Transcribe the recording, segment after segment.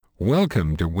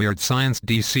Welcome to Weird Science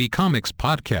DC Comics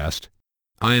Podcast.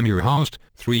 I am your host,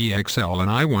 3XL,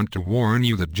 and I want to warn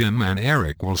you that Jim and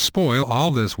Eric will spoil all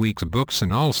this week's books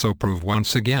and also prove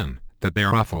once again that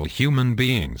they're awful human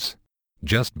beings.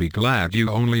 Just be glad you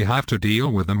only have to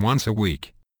deal with them once a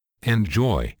week.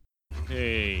 Enjoy.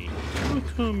 Hey, how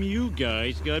come you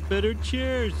guys got better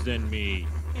chairs than me?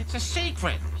 It's a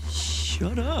secret.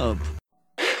 Shut up.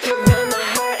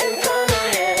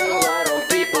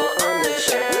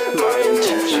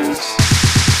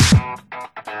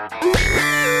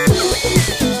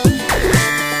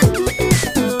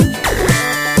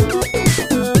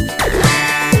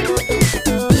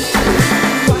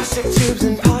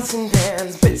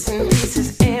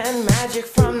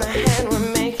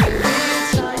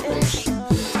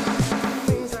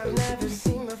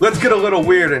 Let's get a little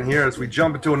weird in here as we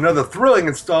jump into another thrilling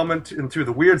installment into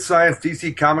the Weird Science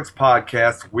DC Comics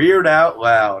Podcast, Weird Out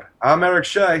Loud. I'm Eric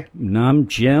Shea. And I'm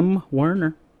Jim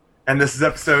Werner. And this is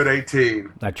episode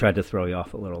 18. I tried to throw you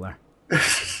off a little there.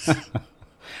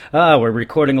 We're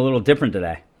recording a little different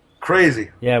today. Crazy.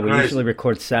 Yeah, we Crazy. usually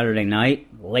record Saturday night,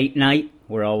 late night.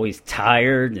 We're always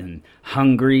tired and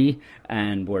hungry,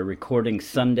 and we're recording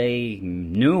Sunday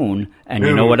noon. And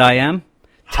you know what I am?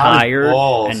 Hot as Tired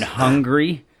balls. and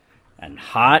hungry and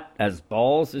hot as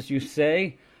balls, as you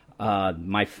say.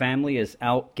 My family is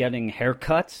out getting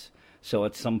haircuts, so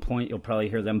at some point you'll probably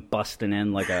hear them busting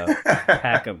in like a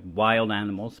pack of wild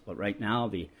animals. But right now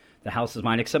the house is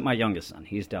mine, except my youngest son.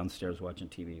 He's downstairs watching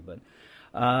TV. But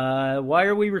why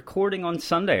are we recording on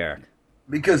Sunday, Eric?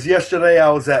 Because yesterday I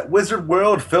was at Wizard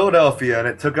World, Philadelphia, and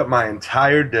it took up my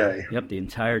entire day. Yep, the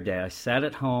entire day. I sat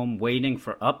at home waiting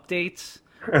for updates,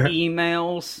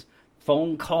 emails,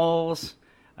 phone calls.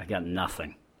 I got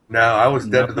nothing. No, I was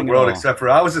dead to the Nothing at world, all. except for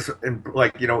I was just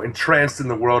entranced in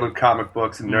the world of comic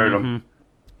books and nerdom.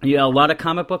 Yeah, a lot of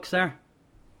comic books there?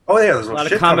 Oh yeah, there's A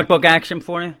lot of comic book action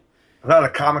for you? A lot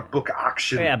of comic book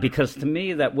action. Yeah, because to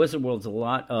me, that Wizard World's a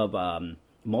lot of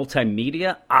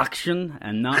multimedia action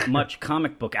and not much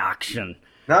comic book action.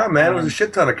 Nah, man, it was a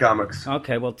shit ton of comics.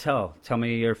 Okay, well, tell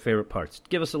me your favorite parts.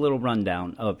 Give us a little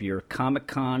rundown of your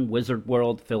Comic-Con Wizard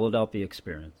World Philadelphia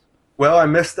experience. Well, I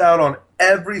missed out on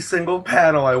every single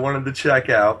panel I wanted to check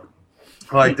out.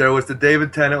 Like, there was the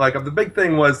David Tennant, the big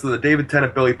thing was the David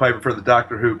Tennant, Billy Piper for the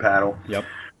Doctor Who panel. Yep.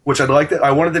 Which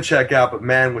I wanted to check out, but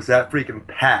man, was that freaking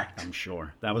packed. I'm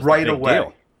sure. That was right the big away.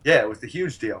 deal. Yeah, it was the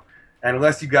huge deal. And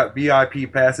unless you got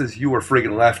VIP passes, you were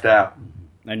freaking left out.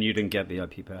 And you didn't get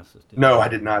VIP passes, did you? No, I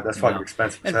did not. That's fucking No.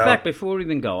 expensive. In as hell. fact, before we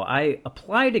even go, I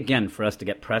applied again for us to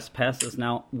get press passes.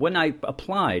 Now, when I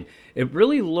applied, it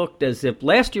really looked as if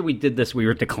last year we did this, we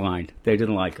were declined. They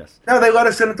didn't like us. No, they let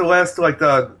us in at the last,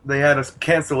 they had a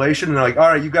cancellation, and they're like, all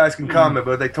right, you guys can come,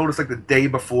 but they told us, the day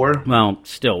before. Well,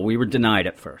 still, we were denied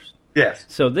at first. Yes.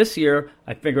 So this year,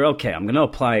 I figure, okay, I'm going to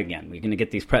apply again. We're going to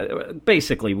get these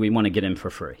basically, we want to get in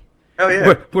for free. Oh,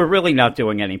 yeah. We're really not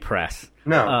doing any press.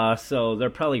 No. So they're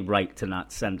probably right to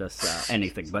not send us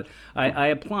anything. But I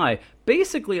apply.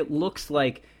 Basically, it looks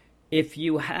like if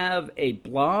you have a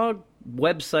blog,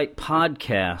 website,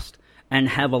 podcast, and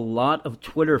have a lot of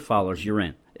Twitter followers, you're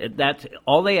in. That's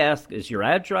all they ask is your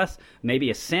address,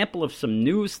 maybe a sample of some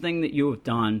news thing that you have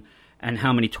done, and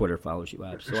how many Twitter followers you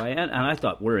have. So I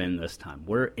thought, we're in this time.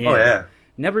 We're in. Oh, yeah.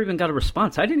 Never even got a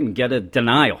response. I didn't even get a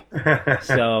denial.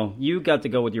 So you got to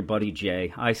go with your buddy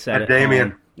Jay. I sat at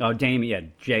Damien. home. Oh,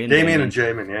 Damien. Jay and Damien and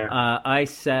Jamin, yeah. I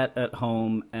sat at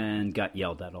home and got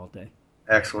yelled at all day.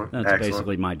 Excellent. That's Excellent.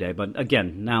 basically my day. But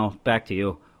again, now back to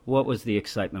you. What was the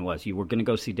excitement was? You were going to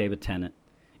go see David Tennant.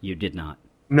 You did not.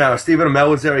 No, Stephen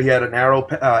Amell was there. He had an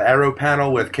arrow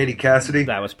panel with Katie Cassidy.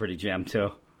 That was pretty jammed,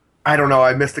 too. I don't know.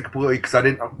 I missed it completely because I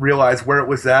didn't realize where it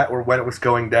was at or when it was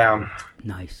going down.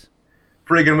 Nice.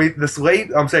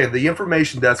 The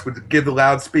information desk would give the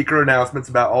loudspeaker announcements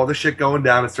about all the shit going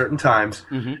down at certain times.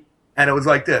 Mm-hmm. And it was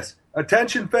like this.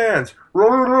 Attention fans.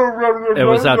 It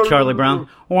was Charlie Brown.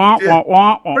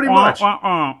 Pretty much.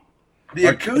 The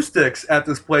acoustics at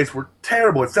this place were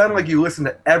terrible. It sounded like you listened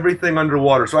to everything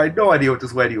underwater. So I had no idea what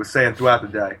this lady was saying throughout the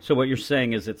day. So what you're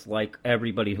saying is it's like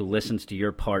everybody who listens to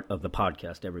your part of the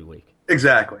podcast every week.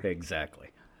 Exactly. Exactly.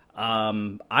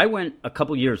 I went a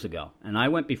couple years ago, and I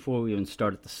went before we even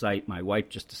started the site. My wife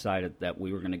just decided that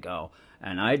we were going to go,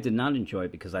 and I did not enjoy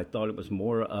it because I thought it was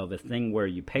more of a thing where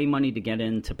you pay money to get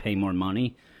in to pay more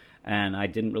money, and I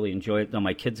didn't really enjoy it. Though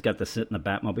my kids got to sit in the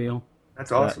Batmobile.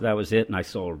 That's awesome. That was it, and I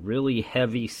saw a really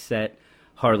heavy-set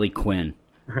Harley Quinn,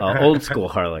 old school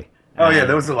Harley. Oh, yeah,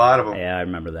 there was a lot of them. Yeah, I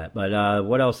remember that. But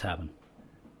what else happened?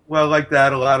 Well, like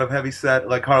that, a lot of heavy set,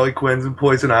 like Harley Quinns and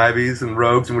Poison Ivies and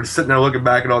Rogues, and we're just sitting there looking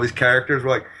back at all these characters. We're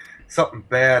like, something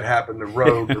bad happened to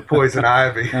Rogue or Poison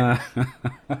Ivy.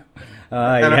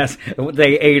 Yes,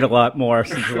 they ate a lot more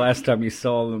since the last time you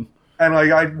saw them. And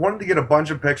like I wanted to get a bunch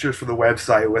of pictures for the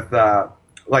website with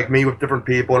like me with different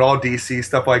people and all DC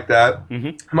stuff like that.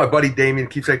 Mm-hmm. My buddy Damien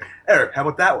keeps saying, "Eric, how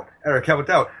about that one? Eric, how about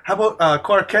that one? How about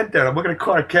Clark Kent there?" I'm looking at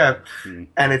Clark Kent,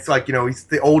 and it's like, you know, he's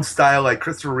the old style like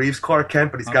Christopher Reeve's Clark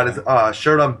Kent, but he's got his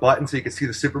shirt unbuttoned so you can see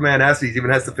the Superman ass. He even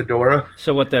has the fedora.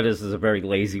 So what that is a very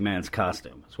lazy man's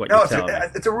costume. That's what you're telling me.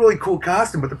 It's a really cool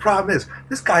costume, but the problem is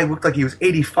this guy looked like he was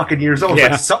 80 fucking years old. Yeah.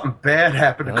 Like something bad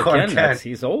happened to Clark Kent.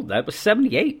 He's old. That was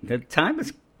 78. The time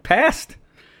has passed.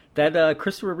 That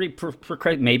Christopher Reeve,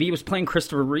 maybe he was playing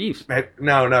Christopher Reeves.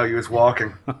 No, he was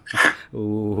walking.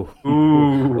 Ooh.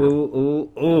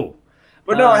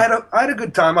 But no, I had a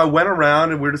good time. I went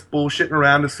around and we were just bullshitting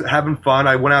around, just having fun.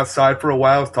 I went outside for a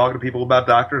while. I was talking to people about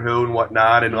Doctor Who and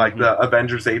whatnot, and like the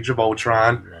Avengers: Age of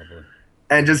Ultron,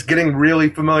 and just getting really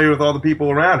familiar with all the people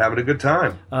around, having a good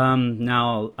time.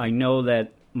 Now I know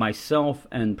that myself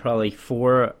and probably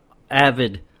 4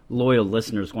 avid loyal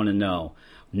listeners want to know.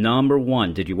 Number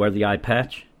 1, did you wear the eye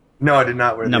patch? No, I did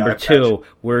not wear the eye patch. Number 2,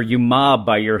 were you mobbed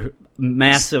by your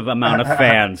massive amount of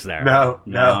fans there?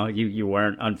 No. You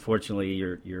weren't. Unfortunately,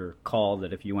 your call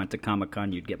that if you went to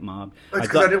Comic-Con, you'd get mobbed. That's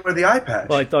because I didn't wear the eye patch.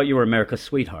 Well, I thought you were America's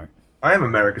sweetheart. I am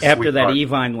America's sweetheart. After that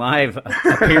Evine Live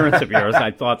appearance of yours,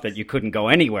 I thought that you couldn't go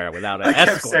anywhere without an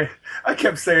escort. I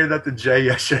kept saying that to Jay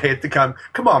yesterday at the con.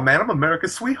 Come on, man, I'm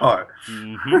America's sweetheart.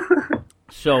 Mm-hmm.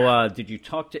 So, did you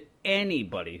talk to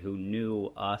anybody who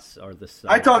knew us or the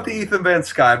site? I talked to Ethan Van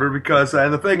Sciver because,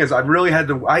 and the thing is, I really had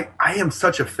to. I am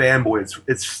such a fanboy.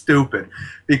 It's stupid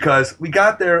because we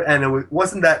got there and it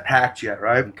wasn't that packed yet,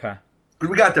 right? Okay.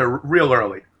 We got there real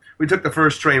early. We took the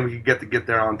first train we could get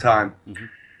there on time,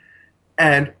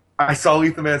 and I saw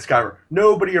Ethan Van Sciver.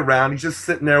 Nobody around. He's just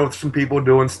sitting there with some people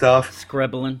doing stuff,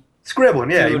 scribbling.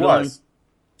 Yeah, he was.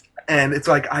 And it's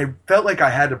like I felt like I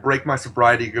had to break my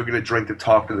sobriety to go get a drink to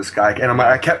talk to this guy. And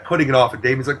I kept putting it off. And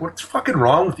Damien's like, "What's fucking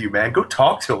wrong with you, man? Go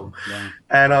talk to him." Yeah.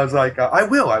 And I was like, I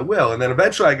will. And then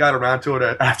eventually I got around to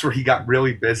it after he got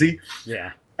really busy.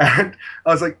 Yeah. And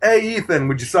I was like, "Hey, Ethan,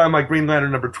 would you sign my Green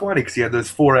Lantern number 20? Because he had those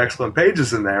 4 excellent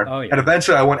pages in there." Oh, yeah. And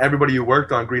eventually I want everybody who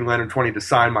worked on Green Lantern 20 to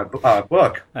sign my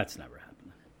book. That's never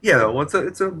happened. Yeah, well,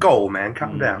 it's a goal, man.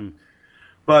 Calm down.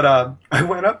 But I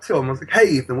went up to him. I was like, "Hey,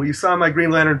 Ethan, will you sign my Green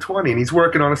Lantern 20? And he's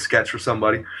working on a sketch for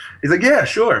somebody. He's like, "Yeah,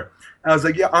 sure." I was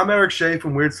like, "Yeah, I'm Eric Shea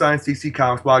from Weird Science DC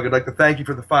Comics Blog. I'd like to thank you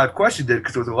for the 5 questions you did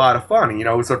because it was a lot of fun. And, you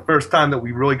know, it was the first time that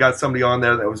we really got somebody on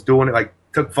there that was doing it, like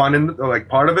took fun in like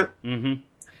part of it." Mm-hmm.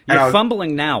 You're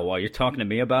fumbling now while you're talking to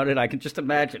me about it. I can just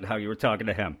imagine how you were talking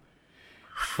to him.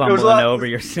 Fumbling over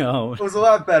yourself. It was a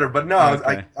lot better, but no,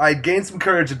 okay. I gained some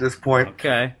courage at this point.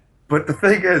 Okay. But the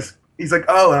thing is, he's like,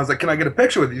 "Oh," and I was like, "Can I get a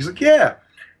picture with you?" He's like, "Yeah."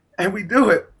 And we do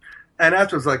it. And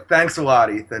afterwards, like, "Thanks a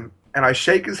lot, Ethan." And I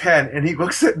shake his hand, and he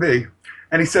looks at me,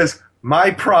 and he says,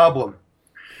 "My problem."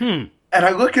 And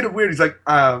I look at him weird. He's like,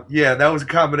 "Yeah, that was a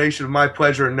combination of my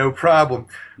pleasure and no problem."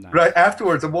 Nice. But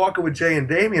afterwards, I'm walking with Jay and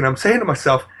Damien. I'm saying to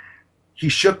myself, he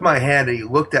shook my hand, and he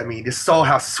looked at me. He just saw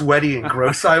how sweaty and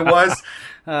gross I was.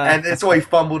 And that's why he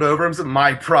fumbled over him. Said,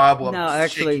 "My problem." No,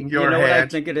 actually, you know what I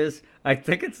think it is? I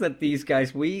think it's that these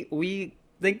guys, we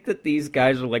think that these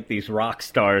guys are like these rock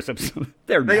stars.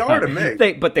 They are to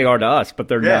me. But they are to us, but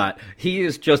they're not. He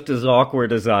is just as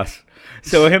awkward as us.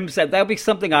 So him said, that would be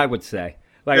something I would say.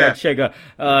 Like I'd say,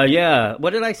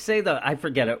 what did I say? I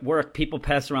forget. At work, people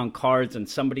pass around cards and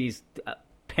somebody's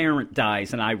parent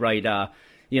dies, and I write,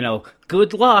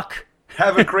 "Good luck.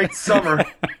 Have a great summer.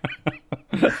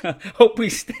 Hope we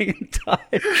stay in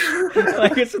touch."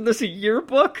 Like, isn't this a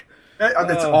yearbook?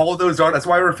 That's all of those are. That's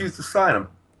why I refuse to sign them.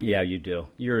 Yeah, you do.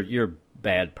 You're a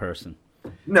bad person.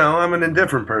 No, I'm an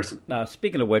indifferent person.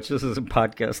 Speaking of which, this isn't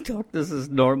podcast talk. This is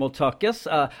normal talk. Yes,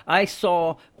 I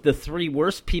saw the 3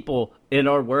 worst people in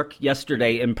our work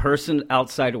yesterday in person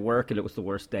outside of work, and it was the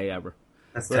worst day ever.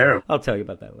 That's terrible. I'll tell you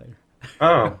about that later.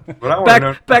 Oh, well, I want to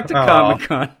know. Back to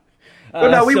Comic-Con.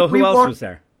 Who else was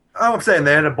there? Oh, I'm saying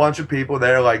they had a bunch of people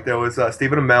there. Like there was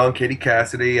Stephen Amell and Katie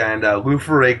Cassidy and Lou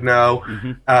Ferrigno,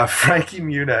 Frankie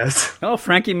Muniz. Oh,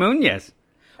 Frankie Muniz.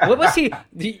 What was he?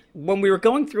 When we were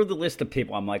going through the list of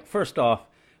people, I'm like, first off,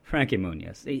 Frankie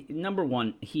Muniz. Number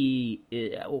one,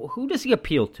 who does he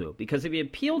appeal to? Because if he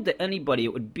appealed to anybody,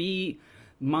 it would be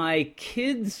my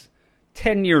kids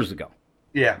 10 years ago.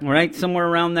 Yeah. Right? Somewhere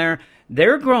around there.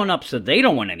 They're grown up, so they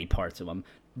don't want any parts of him.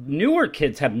 Newer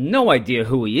kids have no idea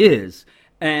who he is.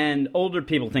 And older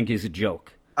people think he's a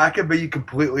joke. I could be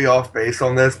completely off base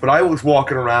on this, but I was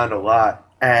walking around a lot.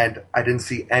 and I didn't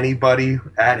see anybody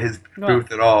at his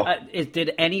booth at all.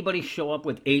 Did anybody show up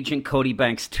with Agent Cody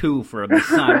Banks 2 for him to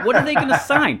sign? What are they going to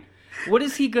sign? What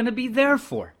is he going to be there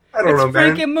for? I don't know, It's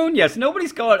Frankie Muniz.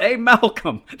 Nobody's going, hey,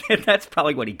 Malcolm. That's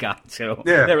probably what he got to.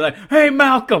 Yeah. They were like, hey,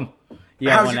 Malcolm.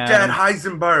 Yeah, how's your dad,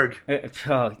 Heisenberg?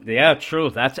 Yeah,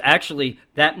 true.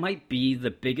 That might be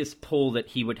the biggest pull that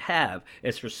he would have,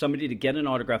 is for somebody to get an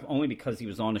autograph only because he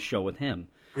was on a show with him.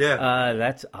 Yeah.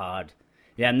 That's odd.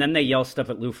 Yeah, and then they yell stuff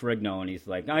at Lou Ferrigno, and he's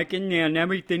like, I can learn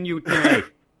everything you say.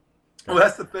 Well,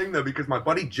 that's the thing, though, because my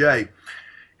buddy Jay,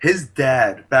 his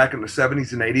dad back in the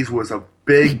 70s and 80s was a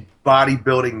big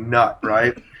bodybuilding nut,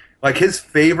 right? Like, his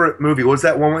favorite movie was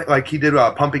that one, like, he did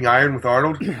Pumping Iron with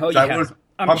Arnold. Oh, yeah.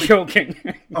 I'm choking.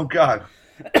 Oh, God.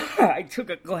 I took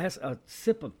a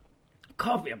sip of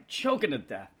coffee. I'm choking to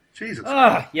death. Jesus.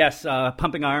 Yes,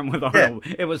 Pumping Iron with Arnold.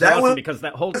 Yeah, it was awesome because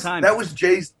that whole time... That was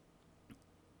Jay's...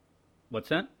 What's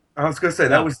that? I was going to say,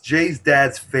 that was Jay's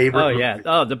dad's favorite movie. Yeah.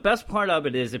 Oh, the best part of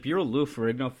it is if you're a Lou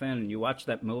Ferrigno fan and you watch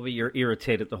that movie, you're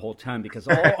irritated the whole time because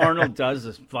all Arnold does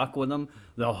is fuck with him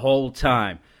the whole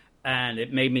time. And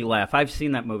it made me laugh. I've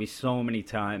seen that movie so many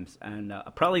times, and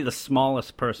probably the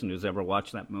smallest person who's ever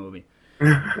watched that movie,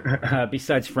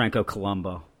 besides Franco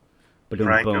Columbo.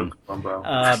 Franco Columbo.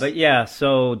 But yeah,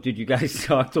 so did you guys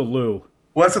talk to Lou?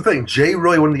 Well, that's the thing. Jay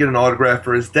really wanted to get an autograph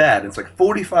for his dad. It's like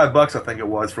 $45, I think it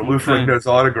was, for Lou Ferrigno's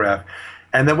autograph.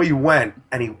 And then we went,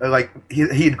 and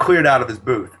he had cleared out of his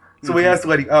booth. So we asked the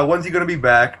lady, when's he going to be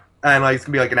back? And it's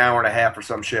going to be like an hour and a half or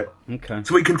some shit. Okay.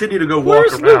 So we continue to go walk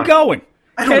Where's around. Where's Lou going?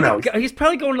 I don't know. He's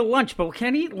probably going to lunch, but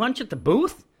can he eat lunch at the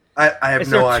booth? I have no idea. Is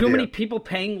there too many people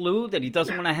paying Lou that he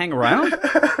doesn't want to hang around?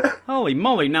 Holy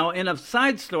moly. Now, in a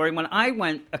side story, when I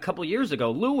went a couple years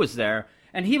ago, Lou was there,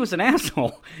 and he was an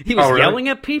asshole. He was yelling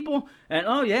at people, and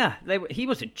he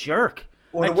was a jerk.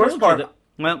 Well, the worst part...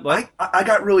 I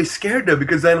got really scared, though,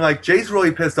 because then, like, Jay's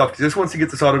really pissed off because he just wants to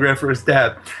get this autograph for his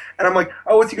dad. And I'm like,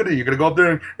 what's he going to do? You're going to go up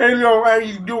there and, hey, how are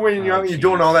you doing? You're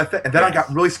doing all that thing. And then I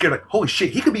got really scared, like, holy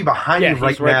shit, he could be behind you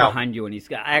right now. Behind you. And he's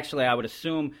got, actually, I would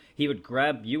assume he would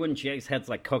grab you and Jay's heads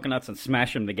like coconuts and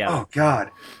smash them together. Oh,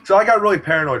 God. So I got really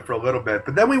paranoid for a little bit.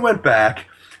 But then we went back,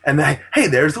 and then, hey,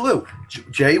 there's Lou.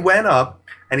 Jay went up,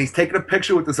 and he's taking a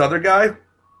picture with this other guy,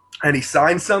 and he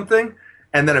signed something,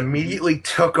 and then immediately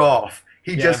took off.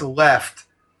 He just left.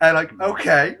 And like,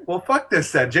 okay, well, fuck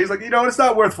this then. Jay's like, it's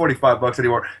not worth $45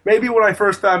 anymore. Maybe when I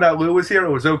first found out Lou was here,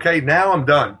 it was okay. Now I'm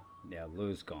done. Yeah,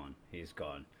 Lou's gone. He's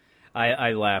gone.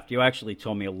 I laughed. You actually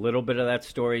told me a little bit of that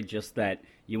story, just that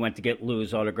you went to get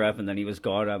Lou's autograph and then he was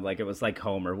gone. I'm like, it was like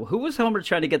Homer. Who was Homer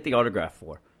trying to get the autograph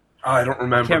for? I don't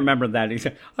remember. I can't remember that. He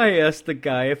said, I asked the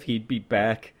guy if he'd be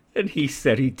back, and he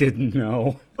said he didn't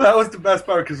know. Well, that was the best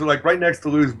part, because like right next to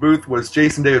Lou's booth was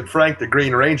Jason David Frank, the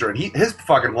Green Ranger, and his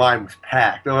fucking line was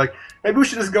packed. They're like, maybe we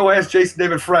should just go ask Jason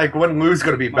David Frank when Lou's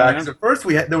going to be back. Because at first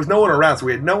there was no one around, so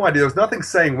we had no idea. There was nothing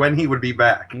saying when he would be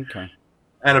back. Okay.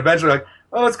 And eventually, like,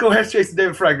 let's go ask Jason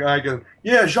David Frank. And I go,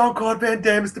 yeah, Jean-Claude Van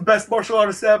Damme is the best martial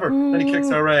artist ever. And he kicks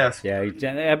our ass. Yeah,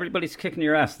 everybody's kicking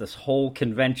your ass this whole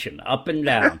convention, up and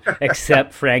down,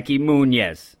 except Frankie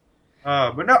Muniz.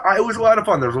 But no, it was a lot of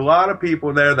fun. There was a lot of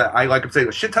people there that I'm saying,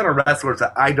 a shit ton of wrestlers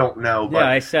that I don't know. But...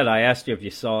 Yeah, I asked you if you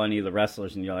saw any of the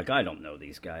wrestlers, and you're like, I don't know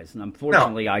these guys. And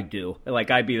unfortunately, I do. Like,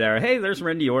 I'd be there, hey, there's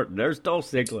Randy Orton, there's Dolph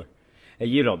Ziggler. Hey,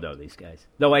 you don't know these guys.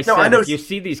 Though I said, if you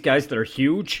see these guys that are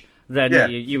huge, then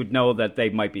you would know that they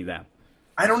might be them.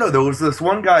 I don't know. There was this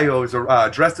one guy who was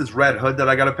dressed as Red Hood that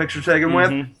I got a picture taken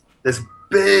with. This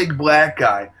big black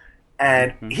guy.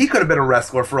 And he could have been a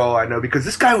wrestler for all I know, because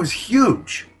this guy was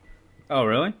huge. Oh,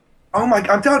 really? Oh, my,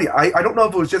 I'm telling you, I don't know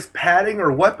if it was just padding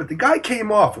or what, but the guy came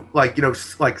off, like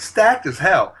stacked as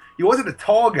hell. He wasn't a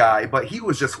tall guy, but he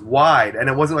was just wide, and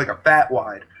it wasn't like a fat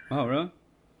wide. Oh, really?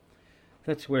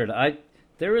 That's weird.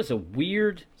 There is a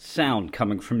weird sound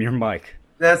coming from your mic.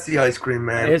 That's the ice cream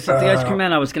man. It's the ice cream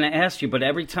man. I was going to ask you, but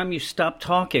every time you stopped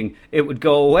talking, it would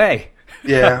go away.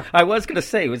 Yeah. I was going to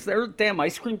say, was there a damn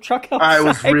ice cream truck outside? I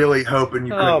was really hoping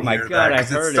you couldn't hear that. Oh, my God, I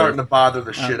heard it's starting to bother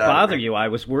the shit out of me. Bother you? I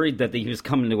was worried that he was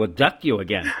coming to abduct you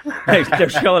again. They're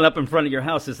showing up in front of your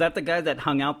house. Is that the guy that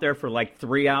hung out there for like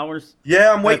 3 hours?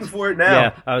 Yeah, I'm waiting for it now.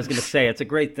 Yeah, I was going to say, it's a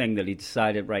great thing that he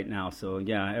decided right now. So,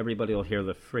 yeah, everybody will hear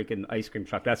the freaking ice cream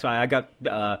truck. That's why I got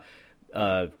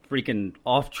freaking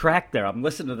off track there. I'm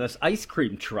listening to this ice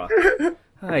cream truck.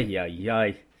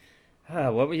 Ay.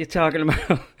 What were you talking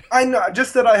about? I know,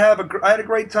 just that I had a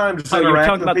great time just interacting with people. You were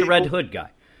talking about the Red Hood guy.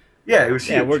 Yeah, it was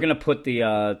huge. Yeah, we're going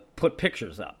to put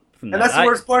pictures up. And that's the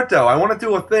worst part, though. I want to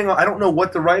do a thing. I don't know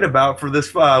what to write about for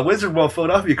this Wizard World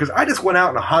Philadelphia, because I just went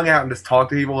out and hung out and just talked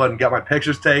to people and got my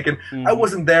pictures taken. I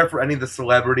wasn't there for any of the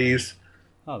celebrities.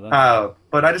 Oh, that's...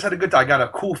 But I just had a good time. I got a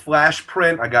cool flash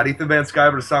print. I got Ethan Van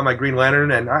Sciver to sign my Green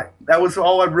Lantern, and that was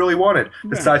all I really wanted.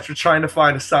 Besides for trying to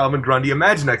find a Solomon Grundy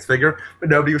Imaginext figure, but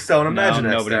nobody was selling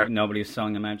Imaginext there. Nobody was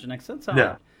selling Imaginext. That's all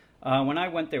right. When I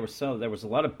went, there was a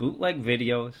lot of bootleg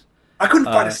videos. I couldn't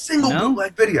find a single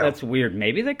bootleg video. That's weird.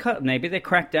 Maybe they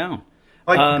cracked down.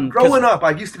 Like growing up,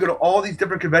 I used to go to all these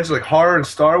different conventions, like horror and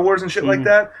Star Wars and shit like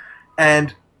that,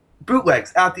 and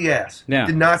bootlegs out the ass. Yeah.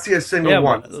 Did not see a single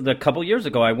one. Well, a couple years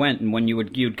ago, I went, and when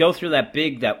you'd go through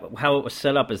how it was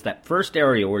set up is that first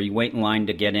area where you wait in line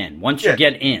to get in. Once you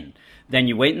get in, then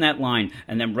you wait in that line,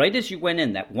 and then right as you went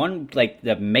in, that one, like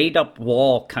the made-up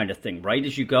wall kind of thing, right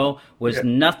as you go, was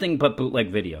nothing but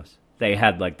bootleg videos. They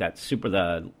had like the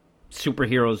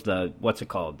superheroes,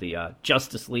 the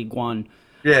Justice League one.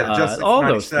 Yeah, the Justice League all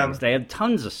 97. those things. They had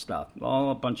tons of stuff, all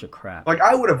a bunch of crap. Like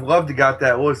I would have loved to got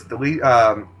that. What was it,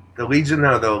 the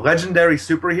legendary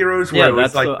superheroes? Yeah,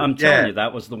 that's I'm telling you,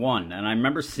 that was the one. And I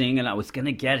remember seeing it. I was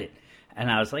gonna get it, and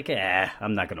I was like,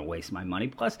 I'm not gonna waste my money.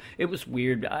 Plus, it was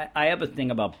weird. I have a thing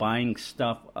about buying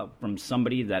stuff from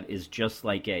somebody that is just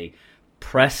like a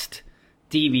pressed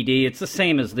DVD. It's the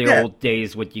same as the old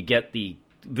days when you get the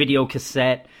video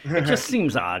cassette. It just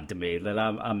seems odd to me that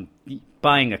I'm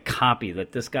buying a copy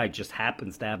that this guy just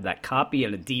happens to have that copy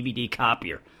and a DVD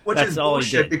copier. Which That's is all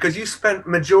bullshit, he did. because you spent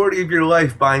majority of your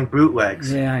life buying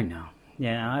bootlegs. Yeah, I know.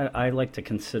 Yeah, I like to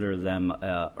consider them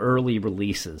early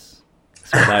releases.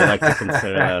 That's what I like to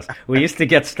consider those. We used to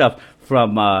get stuff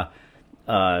from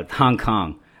Hong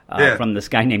Kong, from this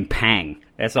guy named Pang.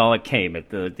 That's all it came.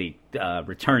 The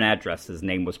return address, his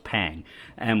name was Pang.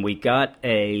 And we got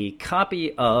a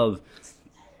copy of,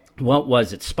 what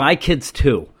was it, Spy Kids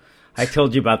 2. I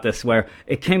told you about this, where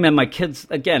it came in. My kids,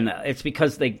 again, it's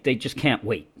because they just can't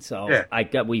wait. So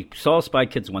we saw Spy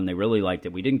Kids 1. They really liked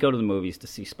it. We didn't go to the movies to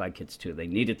see Spy Kids 2. They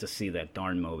needed to see that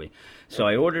darn movie. So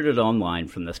I ordered it online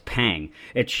from this Pang.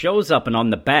 It shows up, and on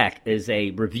the back is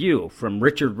a review from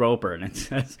Richard Roper, and it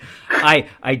says,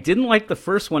 I didn't like the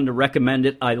first one to recommend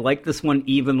it. I like this one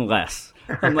even less.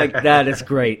 I'm like, that is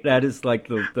great. That is like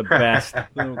the best.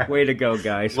 Way to go,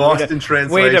 guys. Lost in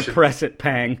translation. Way to press it,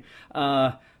 Pang.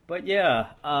 But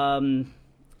yeah, I'm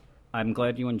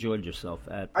glad you enjoyed yourself.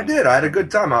 I did. I had a good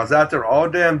time. I was out there all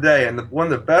damn day, and one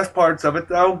of the best parts of it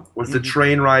though was the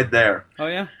train ride there. Oh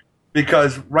yeah.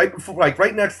 Because right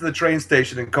next to the train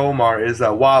station in Colmar is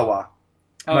Wawa.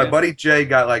 My buddy Jay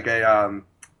got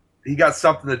he got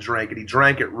something to drink, and he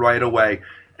drank it right away.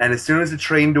 And as soon as the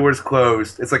train doors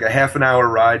closed, it's like a half an hour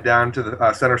ride down to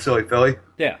the Center City, Philly.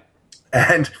 Yeah.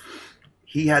 And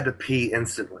he had to pee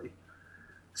instantly.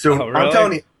 So really? I'm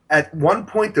telling you, at one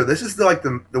point though, this is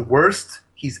the worst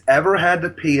he's ever had to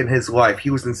pee in his life. He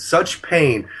was in such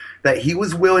pain that he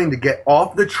was willing to get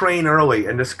off the train early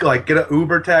and just like get an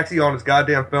Uber taxi on his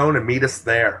goddamn phone and meet us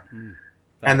there.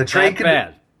 And the train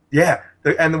bad. Yeah.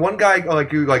 And the one guy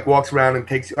who walks around and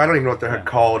takes you, I don't even know what they're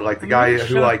called, like the guy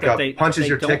who punches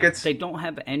your tickets. They don't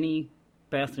have any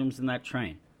bathrooms in that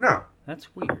train. No.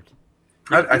 That's weird.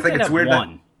 I think it's weird.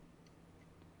 One.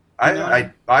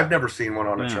 I've never seen one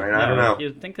on a train. I don't know.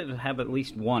 You'd think they'd have at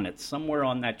least one. It's somewhere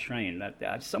on that train.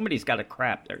 That somebody's got to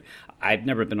crap there. I've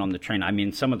never been on the train. I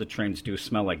mean, some of the trains do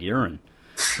smell like urine,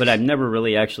 but I've never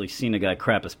really actually seen a guy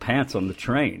crap his pants on the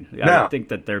train. I would think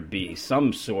that there'd be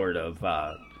some sort of,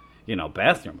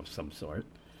 bathroom of some sort.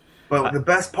 But the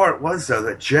best part was, though,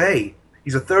 that Jay,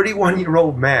 he's a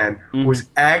 31-year-old man who was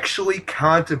actually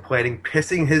contemplating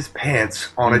pissing his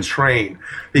pants on a train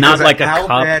because not like of a how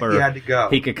cup, bad or he had to go.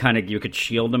 You could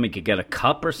shield him. He could get a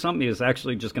cup or something. He was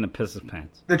actually just going to piss his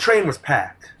pants. The train was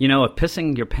packed.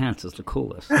 Pissing your pants is the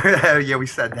coolest. Yeah, we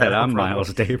said that. I'm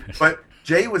Miles Davis. But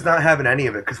Jay was not having any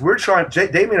of it because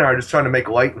Damien and I are just trying to make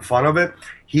light and fun of it.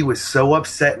 He was so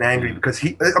upset and angry because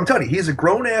I'm telling you, he's a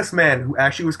grown-ass man who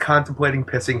actually was contemplating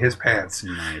pissing his pants.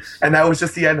 Nice. And that was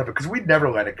just the end of it because we'd never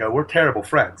let it go. We're terrible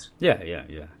friends. Yeah.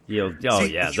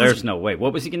 There's no way.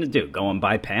 What was he going to do? Go and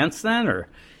buy pants then, or?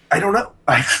 I don't know.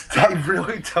 I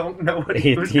really don't know what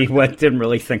he didn't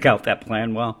really think out that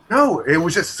plan well. No, it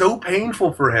was just so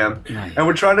painful for him. Nice. And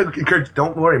we're trying to encourage,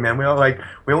 don't worry, man. We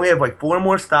only have 4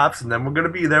 more stops, and then we're going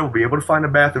to be there. We'll be able to find a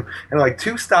bathroom. And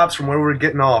 2 stops from where we were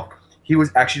getting off, he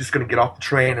was actually just going to get off the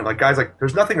train. And guys,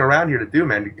 there's nothing around here to do,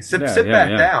 man. Sit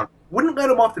back down. Wouldn't let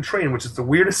him off the train, which is the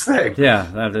weirdest thing. Yeah,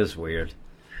 that is weird.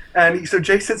 And so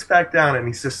Jay sits back down, and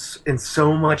he's just in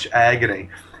so much agony.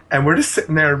 And we're just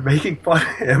sitting there making fun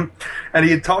of him. And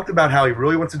he had talked about how he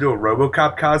really wants to do a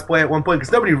RoboCop cosplay at one point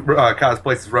because nobody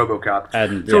cosplays as RoboCop.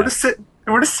 And, so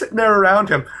we're just sitting there around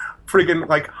him. freaking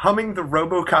like humming the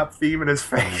RoboCop theme in his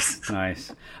face.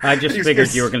 Nice. I just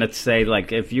figured you were going to say,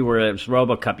 like, if you were a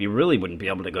RoboCop, you really wouldn't be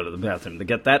able to go to the bathroom to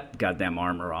get that goddamn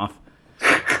armor off.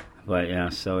 But yeah,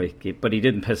 so he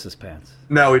didn't piss his pants.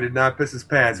 No, he did not piss his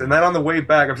pants. And then on the way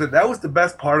back, I said that was the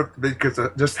best part of it because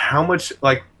of just how much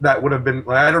like that would have been.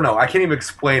 Like, I don't know. I can't even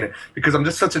explain it because I'm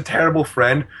just such a terrible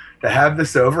friend to have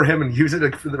this over him and use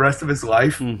it for the rest of his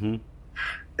life. Mm-hmm.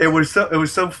 It was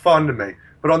so fun to me.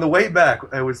 But on the way back,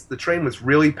 the train was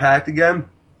really packed again,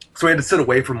 so we had to sit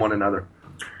away from one another.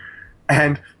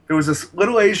 And there was this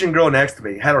little Asian girl next to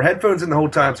me, had her headphones in the whole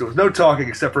time, so there was no talking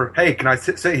except for, hey, can I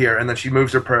sit here? And then she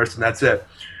moves her purse, and that's it.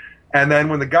 And then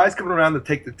when the guy's coming around to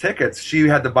take the tickets, she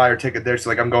had to buy her ticket there. She's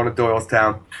like, I'm going to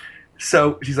Doylestown.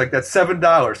 So she's like, that's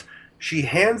 $7. She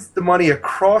hands the money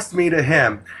across me to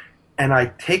him, and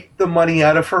I take the money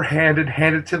out of her hand and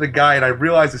hand it to the guy, and I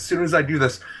realize as soon as I do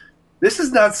this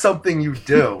is not something you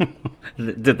do.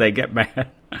 Did they get mad?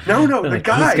 No, the like,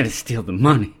 guy. He's going to steal the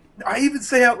money. I even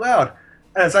say out loud,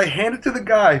 as I hand it to the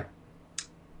guy,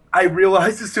 I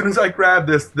realized as soon as I grabbed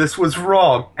this was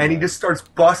wrong, and he just starts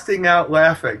busting out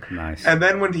laughing. Nice. And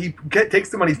then when he takes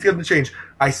the money, he's giving the change.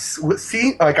 I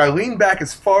lean back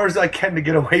as far as I can to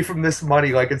get away from this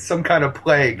money, like it's some kind of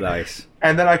plague. Nice.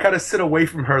 And then I kind of sit away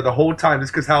from her the whole time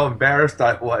just because how embarrassed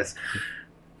I was.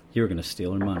 You were going to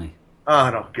steal her money. Oh,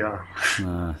 no,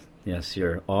 God. Yes,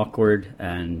 you're awkward,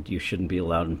 and you shouldn't be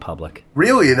allowed in public.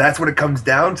 Really? That's what it comes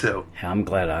down to? Yeah, I'm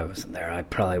glad I wasn't there. I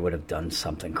probably would have done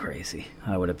something crazy.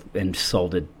 I would have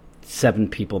insulted 7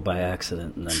 people by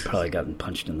accident and then probably gotten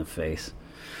punched in the face.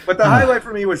 But the highlight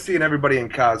for me was seeing everybody in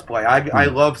cosplay. I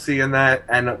love seeing that,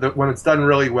 and when it's done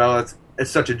really well,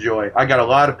 it's such a joy. I got a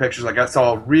lot of pictures. I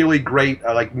saw a really great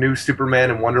new Superman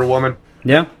and Wonder Woman.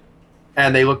 Yeah?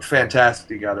 And they looked fantastic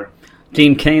together.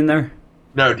 Dean Cain there?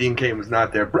 No, Dean Cain was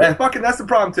not there. And fucking, that's the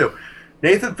problem, too.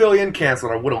 Nathan Fillion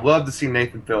canceled. I would have loved to see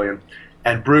Nathan Fillion.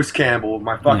 And Bruce Campbell,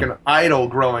 my fucking idol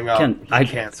growing up,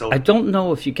 canceled. I don't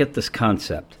know if you get this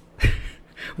concept.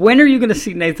 When are you going to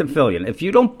see Nathan Fillion? If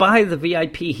you don't buy the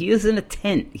VIP, he is in a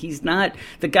tent. He's not...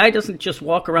 The guy doesn't just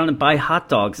walk around and buy hot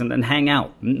dogs and then hang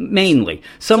out, mainly.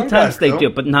 Sometimes they do,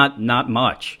 but not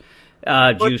much.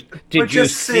 Did you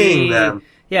see them?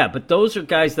 Yeah, but those are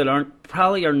guys that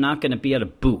probably are not going to be at a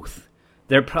booth.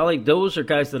 Those are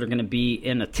guys that are going to be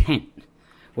in a tent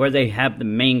where they have the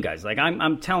main guys. Like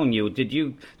I'm telling you, did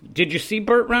you see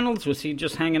Burt Reynolds? Was he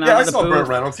just hanging out at a booth? Yeah, I saw Burt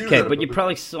Reynolds. Okay, but you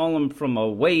probably saw him from a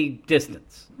way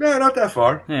distance. No, not that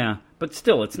far. Yeah, but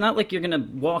still, it's not like you're going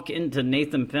to walk into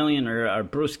Nathan Fillion or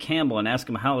Bruce Campbell and ask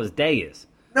him how his day is.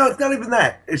 No, it's not even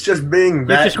that. It's just being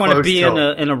that. You just want to be in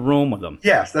a room with them.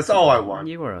 Yes, that's all I want.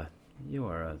 You are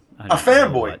a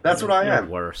fanboy. That's what I am.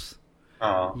 You're worse.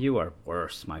 Oh. You are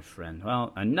worse, my friend.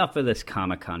 Well, enough of this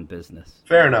Comic-Con business.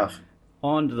 Fair enough.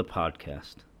 On to the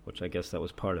podcast, which I guess that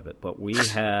was part of it. But we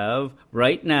have,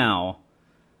 right now,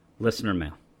 listener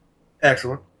mail.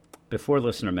 Excellent. Before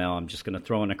listener mail, I'm just going to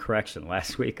throw in a correction.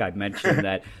 Last week I mentioned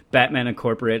that Batman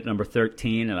Incorporated number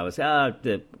 13, and I was,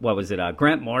 what was it,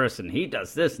 Grant Morrison, he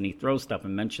does this, and he throws stuff,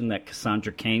 and mentioned that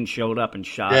Cassandra Cain showed up and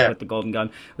shot with the Golden Gun.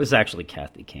 It was actually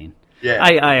Kathy Kane. Yeah,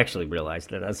 I actually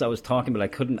realized it as I was talking, but I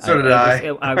couldn't. So did I.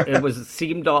 It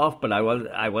seemed off, but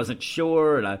I wasn't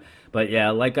sure. But yeah,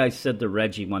 like I said to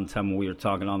Reggie one time when we were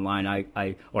talking online,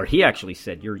 or he actually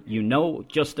said, you know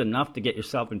just enough to get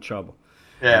yourself in trouble.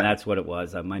 Yeah, and that's what it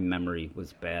was. My memory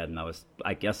was bad, and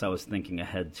I guess I was thinking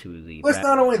ahead to the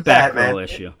not only that, man,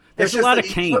 issue. There's a lot of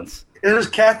Canes. There's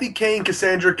Kathy Kane,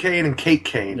 Cassandra Kane, and Kate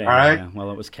Kane. Yeah, all right. Yeah. Well,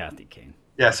 it was Kathy Kane.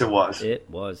 Yes, it was. It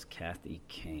was Kathy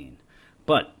Kane,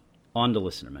 but. On to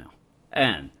listener mail.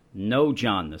 And no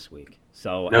John this week.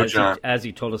 So as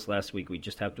he told us last week, we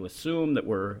just have to assume that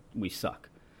we suck.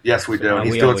 Yes, we do.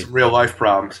 He's doing some real life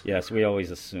problems. Yes, we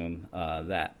always assume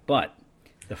that. But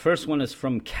the first one is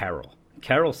from Carol.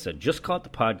 Carol said, just caught the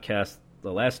podcast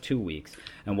the last 2 weeks,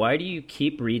 and why do you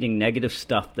keep reading negative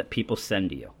stuff that people send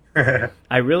to you?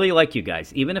 I really like you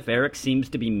guys, even if Eric seems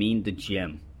to be mean to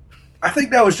Jim. I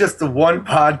think that was just the one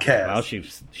podcast.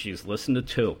 Well, she's listened to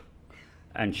 2.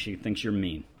 And she thinks you're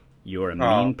mean. You're a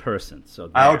mean person. So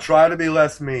I'll try to be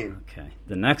less mean. Okay.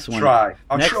 The next one. Try.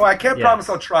 I can't promise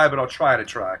I'll try, but I'll try to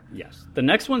try. Yes. The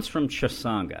next one's from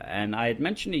Chisanga. And I had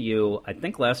mentioned to you, I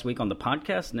think last week on the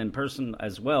podcast and in person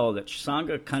as well, that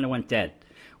Chisanga kind of went dead.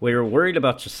 We were worried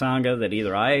about Chisanga, that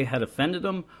either I had offended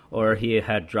him or he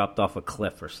had dropped off a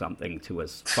cliff or something to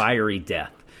his fiery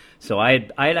death. So I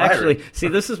had actually... See,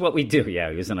 this is what we do.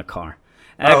 Yeah, he was in a car.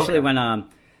 Actually, when...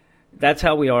 That's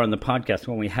how we are on the podcast.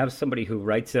 When we have somebody who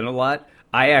writes in a lot,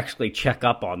 I actually check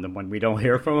up on them when we don't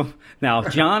hear from them. Now,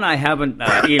 John, I haven't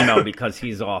emailed because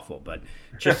he's awful, but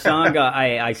Chisanga,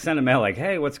 I sent a mail like,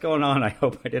 hey, what's going on? I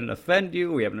hope I didn't offend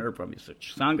you. We haven't heard from you. So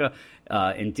Chisanga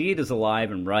indeed is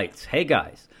alive and writes, hey,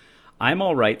 guys, I'm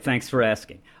all right. Thanks for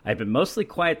asking. I've been mostly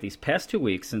quiet these past 2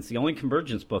 weeks since the only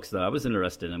Convergence books that I was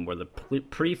interested in were the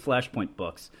pre-Flashpoint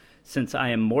books, since I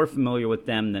am more familiar with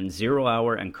them than Zero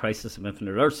Hour and Crisis of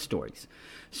Infinite Earth stories.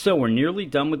 So we're nearly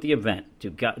done with the event.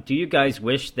 Do you guys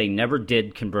wish they never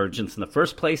did Convergence in the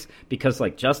first place? Because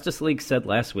like Justice League said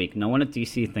last week, no one at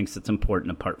DC thinks it's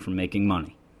important apart from making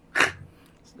money.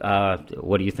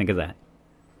 What do you think of that?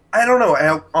 I don't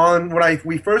know. When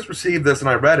we first received this and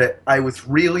I read it,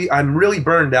 I'm really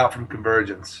burned out from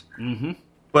Convergence. Mm-hmm.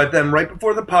 But then right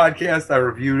before the podcast, I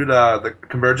reviewed the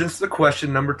Convergence The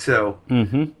Question number 2.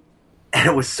 Mm-hmm. And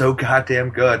it was so goddamn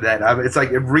good that it's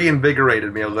like it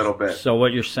reinvigorated me a little bit. So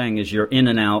what you're saying is you're in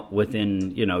and out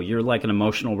within, you're like an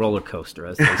emotional roller coaster,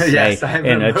 as they say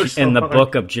Yes, in the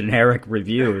book of generic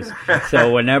reviews.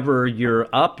 So whenever you're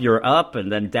up, and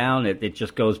then down, it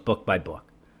just goes book by book.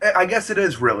 I guess it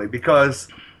is really, because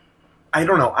I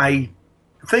don't know. I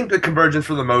think the Convergence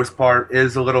for the most part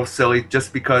is a little silly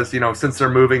just because, since they're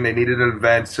moving, they needed an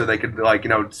event so they could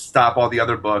stop all the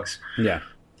other books. Yeah.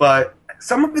 But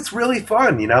some of it's really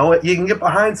fun, you can get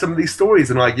behind some of these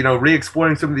stories and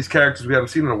re-exploring some of these characters we haven't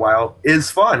seen in a while is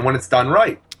fun when it's done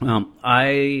right.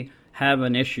 I have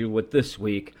an issue with this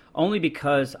week only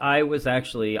because I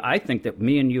think that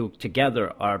me and you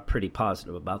together are pretty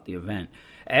positive about the event.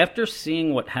 After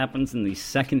seeing what happens in these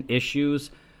second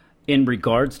issues in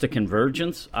regards to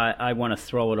Convergence, I want to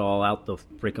throw it all out the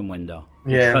freaking window.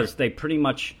 Yeah. Because they pretty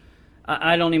much...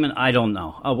 I don't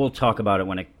know. We'll talk about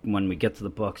it when we get to the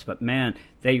books. But, man,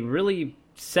 they really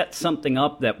set something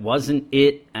up that wasn't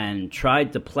it and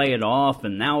tried to play it off,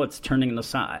 and now it's turning into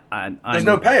side. There's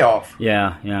no payoff.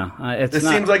 Yeah. This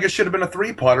seems like it should have been a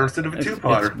 3-parter instead of a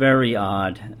 2-parter. It's very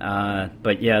odd.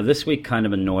 But, yeah, this week kind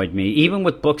of annoyed me. Even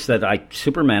with books that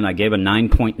Superman, I gave a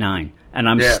 9.9. And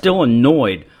I'm still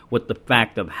annoyed with the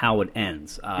fact of how it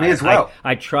ends. Me as well.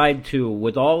 I tried to,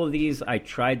 with all of these,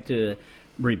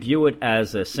 review it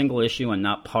as a single issue and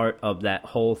not part of that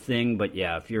whole thing. But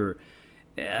yeah,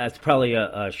 that's probably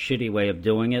a shitty way of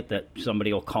doing it that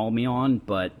somebody will call me on.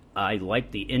 But I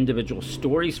like the individual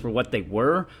stories for what they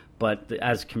were. But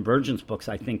as Convergence books,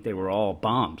 I think they were all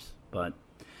bombs. But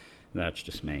that's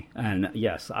just me. And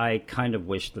yes, I kind of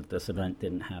wish that this event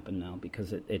didn't happen now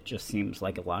because it just seems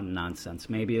like a lot of nonsense.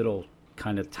 Maybe it'll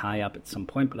kind of tie up at some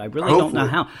point, but I really don't know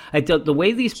how. The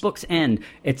way these books end,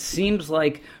 it seems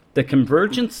like the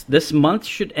Convergence this month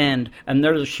should end, and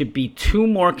there should be 2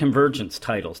 more Convergence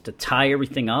titles to tie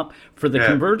everything up. For the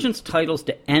Convergence titles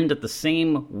to end at the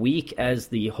same week as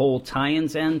the whole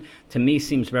tie-ins end, to me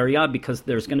seems very odd because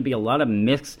there's going to be a lot of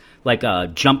mix, like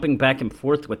jumping back and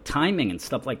forth with timing and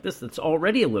stuff like this that's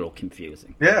already a little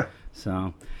confusing. Yeah.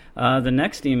 So... the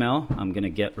next email, I'm going to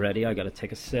get ready. I got to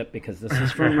take a sip because this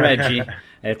is from Reggie.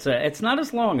 It's not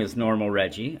as long as normal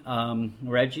Reggie.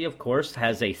 Reggie, of course,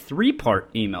 has a 3-part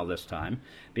email this time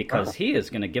because he is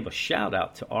going to give a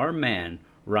shout-out to our man,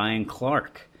 Ryan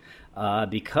Clark,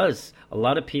 because a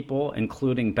lot of people,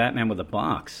 including Batman with a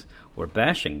Box, were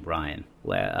bashing Ryan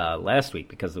last week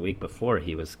because the week before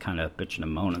he was kind of bitching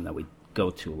and moaning that we go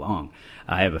too long.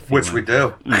 I have a feeling, which we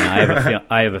do.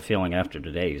 I have a feeling after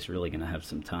today he's really going to have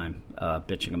some time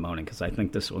bitching and moaning because I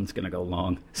think this one's going to go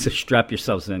long. So strap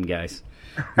yourselves in, guys.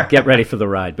 Get ready for the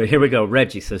ride. But here we go.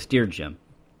 Reggie says, Dear Jim,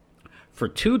 for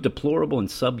 2 deplorable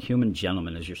and subhuman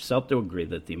gentlemen as yourself to agree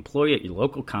that the employee at your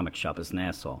local comic shop is an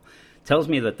asshole tells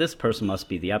me that this person must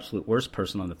be the absolute worst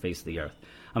person on the face of the earth.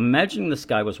 I'm imagining this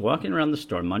guy was walking around the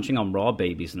store munching on raw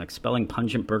babies and expelling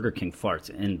pungent Burger King farts,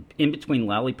 and in between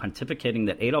loudly pontificating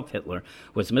that Adolf Hitler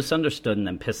was misunderstood and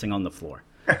then pissing on the floor.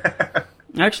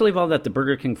 Actually, of all that, the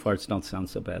Burger King farts don't sound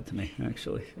so bad to me,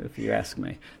 actually, if you ask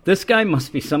me. This guy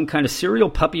must be some kind of serial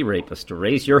puppy rapist to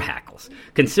raise your hackles,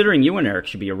 considering you and Eric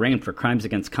should be arraigned for crimes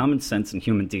against common sense and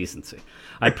human decency.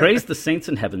 I praise the saints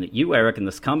in heaven that you, Eric, and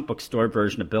this comic book store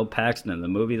version of Bill Paxton and the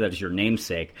movie that is your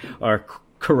namesake are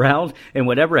corralled in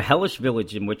whatever hellish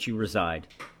village in which you reside,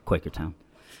 Quakertown.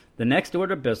 The next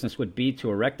order of business would be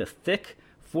to erect a thick,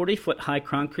 40-foot-high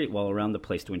concrete wall around the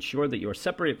place to ensure that you are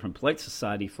separated from polite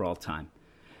society for all time.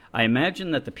 I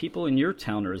imagine that the people in your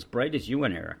town are as bright as you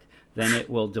and Eric. Then it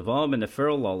will devolve into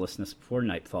feral lawlessness before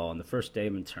nightfall on the first day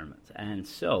of internment. And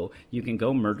so you can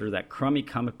go murder that crummy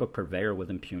comic book purveyor with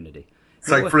impunity. It's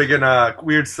like friggin'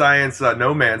 Weird Science,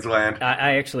 No Man's Land.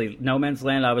 I actually, No Man's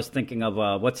Land, I was thinking of,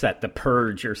 what's that, The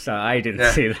Purge or something. I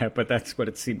didn't see that, but that's what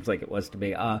it seems like it was to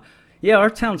me. Yeah, our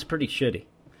town's pretty shitty.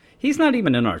 He's not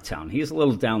even in our town. He's a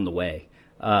little down the way.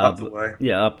 Up the way.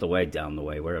 Yeah, up the way, down the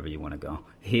way, wherever you want to go.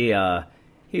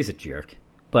 He's a jerk.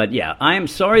 But yeah, I am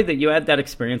sorry that you had that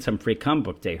experience on Free Comic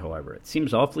Book Day, however. It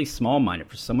seems awfully small-minded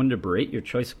for someone to berate your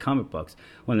choice of comic books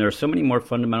when there are so many more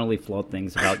fundamentally flawed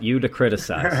things about you to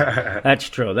criticize. That's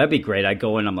true. That'd be great. I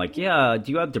go in, I'm like, yeah,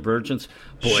 do you have Divergence?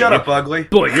 Boy, Shut up, ugly.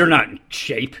 Boy, you're not in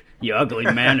shape, you ugly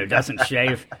man who doesn't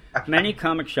shave. Many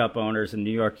comic shop owners in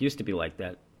New York used to be like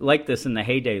that. Like this in the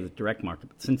heyday of the direct market.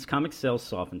 But since comic sales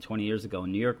softened 20 years ago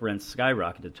and New York rents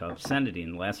skyrocketed to obscenity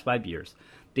in the last 5 years,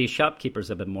 these shopkeepers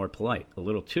have been more polite, a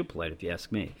little too polite if you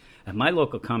ask me. At my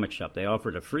local comic shop, they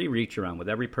offered a free reach-around with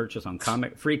every purchase on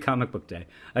Free Comic Book Day.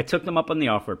 I took them up on the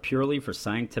offer purely for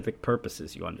scientific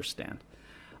purposes, you understand.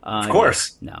 Of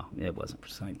course. No, it wasn't for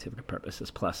scientific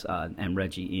purposes. Plus, and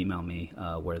Reggie emailed me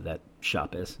where that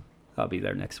shop is. I'll be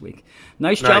there next week.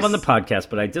 Nice job on the podcast,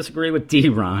 but I disagree with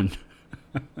D-Ron,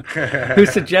 who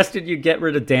suggested you get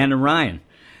rid of Dan and Ryan.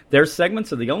 Their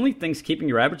segments are the only things keeping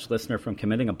your average listener from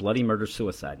committing a bloody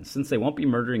murder-suicide. And since they won't be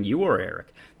murdering you or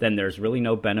Eric, then there's really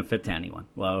no benefit to anyone.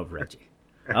 Love, Reggie.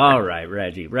 All right,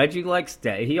 Reggie. Reggie likes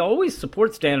Dan. He always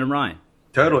supports Dan and Ryan.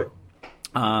 Totally.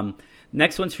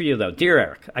 Next one's for you, though. Dear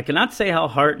Eric, I cannot say how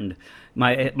heartened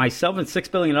myself and 6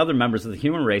 billion other members of the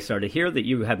human race are to hear that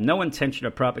you have no intention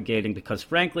of propagating because,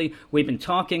 frankly, we've been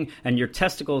talking and your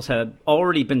testicles have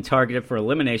already been targeted for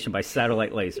elimination by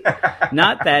satellite laser.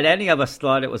 Not that any of us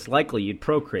thought it was likely you'd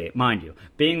procreate, mind you,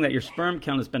 being that your sperm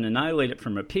count has been annihilated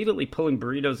from repeatedly pulling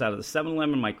burritos out of the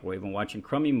 7-Eleven microwave and watching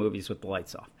crummy movies with the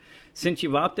lights off. Since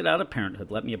you've opted out of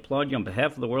parenthood, let me applaud you on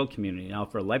behalf of the world community and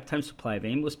offer a lifetime supply of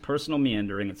aimless personal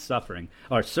meandering and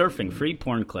surfing free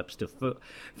porn clips to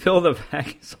fill the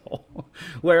vacuous hole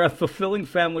where a fulfilling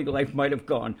family life might have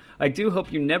gone. I do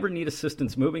hope you never need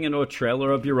assistance moving into a trailer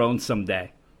of your own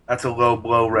someday. That's a low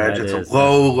blow, Reg. It's a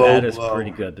low blow. That is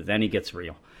pretty good, but then he gets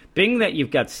real. Being that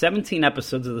you've got 17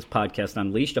 episodes of this podcast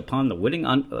unleashed upon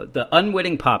the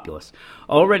unwitting populace,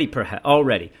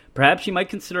 perhaps you might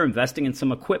consider investing in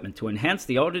some equipment to enhance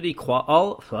the audio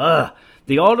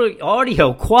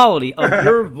quality of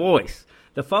your voice.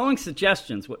 The following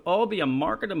suggestions would all be a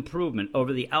marked improvement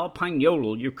over the Alpine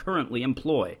Yodel you currently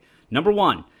employ. Number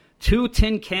 1, 2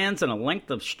 tin cans and a length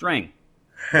of string.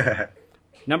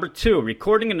 Number 2,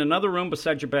 recording in another room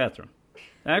beside your bathroom.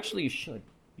 Actually, you should.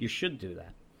 You should do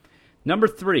that. Number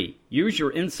 3, use your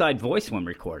inside voice when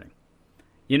recording.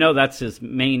 You know that's his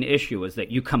main issue is that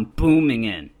you come booming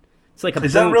in. It's like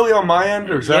Is that really on my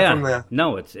end, or is that from the?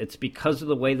 No, it's because of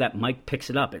the way that mic picks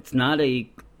it up. It's not a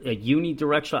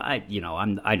unidirectional.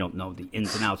 I don't know the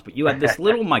ins and outs, but you have this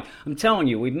little mic. I'm telling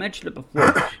you, we've mentioned it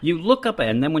before. You look up,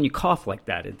 and then when you cough like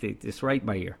that, it's right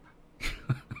by ear.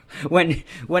 When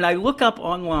I look up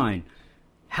online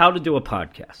how to do a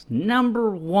podcast, number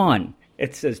 1.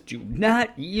 It says, do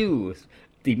not use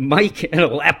the mic in a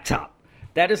laptop.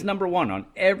 That is number 1 on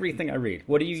everything I read.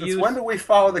 What do you use? When do we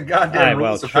follow the goddamn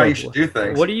rules of how you should do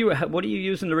things? What are you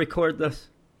using to record this?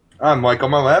 I'm like on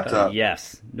my laptop.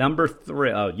 Yes. Number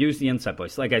 3, use the inside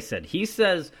voice. Like I said, he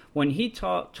says when he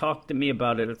talked to me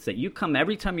about it, it's that you come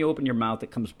every time you open your mouth, it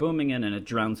comes booming in and it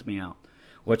drowns me out,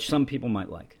 which some people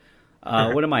might like.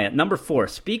 What am I at? Number 4,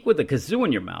 speak with a kazoo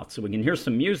in your mouth so we can hear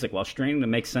some music while straining to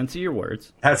make sense of your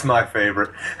words. That's my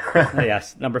favorite.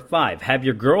 Yes. Number 5, have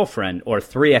your girlfriend or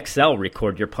 3XL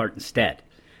record your part instead.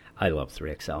 I love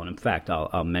 3XL, and in fact,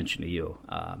 I'll mention to you.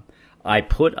 I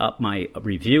put up my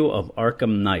review of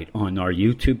Arkham Knight on our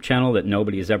YouTube channel that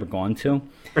nobody has ever gone to,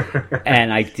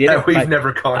 and I did it. We've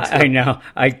never gone to. I know.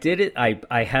 I did it.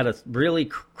 I had a really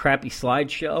crappy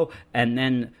slideshow, and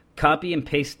then copy and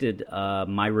pasted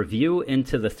my review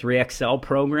into the 3XL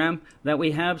program that we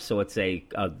have. So it's the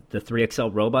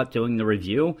 3XL robot doing the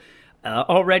review.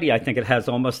 Already, I think it has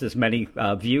almost as many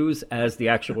views as the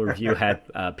actual review had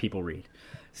people read.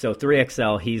 So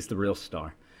 3XL, he's the real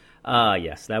star.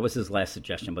 Yes, that was his last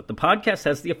suggestion. But the podcast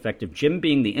has the effect of Jim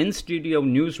being the in-studio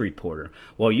news reporter,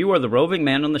 while you are the roving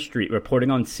man on the street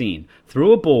reporting on scene,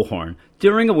 through a bullhorn,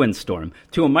 during a windstorm,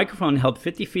 to a microphone held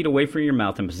 50 feet away from your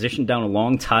mouth and positioned down a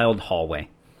long tiled hallway.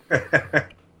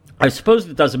 I suppose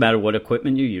it doesn't matter what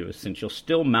equipment you use, since you'll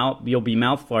be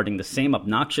mouth farting the same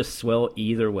obnoxious swill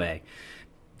either way.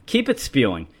 Keep it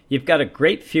spewing. You've got a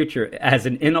great future as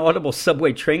an inaudible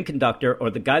subway train conductor or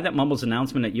the guy that mumbles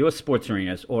announcement at U.S. sports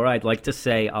arenas, or I'd like to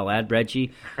say, I'll add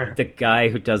Reggie, the guy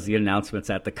who does the announcements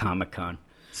at the Comic-Con.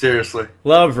 Seriously.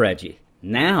 Love Reggie.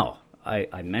 Now,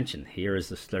 I mentioned, here is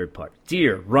this third part.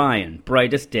 Dear Ryan,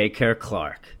 brightest daycare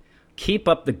Clark, keep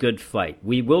up the good fight.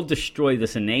 We will destroy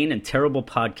this inane and terrible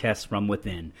podcast from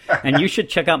within. And you should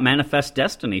check out Manifest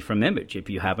Destiny from Image if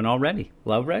you haven't already.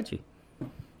 Love, Reggie.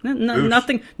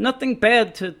 Nothing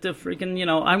bad to freaking,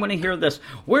 I want to hear this.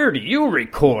 Where do you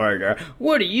record? Or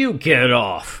what do you get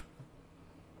off?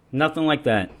 Nothing like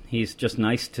that. He's just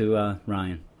nice to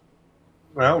Ryan.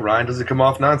 Well, Ryan doesn't come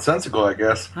off nonsensical, I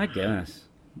guess. I guess.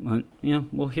 Well,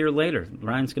 we'll hear later.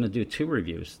 Ryan's going to do 2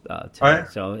 reviews today, right.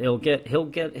 So he'll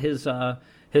get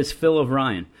his fill of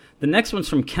Ryan. The next one's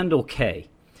from Kendall K.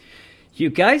 You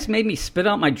guys made me spit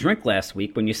out my drink last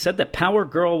week when you said that Power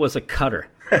Girl was a cutter.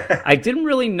 I didn't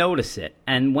really notice it,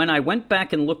 and when I went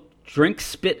back and looked, drink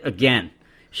spit again.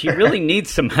 She really needs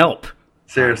some help.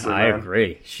 Seriously, I man.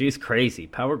 agree. She's crazy.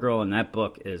 Power Girl in that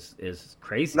book is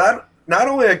crazy. Not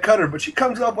only a cutter, but she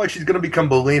comes off like she's going to become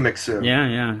bulimic soon. Yeah,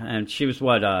 and she was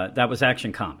what? That was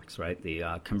Action Comics, right?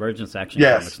 The Convergence Action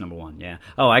Yes. Comics #1. Yeah.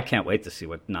 Oh, I can't wait to see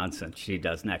what nonsense she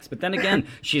does next. But then again,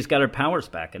 she's got her powers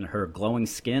back and her glowing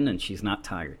skin, and she's not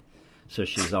tired, so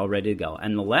she's all ready to go.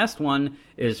 And the last one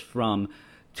is from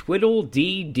Twiddle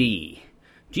DD.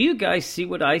 Do you guys see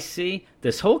what I see?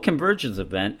 This whole Convergence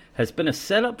event has been a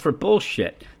setup for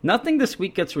bullshit. Nothing this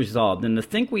week gets resolved, and to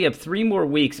think we have 3 more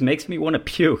weeks makes me want to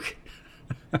puke.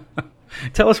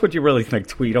 Tell us what you really think,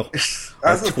 Tweedle.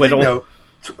 That's the Twiddle. thing,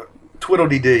 though. Twiddle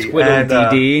DD. Twiddle And,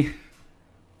 DD.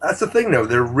 that's the thing, though.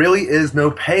 There really is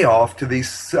no payoff to these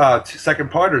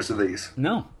second parters of these.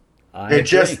 No. It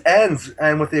just ends,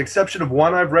 and with the exception of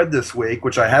one I've read this week,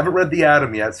 which I haven't read The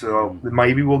Atom yet, so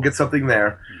maybe we'll get something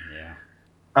there.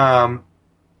 Yeah.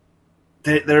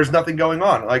 There's nothing going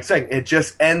on. Like saying, it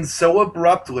just ends so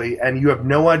abruptly, and you have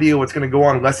no idea what's going to go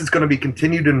on unless it's going to be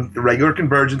continued in the regular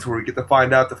Convergence, where we get to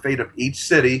find out the fate of each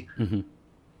city. Mm-hmm.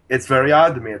 It's very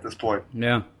odd to me at this point.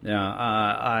 Yeah.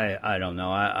 I don't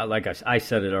know. I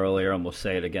said it earlier, and we'll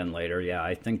say it again later. Yeah,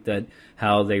 I think that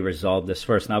how they resolved this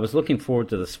first, and I was looking forward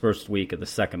to this first week of the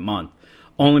second month,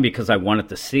 only because I wanted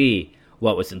to see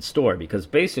what was in store. Because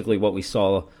basically, what we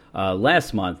saw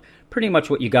last month, pretty much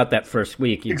what you got that first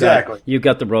week. You got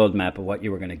the roadmap of what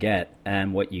you were going to get,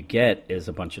 and what you get is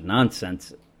a bunch of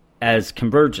nonsense as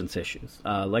Convergence issues.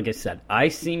 Like I said, I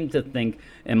seem to think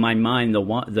in my mind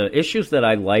the issues that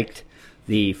I liked,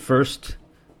 the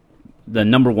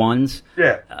number ones,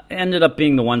 ended up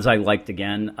being the ones I liked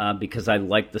again because I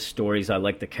liked the stories, I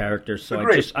liked the characters, so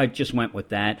I just went with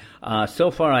that. So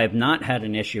far, I have not had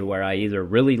an issue where I either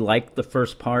really liked the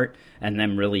first part and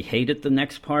then really hated the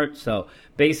next part. So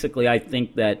basically, I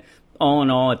think that all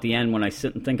in all, at the end, when I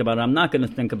sit and think about it, I'm not going to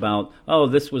think about, oh,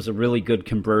 this was a really good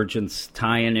Convergence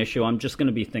tie-in issue. I'm just going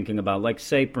to be thinking about, like,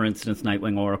 say, for instance,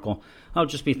 Nightwing Oracle. I'll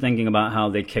just be thinking about how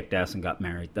they kicked ass and got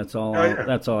married. That's all.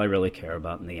 That's all I really care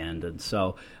about in the end. And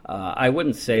so I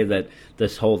wouldn't say that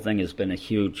this whole thing has been a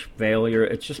huge failure.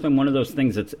 It's just been one of those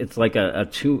things. It's like a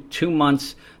 2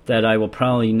 months that I will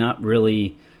probably not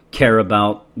really care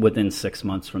about. Within 6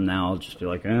 months from now, I'll just be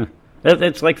like, eh.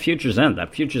 It's like Future's End.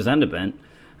 That Future's End event.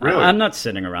 Really? I'm not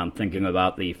sitting around thinking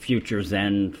about the Future's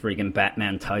End freaking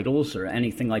Batman titles or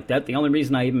anything like that. The only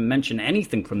reason I even mention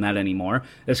anything from that anymore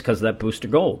is because of that Booster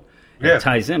Gold. It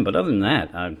ties in. But other than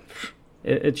that,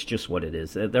 it's just what it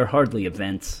is. They're hardly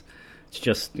events. It's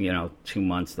just, 2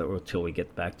 months till we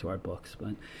get back to our books.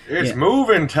 But it's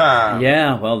moving time.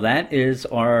 Yeah, well, that is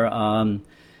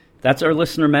that's our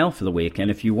listener mail for the week.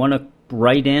 And if you want to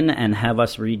write in and have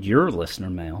us read your listener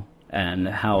mail, and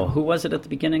who was it at the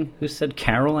beginning? Who said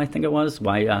Carol, I think it was?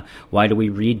 Why do we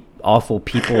read awful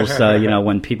people's,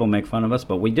 when people make fun of us?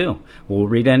 But we do. We'll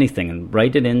read anything and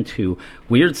write it into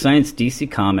Weird Science DC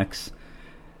Comics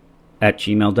at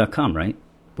gmail.com, right?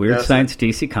 Weird Science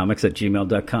DC Comics at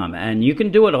gmail.com. And you can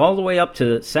do it all the way up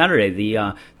to Saturday.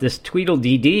 This Tweedle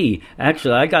DD,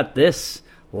 actually, I got this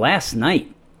last night.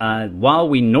 While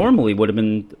we normally would have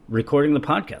been recording the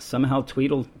podcast. Somehow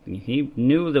Tweedle, he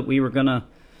knew that we were going to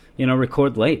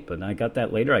record late, but I got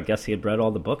that later. I guess he had read all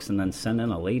the books and then sent in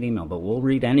a late email, but we'll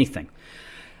read anything.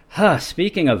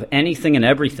 Speaking of anything and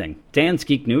everything, Dan's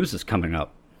Geek News is coming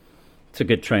up. It's a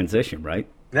good transition, right?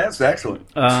 That's excellent.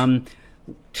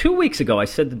 2 weeks ago, I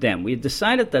said to Dan, we had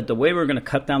decided that the way we were going to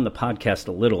cut down the podcast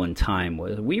a little in time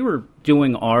was we were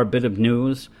doing our bit of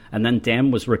news, and then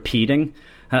Dan was repeating.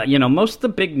 Most of the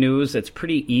big news, it's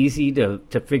pretty easy to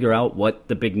figure out what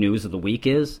the big news of the week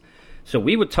is. So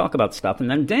we would talk about stuff, and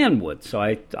then Dan would. So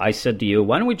I said to you,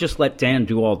 why don't we just let Dan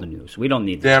do all the news? We don't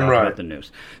need to talk about the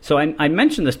news. So I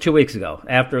mentioned this 2 weeks ago.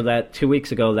 After that, 2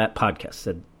 weeks ago, that podcast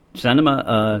said, send him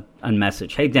a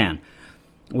message. Hey, Dan,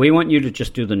 We want you to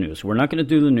just do the news. We're not going to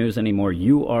do the news anymore.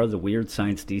 You are the Weird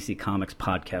Science DC Comics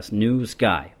podcast news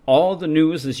guy. All the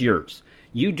news is yours.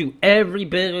 You do every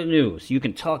bit of news. You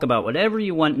can talk about whatever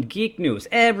you want in geek news.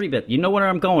 Every bit. You know where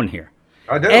I'm going here.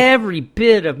 I do. Every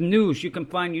bit of news you can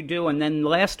find, you do. And then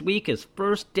last week, his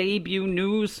first debut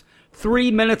news,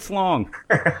 3 minutes long.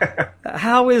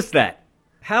 How is that?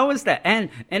 How is that? And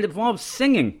it involves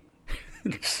singing.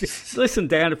 Listen,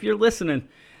 Dan, if you're listening,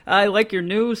 I like your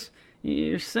news.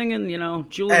 You're singing,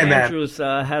 Julian Andrews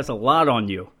has a lot on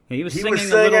you. He was singing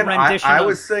a little rendition. I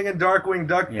was singing Darkwing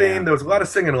Duck theme. There was a lot of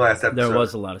singing last episode. There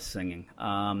was a lot of singing.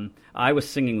 I was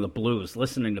singing the blues,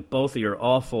 listening to both of your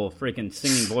awful freaking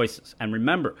singing voices. And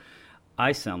remember,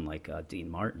 I sound like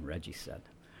Dean Martin, Reggie said.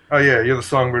 Oh, yeah, you're the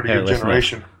songbird of your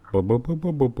generation. Boom, boom, boom,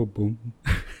 boom, boom, boom, boom.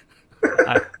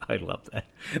 I love that.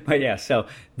 But yeah, so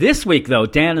this week, though,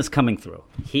 Dan is coming through.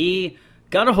 He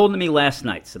got a hold of me last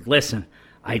night, said, listen,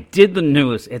 I did the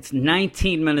news. It's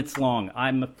 19 minutes long.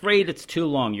 I'm afraid it's too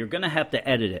long. You're going to have to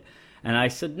edit it. And I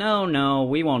said, no,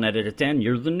 we won't edit it, Dan.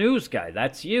 You're the news guy.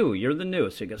 That's you. You're the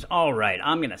news. So he goes, all right,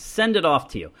 I'm going to send it off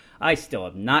to you. I still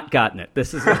have not gotten it.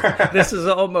 This is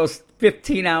almost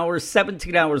 15 hours,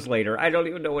 17 hours later. I don't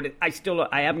even know what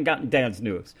I haven't gotten Dan's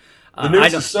news. The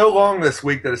news is so long this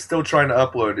week that it's still trying to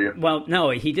upload you. Well,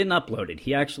 no, he didn't upload it.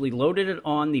 He actually loaded it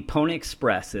on the Pony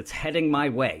Express. It's heading my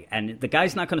way. And the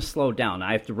guy's not going to slow down.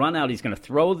 I have to run out. He's going to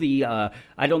throw the,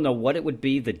 I don't know what it would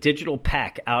be, the digital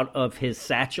pack out of his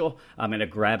satchel. I'm going to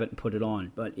grab it and put it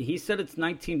on. But he said it's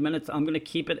 19 minutes. I'm going to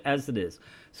keep it as it is.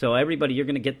 So everybody, you're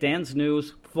going to get Dan's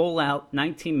news, full out,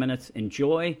 19 minutes.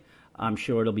 Enjoy. I'm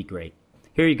sure it'll be great.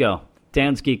 Here you go.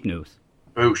 Dan's Geek News.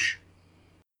 Boosh.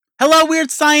 Hello, Weird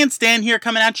Science. Dan here,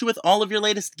 coming at you with all of your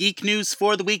latest geek news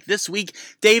for the week. This week,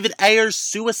 David Ayer's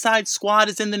Suicide Squad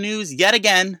is in the news yet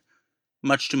again,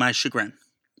 much to my chagrin.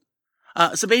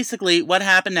 So basically, what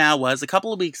happened now was, a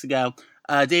couple of weeks ago,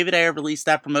 David Ayer released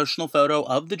that promotional photo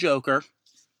of the Joker,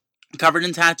 covered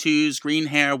in tattoos, green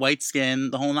hair, white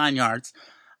skin, the whole 9 yards,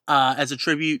 as a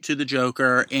tribute to the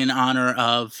Joker in honor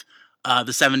of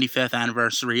the 75th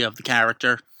anniversary of the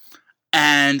character.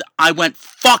 And I went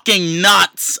fucking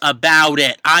nuts about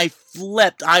it. I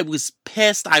flipped. I was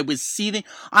pissed. I was seething.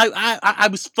 I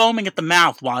was foaming at the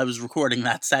mouth while I was recording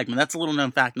that segment. That's a little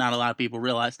known fact not a lot of people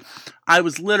realize. I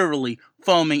was literally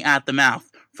foaming at the mouth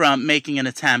from making an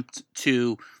attempt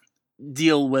to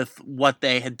deal with what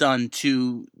they had done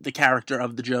to the character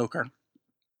of the Joker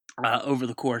over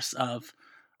the course of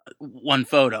one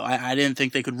photo. I didn't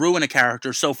think they could ruin a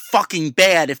character so fucking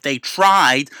bad if they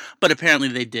tried, but apparently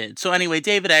they did. So anyway,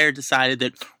 David Ayer decided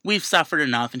that we've suffered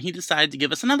enough, and he decided to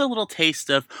give us another little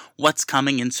taste of what's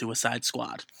coming in Suicide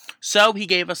Squad. So he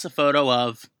gave us a photo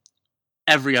of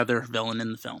every other villain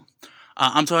in the film.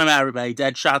 I'm talking about everybody.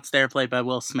 Deadshot's there, played by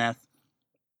Will Smith.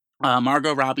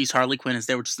 Margot Robbie's Harley Quinn is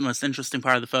there, which is the most interesting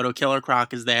part of the photo. Killer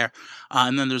Croc is there.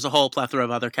 And then there's a whole plethora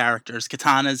of other characters.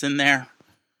 Katana's in there.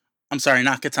 I'm sorry,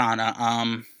 not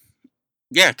Katana.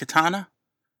 Yeah, Katana.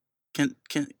 Yeah,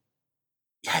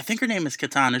 I think her name is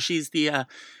Katana. She's the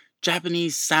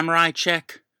Japanese samurai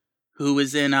chick who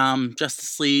was in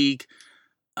Justice League,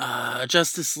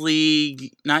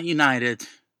 not United.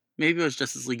 Maybe it was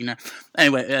Justice League United.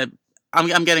 Anyway,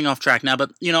 I'm getting off track now,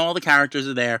 but all the characters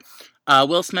are there.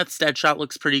 Will Smith's Deadshot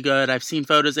looks pretty good. I've seen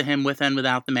photos of him with and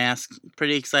without the mask.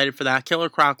 Pretty excited for that. Killer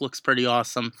Croc looks pretty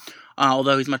awesome,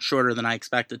 although he's much shorter than I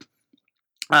expected.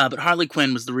 But Harley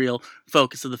Quinn was the real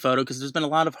focus of the photo, because there's been a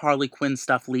lot of Harley Quinn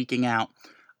stuff leaking out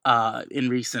in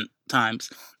recent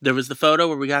times. There was the photo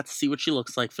where we got to see what she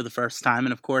looks like for the first time,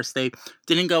 and of course they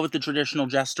didn't go with the traditional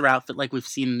jester outfit like we've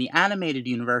seen in the animated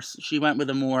universe. She went with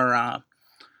a more,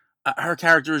 her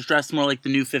character is dressed more like the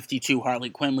New 52 Harley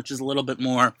Quinn, which is a little bit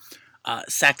more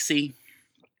sexy,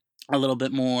 a little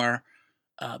bit more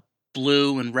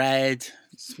blue and red,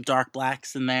 some dark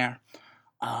blacks in there,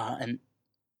 and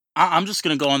I'm just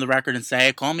going to go on the record and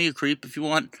say, call me a creep if you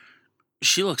want,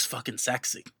 she looks fucking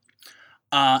sexy.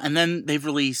 And then they've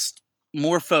released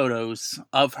more photos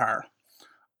of her.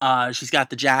 She's got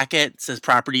the jacket, it says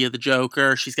property of the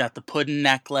Joker. She's got the pudding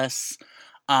necklace.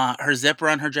 Her zipper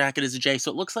on her jacket is a J,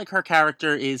 so it looks like her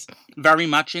character is very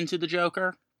much into the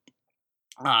Joker.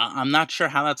 I'm not sure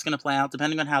how that's going to play out.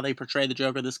 Depending on how they portray the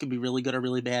Joker, this could be really good or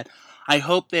really bad. I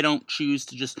hope they don't choose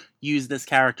to just use this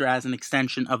character as an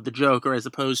extension of the Joker, as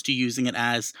opposed to using it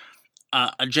as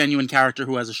a genuine character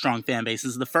who has a strong fan base.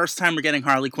 This is the first time we're getting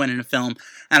Harley Quinn in a film,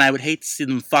 and I would hate to see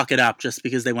them fuck it up just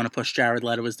because they want to push Jared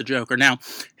Leto as the Joker. Now,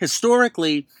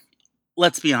 historically,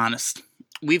 let's be honest.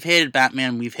 We've hated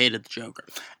Batman, we've hated the Joker.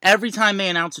 Every time they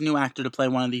announce a new actor to play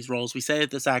one of these roles, we say that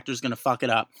this actor is going to fuck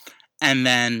it up. And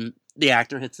then the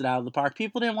actor hits it out of the park.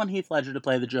 People didn't want Heath Ledger to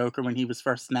play the Joker when he was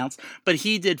first announced, but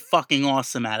he did fucking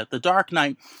awesome at it. The Dark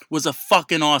Knight was a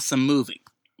fucking awesome movie.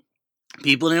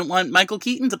 People didn't want Michael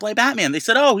Keaton to play Batman. They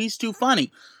said, oh, he's too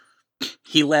funny.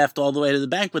 He laughed all the way to the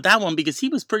bank with that one because he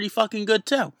was pretty fucking good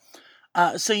too.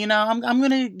 So, I'm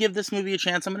going to give this movie a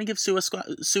chance. I'm going to give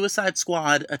Suicide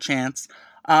Squad a chance.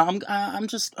 I'm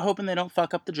just hoping they don't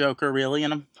fuck up the Joker, really,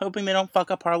 and I'm hoping they don't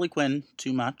fuck up Harley Quinn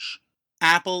too much.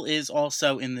 Apple is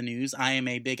also in the news. I am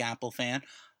a big Apple fan.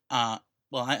 I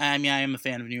am a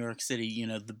fan of New York City,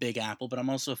 the Big Apple, but I'm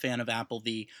also a fan of Apple,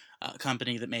 the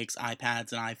company that makes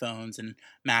iPads and iPhones and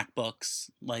MacBooks,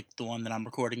 like the one that I'm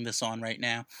recording this on right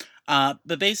now.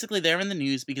 But basically, they're in the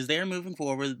news because they are moving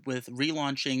forward with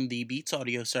relaunching the Beats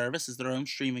Audio service as their own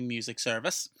streaming music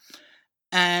service.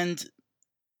 And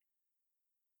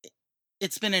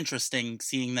it's been interesting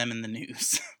seeing them in the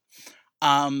news.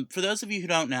 For those of you who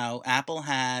don't know, Apple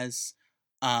has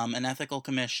an ethical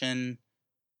commission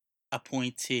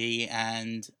appointee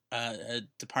and a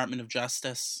Department of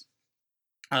Justice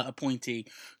appointee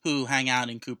who hang out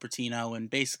in Cupertino and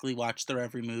basically watch their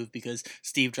every move because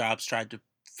Steve Jobs tried to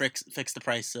fix the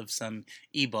price of some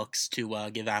ebooks to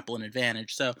give Apple an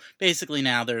advantage. So basically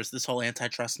now there's this whole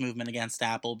antitrust movement against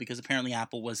Apple because apparently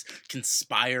Apple was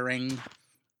conspiring.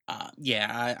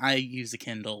 I use a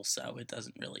Kindle, so it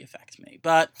doesn't really affect me.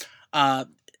 But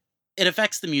it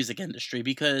affects the music industry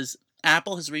because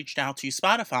Apple has reached out to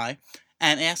Spotify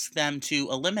and asked them to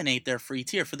eliminate their free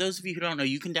tier. For those of you who don't know,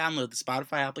 you can download the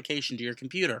Spotify application to your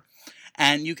computer,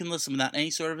 and you can listen without any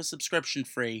sort of a subscription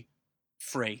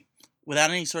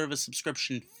without any sort of a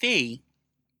subscription fee,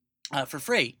 for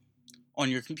free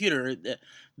on your computer.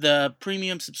 The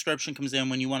premium subscription comes in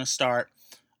when you want to start,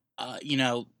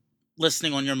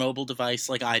 listening on your mobile device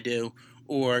like I do,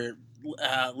 or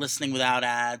listening without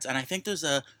ads. And I think there's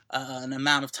an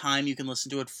amount of time you can listen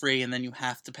to it free, and then you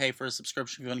have to pay for a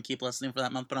subscription if you want to keep listening for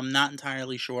that month, but I'm not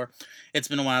entirely sure. It's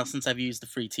been a while since I've used the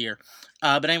free tier.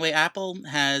 But anyway, Apple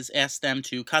has asked them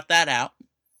to cut that out.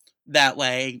 That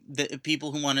way, the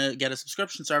people who want to get a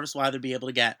subscription service will either be able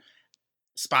to get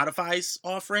Spotify's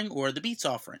offering or the Beats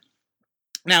offering.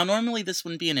 Now, normally this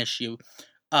wouldn't be an issue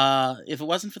if it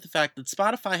wasn't for the fact that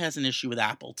Spotify has an issue with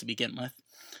Apple to begin with.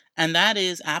 And that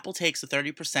is Apple takes a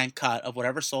 30% cut of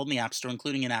whatever sold in the App Store,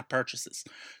 including in-app purchases.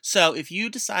 So if you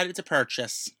decided to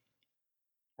purchase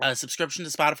a subscription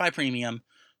to Spotify Premium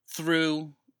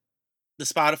through the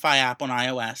Spotify app on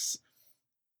iOS,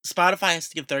 Spotify has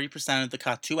to give 30% of the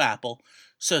cut to Apple.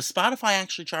 So Spotify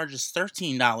actually charges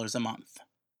 $13 a month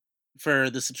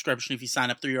for the subscription if you sign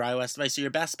up through your iOS device. So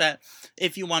your best bet,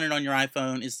 if you want it on your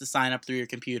iPhone, is to sign up through your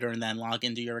computer and then log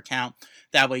into your account.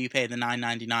 That way you pay the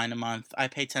 $9.99 a month. I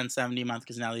pay $10.70 a month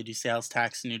because now they do sales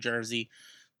tax in New Jersey.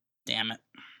 Damn it.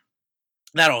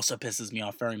 That also pisses me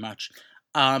off very much.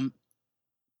 But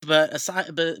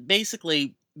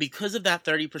basically, because of that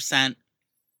 30%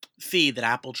 fee that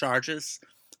Apple charges,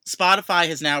 Spotify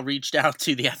has now reached out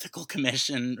to the Ethical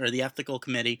Commission or the Ethical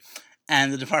Committee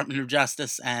and the Department of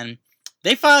Justice, and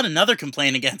they filed another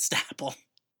complaint against Apple.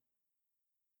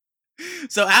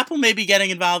 So Apple may be getting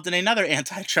involved in another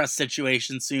antitrust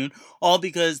situation soon, all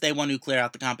because they want to clear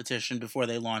out the competition before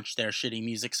they launch their shitty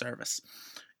music service.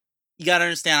 You gotta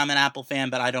understand, I'm an Apple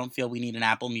fan, but I don't feel we need an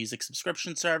Apple Music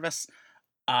subscription service.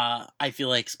 I feel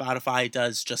like Spotify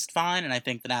does just fine, and I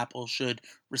think that Apple should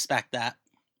respect that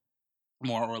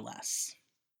more or less.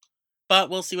 But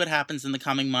we'll see what happens in the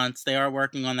coming months. They are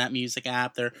working on that music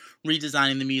app. They're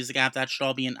redesigning the music app. That should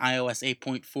all be in iOS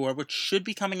 8.4, which should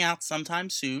be coming out sometime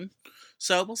soon.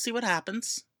 So we'll see what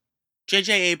happens.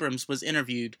 J.J. Abrams was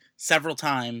interviewed several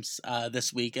times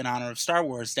this week in honor of Star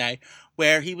Wars Day,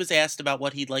 where he was asked about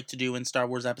what he'd like to do in Star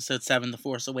Wars Episode 7, The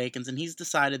Force Awakens, and he's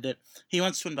decided that he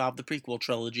wants to involve the prequel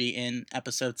trilogy in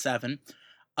Episode 7.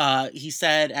 He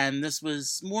said, and this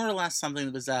was more or less something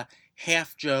that was a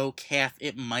half joke, half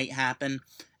it might happen,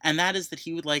 and that is that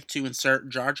he would like to insert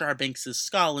Jar Jar Binks'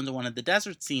 skull into one of the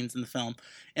desert scenes in the film,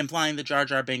 implying that Jar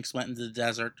Jar Binks went into the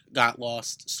desert, got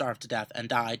lost, starved to death, and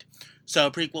died.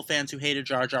 So prequel fans who hated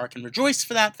Jar Jar can rejoice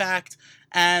for that fact,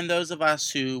 and those of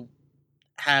us who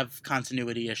have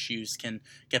continuity issues can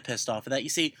get pissed off at that. You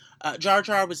see, Jar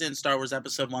Jar was in Star Wars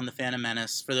Episode 1, The Phantom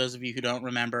Menace, for those of you who don't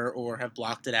remember or have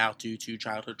blocked it out due to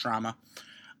childhood trauma.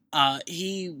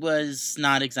 He was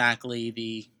not exactly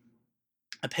the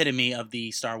epitome of the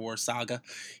Star Wars saga.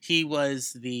 He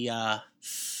was the, I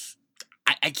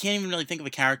can't even really think of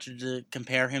a character to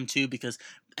compare him to, because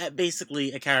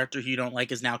basically a character you don't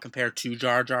like is now compared to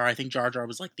Jar Jar. I think Jar Jar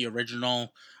was like the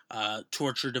original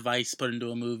torture device put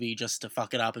into a movie just to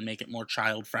fuck it up and make it more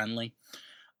child-friendly.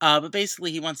 But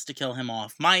basically, he wants to kill him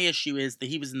off. My issue is that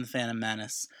he was in the Phantom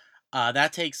Menace.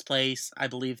 That takes place, I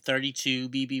believe, 32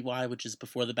 BBY, which is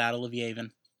before the Battle of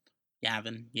Yavin.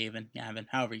 Yavin,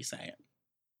 however you say it.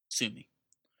 Sue me.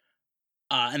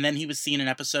 And then he was seen in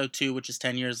episode 2, which is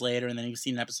 10 years later, and then he was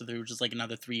seen in episode 3, which is like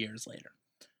another 3 years later.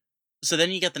 So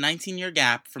then you get the 19-year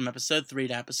gap from episode 3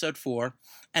 to episode 4,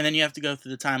 and then you have to go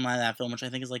through the timeline of that film, which I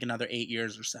think is like another 8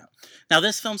 years or so. Now,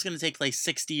 this film's going to take place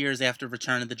 60 years after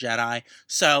Return of the Jedi,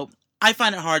 so I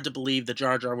find it hard to believe that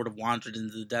Jar Jar would have wandered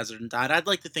into the desert and died. I'd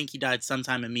like to think he died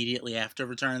sometime immediately after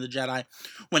Return of the Jedi,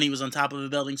 when he was on top of a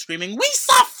building screaming, "We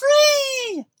saw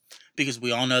free!" Because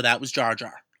we all know that was Jar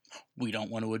Jar. We don't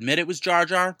want to admit it was Jar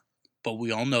Jar, but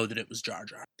we all know that it was Jar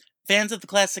Jar. Fans of the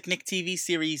classic Nick TV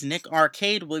series Nick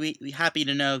Arcade will be happy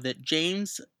to know that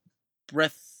James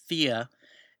Brethia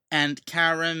and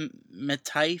Karen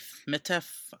Mitef,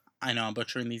 I know I'm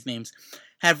butchering these names,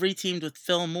 have reteamed with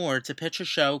Phil Moore to pitch a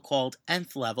show called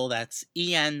Nth Level, that's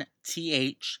ENTHLEVEL,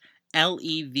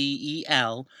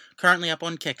 currently up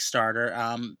on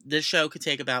Kickstarter. This show could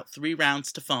take about 3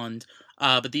 rounds to fund,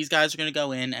 but these guys are going to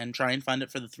go in and try and fund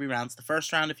it for the 3 rounds. The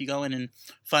first round, if you go in and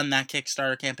fund that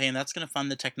Kickstarter campaign, that's going to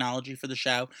fund the technology for the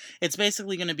show. It's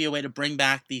basically going to be a way to bring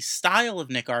back the style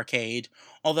of Nick Arcade,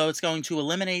 although it's going to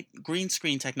eliminate green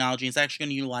screen technology. It's actually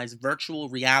going to utilize virtual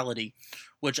reality,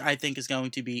 which I think is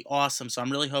going to be awesome. So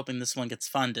I'm really hoping this one gets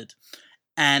funded.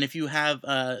 And if you have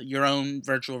your own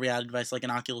virtual reality device like an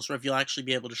Oculus Rift, you'll actually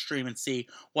be able to stream and see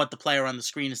what the player on the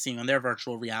screen is seeing on their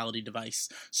virtual reality device.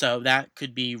 So that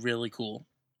could be really cool.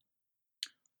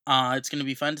 It's going to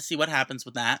be fun to see what happens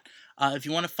with that. If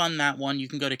you want to fund that one, you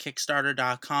can go to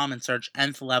Kickstarter.com and search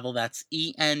Nth Level. That's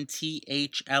ENTHLEVEL.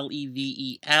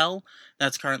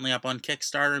 That's currently up on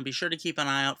Kickstarter. And be sure to keep an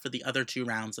eye out for the other 2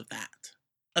 rounds of that.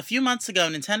 A few months ago,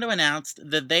 Nintendo announced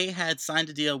that they had signed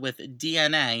a deal with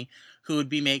DeNA, who would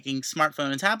be making smartphone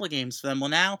and tablet games for them. Well,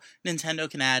 now Nintendo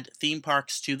can add theme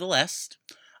parks to the list.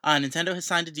 Nintendo has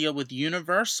signed a deal with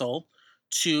Universal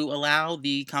to allow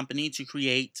the company to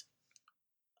create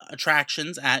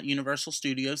attractions at Universal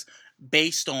Studios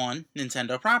based on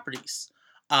Nintendo properties.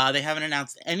 They haven't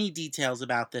announced any details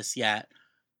about this yet,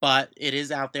 but it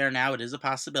is out there now. It is a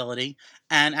possibility.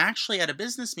 And actually, at a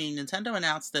business meeting, Nintendo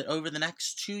announced that over the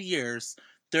next 2 years,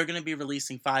 they're going to be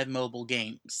releasing 5 mobile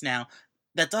games. Now,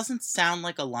 that doesn't sound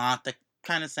like a lot. That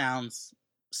kind of sounds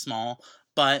small.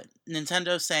 But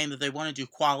Nintendo's saying that they want to do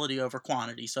quality over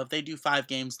quantity. So if they do 5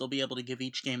 games, they'll be able to give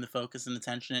each game the focus and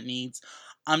attention it needs.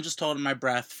 I'm just holding my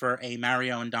breath for a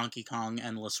Mario and Donkey Kong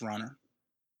Endless Runner.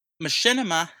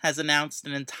 Machinima has announced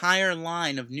an entire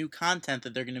line of new content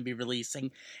that they're going to be releasing,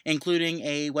 including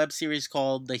a web series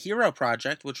called The Hero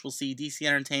Project, which will see DC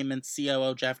Entertainment's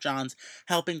COO Jeff Johns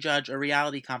helping judge a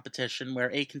reality competition where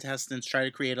 8 contestants try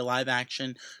to create a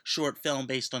live-action short film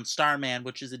based on Starman,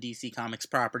 which is a DC Comics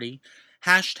property.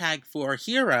 Hashtag for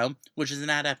Hero, which is an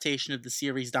adaptation of the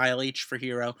series Dial H for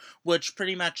Hero, which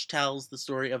pretty much tells the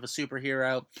story of a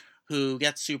superhero who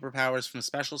gets superpowers from a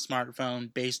special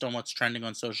smartphone based on what's trending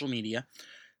on social media.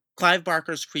 Clive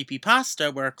Barker's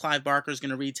Creepypasta, where Clive Barker is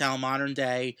going to retell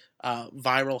modern-day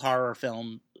viral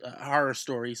horror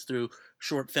stories through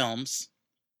short films.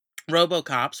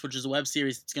 RoboCops, which is a web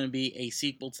series that's going to be a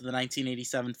sequel to the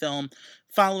 1987 film,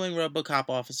 following RoboCop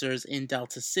officers in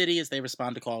Delta City as they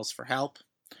respond to calls for help.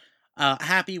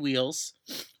 Happy Wheels,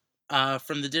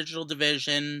 from the digital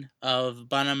division of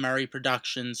Bunham Murray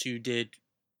Productions, who did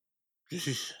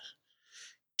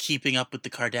Keeping Up with the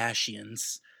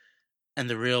Kardashians and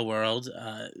The Real World.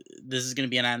 This is going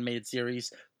to be an animated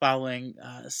series following...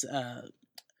 it's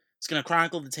going to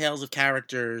chronicle the tales of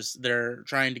characters that are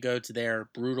trying to go to their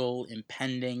brutal,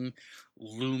 impending,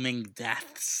 looming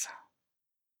deaths.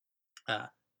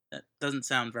 That doesn't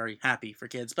sound very happy for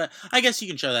kids, but I guess you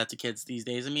can show that to kids these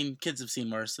days. I mean, kids have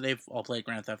seen worse, so they've all played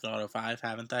Grand Theft Auto 5,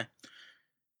 haven't they?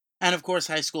 And of course,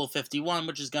 High School 51,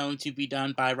 which is going to be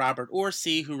done by Robert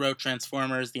Orci, who wrote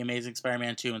Transformers, The Amazing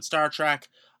Spider-Man 2, and Star Trek.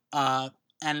 And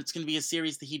it's going to be a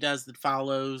series that he does that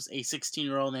follows a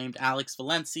 16-year-old named Alex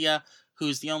Valencia,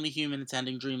 who's the only human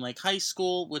attending Dream Lake High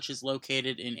School, which is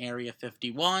located in Area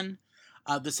 51.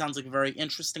 This sounds like a very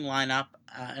interesting lineup,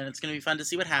 and it's going to be fun to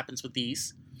see what happens with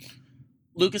these.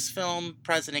 Lucasfilm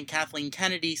President Kathleen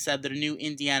Kennedy said that a new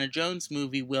Indiana Jones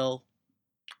movie will,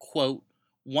 quote,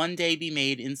 one day be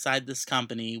made inside this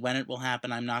company. When it will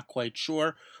happen, I'm not quite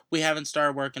sure. We haven't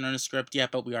started working on a script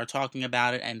yet, but we are talking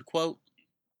about it, end quote.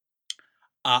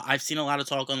 I've seen a lot of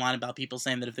talk online about people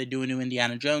saying that if they do a new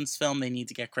Indiana Jones film, they need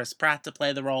to get Chris Pratt to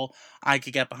play the role. I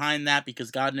could get behind that because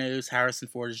God knows Harrison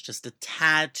Ford is just a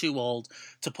tad too old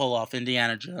to pull off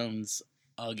Indiana Jones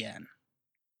again.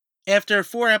 After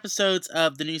 4 episodes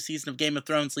of the new season of Game of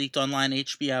Thrones leaked online,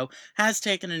 HBO has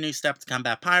taken a new step to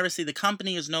combat piracy. The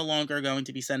company is no longer going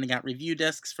to be sending out review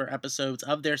discs for episodes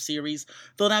of their series.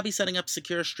 They'll now be setting up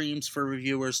secure streams for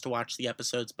reviewers to watch the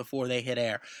episodes before they hit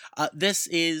air. This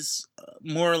is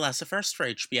more or less a first for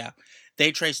HBO.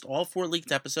 They traced all 4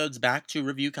 leaked episodes back to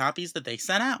review copies that they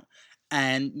sent out.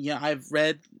 And I've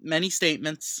read many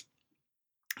statements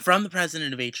from the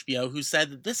president of HBO who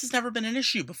said that this has never been an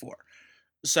issue before.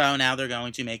 So now they're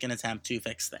going to make an attempt to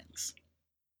fix things.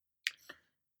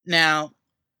 Now,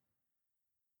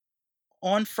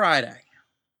 on Friday,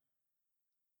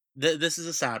 this is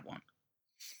a sad one.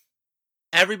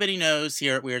 Everybody knows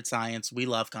here at Weird Science, we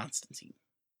love Constantine.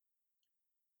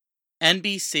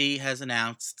 NBC has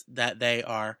announced that they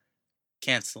are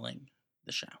canceling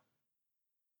the show.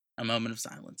 A moment of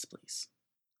silence, please.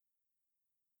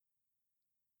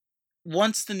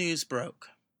 Once the news broke,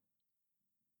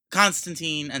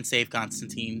 Constantine and Save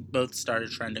Constantine both started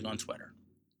trending on Twitter.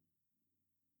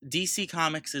 DC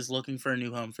Comics is looking for a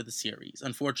new home for the series.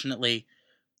 Unfortunately,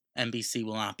 NBC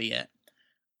will not be it.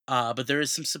 But there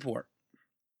is some support.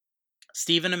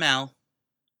 Stephen Amell,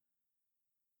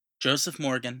 Joseph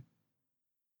Morgan,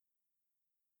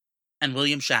 and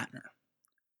William Shatner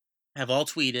have all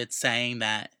tweeted saying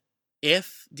that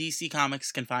if DC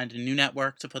Comics can find a new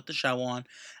network to put the show on,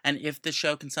 and if the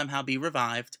show can somehow be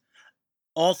revived,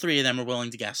 all 3 of them are willing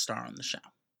to guest star on the show.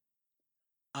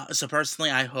 So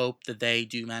personally, I hope that they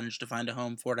do manage to find a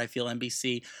home for it. I feel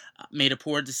NBC made a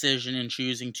poor decision in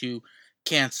choosing to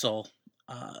cancel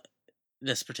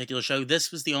this particular show. This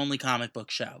was the only comic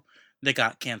book show that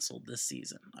got canceled this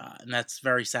season. And that's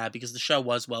very sad because the show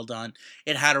was well done.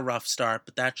 It had a rough start,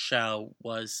 but that show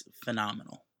was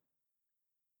phenomenal.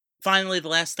 Finally, the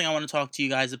last thing I want to talk to you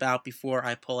guys about before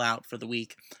I pull out for the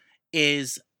week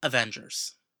is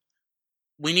Avengers.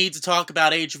 We need to talk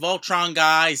about Age of Ultron,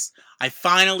 guys. I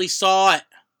finally saw it.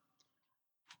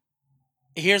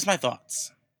 Here's my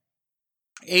thoughts.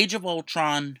 Age of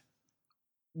Ultron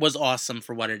was awesome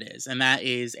for what it is, and that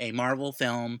is a Marvel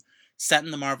film set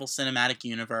in the Marvel Cinematic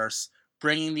Universe,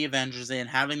 bringing the Avengers in,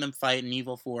 having them fight an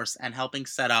evil force, and helping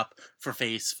set up for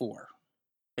Phase 4,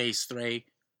 Phase 3,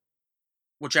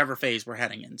 whichever phase we're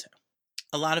heading into.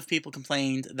 A lot of people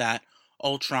complained that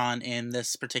Ultron in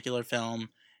this particular film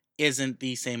isn't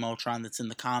the same Ultron that's in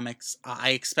the comics.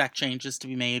 I expect changes to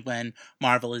be made when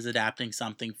Marvel is adapting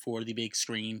something for the big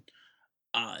screen.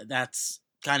 That's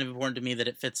kind of important to me that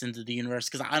it fits into the universe,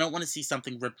 because I don't want to see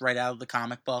something ripped right out of the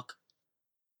comic book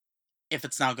if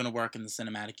it's not going to work in the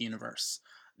cinematic universe.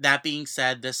 That being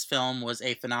said, this film was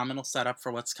a phenomenal setup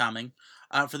for what's coming.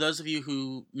 For those of you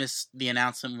who missed the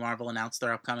announcement when Marvel announced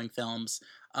their upcoming films,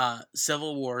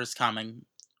 Civil War is coming,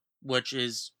 which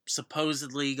is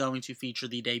supposedly going to feature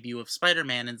the debut of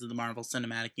Spider-Man into the Marvel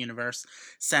Cinematic Universe,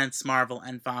 since Marvel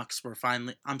and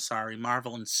Sony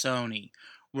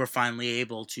were finally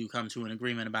able to come to an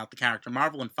agreement about the character.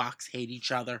 Marvel and Fox hate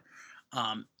each other.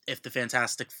 If the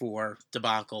Fantastic Four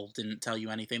debacle didn't tell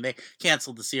you anything, they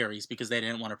canceled the series because they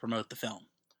didn't want to promote the film.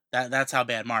 That's how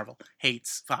bad Marvel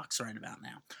hates Fox right about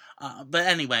now. But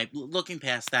anyway, looking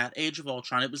past that, Age of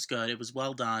Ultron, it was good. It was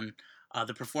well done.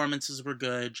 The performances were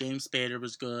good. James Spader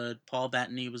was good. Paul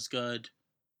Bettany was good.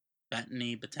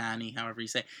 Bettany, however you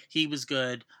say. He was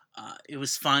good. It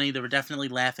was funny. There were definitely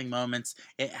laughing moments.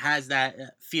 It has that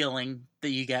feeling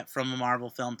that you get from a Marvel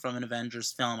film, from an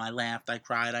Avengers film. I laughed, I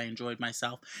cried, I enjoyed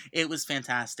myself. It was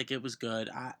fantastic. It was good.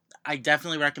 I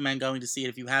definitely recommend going to see it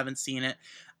if you haven't seen it.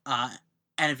 And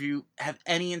if you have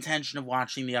any intention of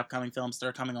watching the upcoming films that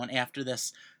are coming on after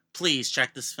this, please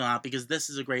check this film out, because this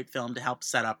is a great film to help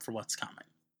set up for what's coming.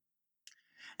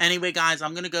 Anyway, guys,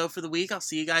 I'm going to go for the week. I'll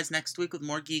see you guys next week with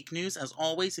more geek news. As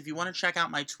always, if you want to check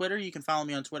out my Twitter, you can follow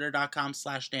me on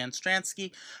twitter.com/Dan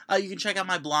Stransky. You can check out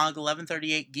my blog,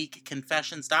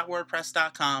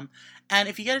 1138geekconfessions.wordpress.com. And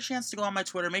if you get a chance to go on my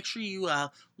Twitter, make sure you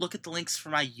look at the links for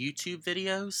my YouTube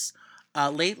videos.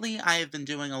 Lately, I have been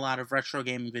doing a lot of retro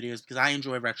gaming videos because I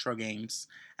enjoy retro games.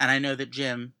 And I know that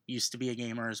Jim used to be a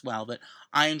gamer as well, but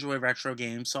I enjoy retro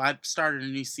games. So I've started a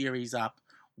new series up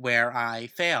where I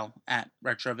fail at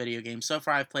retro video games. So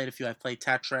far, I've played a few. I've played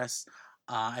Tetris.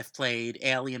 I've played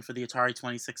Alien for the Atari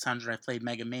 2600. I've played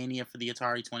Mega Mania for the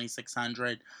Atari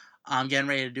 2600. I'm getting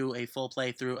ready to do a full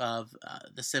playthrough of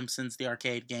The Simpsons, the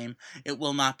arcade game. It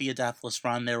will not be a deathless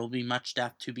run. There will be much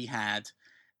death to be had.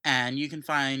 And you can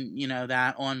find,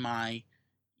 that on my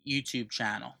YouTube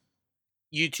channel.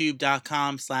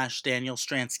 YouTube.com/Daniel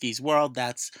Stransky's World.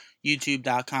 That's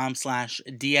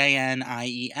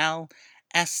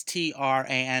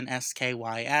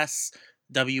YouTube.com/DanielStranskys.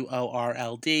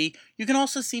 WORLD. You can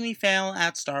also see me fail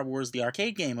at Star Wars the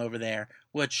arcade game over there,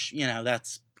 which,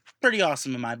 that's pretty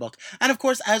awesome in my book. And of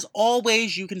course, as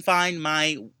always, you can find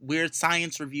my Weird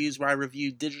Science reviews where I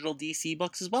review digital DC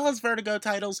books as well as Vertigo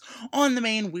titles on the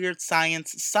main Weird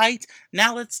Science site.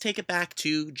 Now let's take it back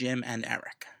to Jim and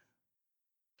Eric.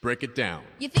 Break it down.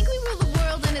 You think we rule the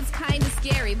world and it's kind of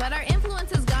scary, but our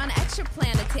influence has gone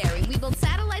extraplanetary. We build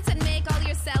satellites that make all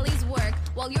your Sallies work,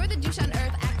 while you're the douche on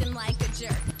Earth acting like a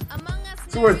jerk. Among us...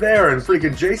 So we're there, and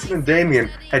freaking Jason and Damien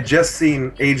had just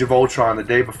seen Age of Ultron the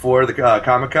day before the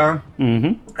Comic-Con.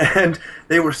 Mm-hmm. And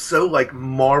they were so,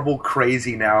 Marvel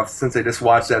crazy now since they just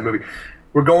watched that movie.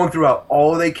 We're going throughout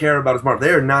all they care about is Marvel.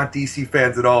 They are not DC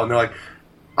fans at all, and they're like,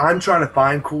 I'm trying to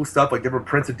find cool stuff, like different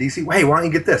prints of DC. Hey, why don't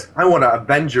you get this? I want an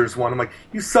Avengers one. I'm like,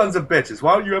 you sons of bitches.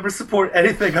 Why don't you ever support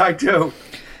anything I do?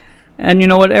 And you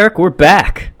know what, Eric? We're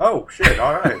back. Oh, shit.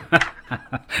 All right.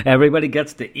 Everybody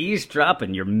gets to eavesdrop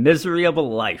in your misery of a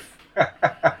life.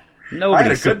 I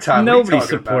had a good time. Nobody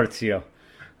supports you.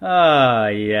 Ah,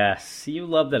 yes. You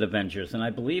love that Avengers, and I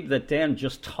believe that Dan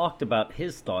just talked about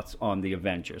his thoughts on the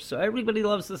Avengers. So everybody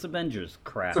loves this Avengers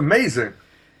crap. It's amazing.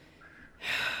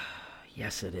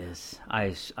 Yes, it is.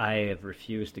 I have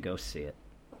refused to go see it.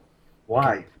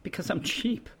 Why? Because I'm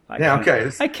cheap. Okay.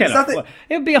 I can't afford.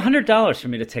 It would be $100 for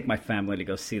me to take my family to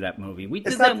go see that movie. We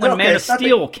did that when Man of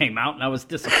Steel came out, and I was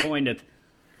disappointed.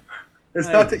 It's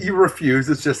not that you refuse,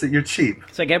 it's just that you're cheap.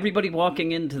 It's like everybody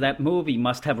walking into that movie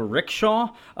must have a rickshaw,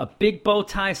 a big bow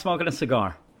tie, smoking a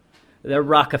cigar. They're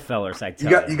Rockefellers, I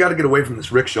tell you. You got to get away from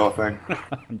this rickshaw thing.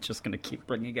 I'm just going to keep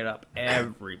bringing it up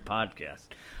every podcast.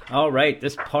 All right,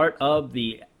 this part of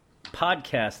the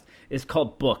podcast is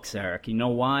called Books, Eric. You know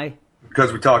why?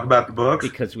 Because we talk about the books?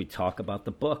 Because we talk about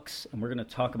the books. And we're going to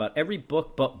talk about every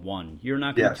book but one. You're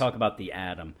not going to talk about the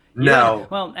Atom. No.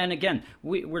 Well, and again,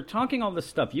 we're talking all this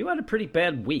stuff. You had a pretty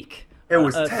bad week. It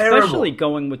was terrible. Especially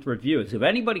going with reviews. If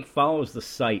anybody follows the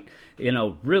site,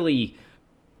 really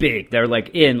big, they're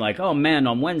oh man,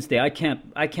 on Wednesday I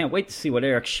can't wait to see what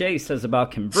Eric Shea says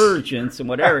about Convergence and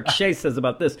what Eric Shea says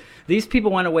about this. These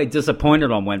people went away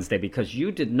disappointed on Wednesday because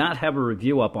you did not have a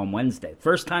review up on Wednesday.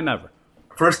 First time ever.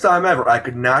 First time ever. I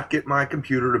could not get my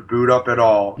computer to boot up at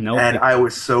all. Nope. And I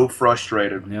was so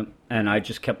frustrated. Yep. And I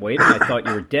just kept waiting. I thought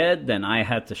you were dead. Then I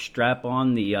had to strap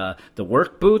on the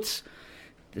work boots,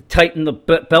 to tighten the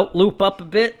belt loop up a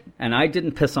bit, and I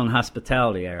didn't piss on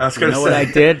hospitality, Eric. I was going to say. What I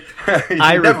did?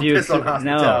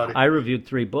 I reviewed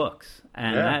 3 books.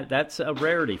 And that's a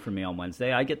rarity for me on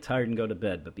Wednesday. I get tired and go to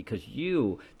bed. But because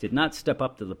you did not step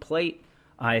up to the plate,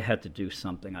 I had to do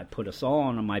something. I put us all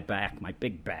on my back, my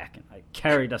big back, and I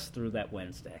carried us through that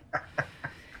Wednesday.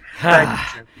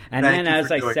 And then,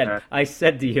 as I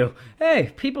said to you,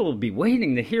 hey, people will be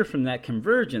waiting to hear from that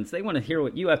Convergence. They want to hear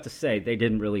what you have to say. They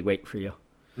didn't really wait for you.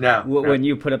 No. When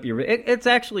you put up your... It's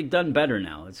actually done better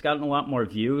now. It's gotten a lot more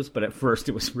views, but at first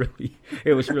it was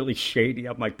really shady.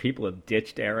 I'm like, people have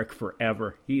ditched Eric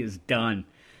forever. He is done.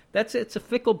 It's a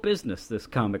fickle business, this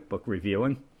comic book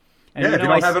reviewing. And if you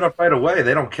don't have it up right away,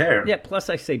 they don't care. Yeah, plus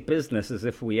I say business as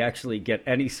if we actually get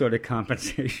any sort of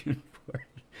compensation for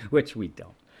it, which we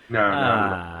don't.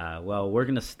 No. Well, we're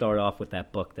going to start off with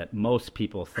that book that most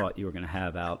people thought you were going to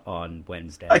have out on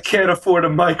Wednesday. I can't afford a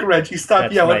mic, Reggie.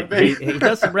 Stop yelling at me. He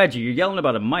doesn't, Reggie. You're yelling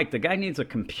about a mic. The guy needs a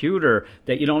computer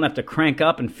that you don't have to crank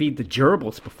up and feed the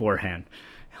gerbils beforehand.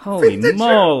 Holy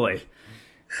moly.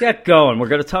 Get going. We're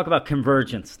going to talk about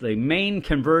Convergence, the main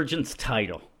Convergence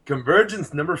title.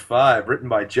 Convergence number 5, written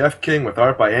by Jeff King with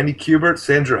art by Andy Kubert,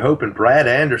 Sandra Hope, and Brad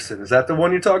Anderson. Is that the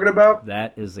one you're talking about?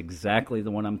 That is exactly the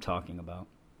one I'm talking about.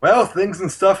 Well, things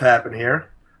and stuff happen here,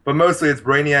 but mostly it's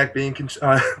Brainiac being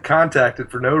contacted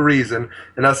for no reason,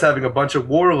 and us having a bunch of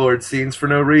warlord scenes for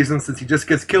no reason since he just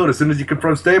gets killed as soon as he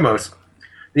confronts Deimos.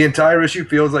 The entire issue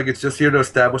feels like it's just here to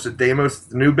establish that Deimos is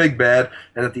the new big bad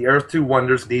and that the Earth 2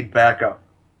 Wonders need backup.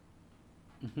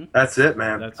 Mm-hmm. That's it,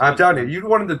 man. I'm telling you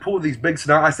wanted to pull these big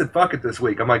scenarios. I said, fuck it this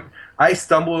week. I'm like, I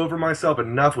stumble over myself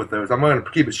enough with those. I'm going to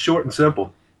keep it short and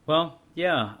simple. Well,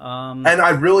 yeah. And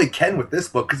I really can with this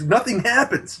book because nothing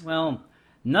happens. Well,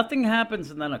 nothing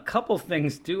happens, and then a couple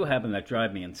things do happen that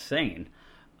drive me insane.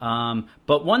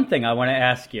 But one thing I want to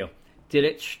ask you, did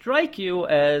it strike you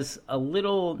as a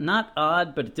little, not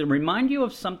odd, but did it remind you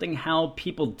of something how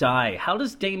people die? How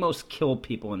does Deimos kill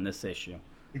people in this issue?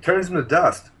 He turns them to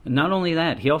dust. And not only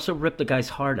that, he also ripped the guy's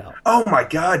heart out. Oh my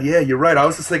God, yeah, you're right. I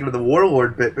was just thinking of the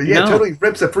Warlord bit, but yeah, totally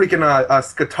rips a freaking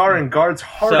Skitaran guard's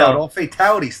heart out, all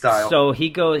fatality style. So he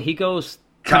goes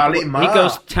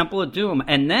Temple of Doom,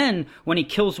 and then when he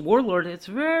kills Warlord, it's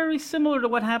very similar to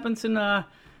what happens in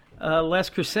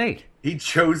Last Crusade. He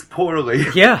chose poorly.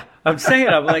 Yeah, I'm saying,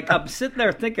 I'm sitting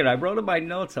there thinking, I wrote in my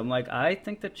notes, I'm like, I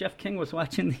think that Jeff King was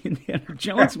watching the Indiana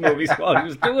Jones movies while he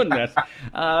was doing this,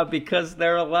 because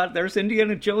there's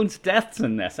Indiana Jones deaths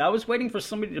in this. I was waiting for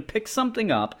somebody to pick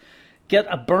something up, get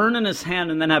a burn in his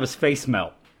hand, and then have his face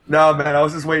melt. No, man, I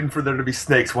was just waiting for there to be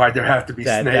snakes. Why'd there have to be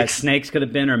snakes? That snakes could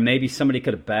have been, or maybe somebody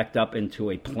could have backed up into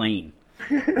a plane.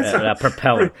 That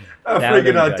propeller.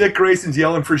 Dick Grayson's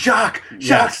yelling for Jacques,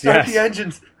 start the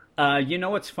engines. You know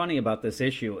what's funny about this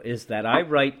issue is that I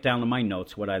write down in my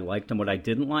notes what I liked and what I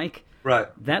didn't like. Right.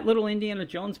 That little Indiana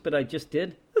Jones bit I just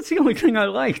did, that's the only thing I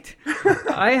liked.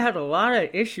 I had a lot of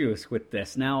issues with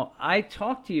this. Now, I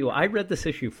talked to you. I read this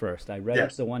issue first. I read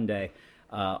it the one day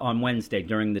on Wednesday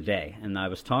during the day, and I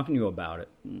was talking to you about it.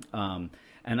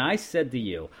 And I said to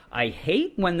you, I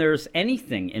hate when there's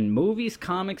anything in movies,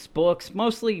 comics, books,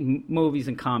 mostly movies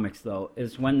and comics, though,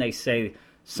 is when they say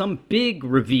some big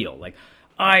reveal, like,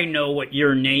 I know what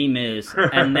your name is,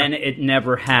 and then it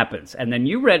never happens. And then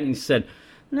you read it and said,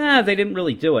 nah, they didn't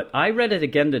really do it. I read it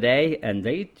again today, and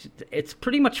it's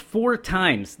pretty much 4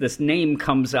 times this name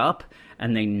comes up,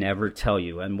 and they never tell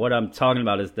you. And what I'm talking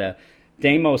about is that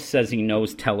Deimos says he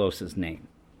knows Telos' name.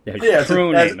 His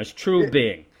true name, his true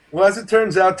being. Well, as it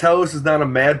turns out, Telos is not a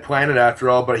mad planet after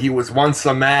all, but he was once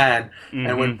a man. Mm-hmm.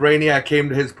 And when Brainiac came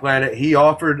to his planet, he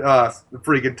offered the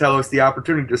freaking Telos the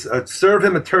opportunity to serve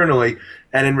him eternally,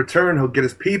 and in return, he'll get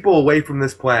his people away from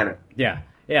this planet.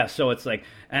 Yeah, so it's like,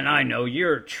 and I know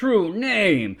your true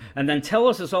name. And then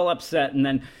Telos is all upset, and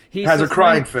then he has a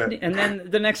crying fit. And then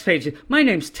the next page, my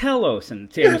name's Telos. And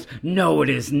Deimos, no, it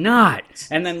is not.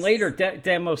 And then later,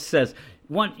 Deimos says,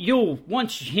 once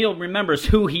he'll remembers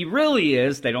who he really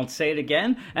is, they don't say it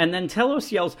again, and then Telos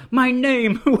yells, my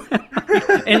name, who am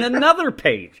I? In another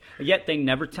page. Yet they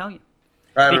never tell you.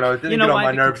 I don't know. It didn't get on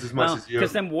my nerves as much as you.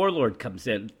 Because then Warlord comes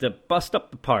in to bust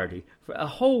up the party. For a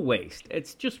whole waste.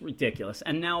 It's just ridiculous.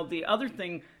 And now the other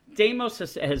thing, Deimos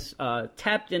has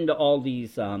tapped into all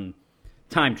these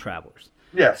time travelers.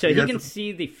 Yeah. So he can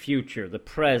see the future, the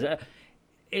present.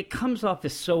 It comes off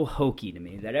as so hokey to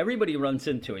me that everybody runs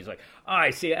into. He's like,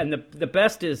 I see. And the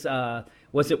best is,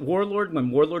 was it Warlord?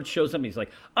 When Warlord shows up, he's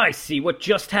like, I see what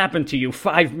just happened to you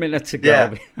 5 minutes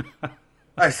ago. Yeah.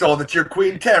 I saw that your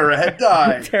Queen Terra had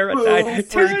died. Terra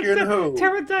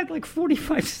died like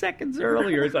 45 seconds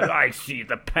earlier. He's like, I see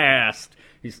the past.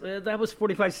 That was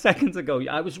 45 seconds ago.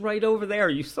 I was right over there.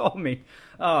 You saw me.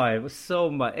 Oh, it was so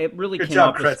much. It really Good came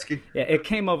job, off Kretsky. It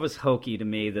came off as hokey to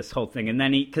me, this whole thing. And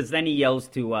then he yells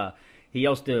to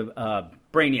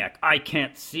Brainiac, I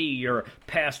can't see your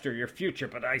past or your future,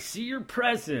 but I see your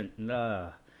present.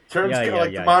 Turns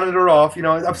the monitor off. You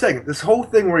know, I'm saying this whole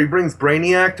thing where he brings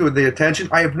Brainiac to the attention,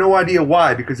 I have no idea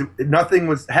why, because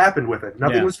nothing happened with it.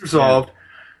 Nothing was resolved.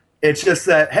 Yeah. It's just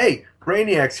that, hey,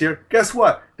 Brainiac's here. Guess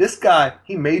what? This guy,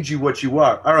 he made you what you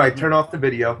are. All right, turn off the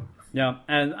video. Yeah,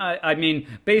 and I mean,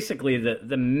 basically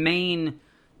the main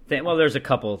thing. Well, there's a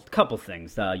couple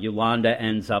things. Yolanda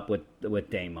ends up with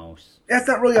Deimos. That's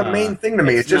not really a main thing to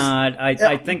me. It's just not.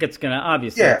 I think it's gonna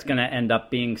it's gonna end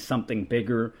up being something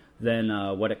bigger than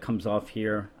what it comes off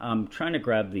here. I'm trying to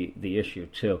grab the issue,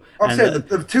 too. I'll say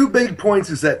the 2 big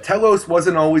points is that Telos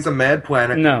wasn't always a mad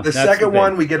planet. No, the second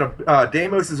one, we get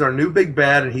Deimos is our new big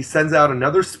bad, and he sends out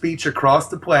another speech across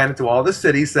the planet to all the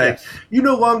cities saying, you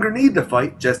no longer need to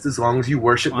fight just as long as you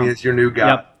worship me as your new god.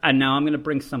 Yep. And now I'm going to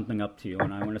bring something up to you,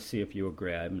 and I want to see if you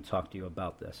agree. I haven't talked to you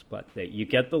about this, but you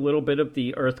get the little bit of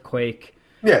the earthquake.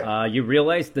 Yeah. You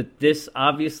realize that this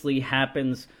obviously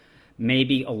happens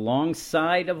maybe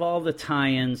alongside of all the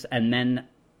tie-ins and then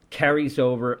carries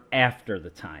over after the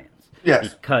tie-ins.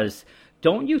 Yes. Because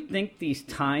don't you think these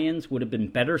tie-ins would have been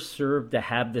better served to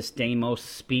have this Deimos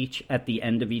speech at the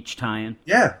end of each tie-in?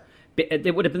 Yeah.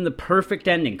 It would have been the perfect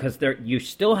ending because you're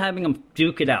still having them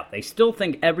duke it out. They still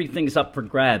think everything's up for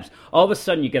grabs. All of a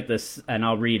sudden you get this, and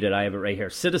I'll read it. I have it right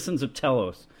here. Citizens of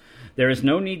Telos, there is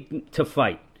no need to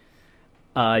fight.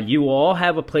 You all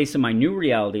have a place in my new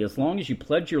reality as long as you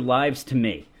pledge your lives to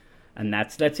me. And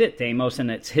that's it, Deimos,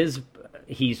 and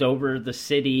he's over the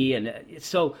city. And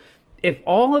so if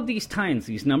all of these times,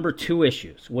 these number 2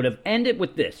 issues would have ended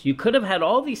with this, you could have had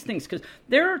all these things, because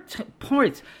there are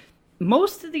points,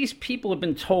 most of these people have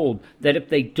been told that if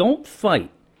they don't fight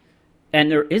and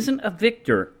there isn't a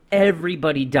victor,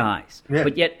 everybody dies. Yeah.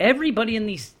 But yet everybody in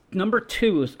these number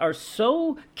 2s are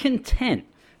so content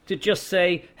to just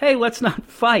say, hey, let's not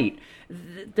fight.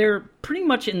 They're pretty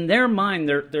much in their mind,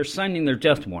 they're signing their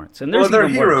death warrants. And they're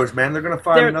heroes, man. They're going to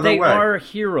find another way. They are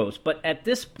heroes. But at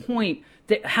this point,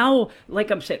 like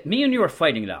I'm saying, me and you are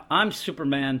fighting it out. I'm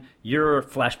Superman, you're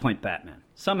Flashpoint Batman.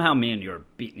 Somehow me and you are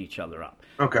beating each other up.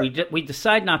 Okay. We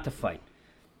decide not to fight.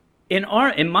 In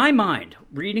my mind,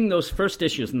 reading those first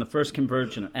issues and the first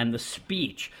Convergent and the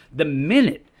speech, the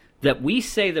minute that we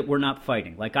say that we're not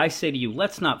fighting, like I say to you,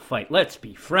 let's not fight, let's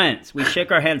be friends. We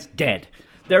shake our hands, dead.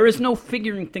 There is no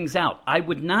figuring things out. I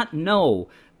would not know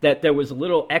that there was a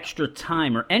little extra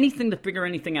time or anything to figure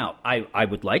anything out. I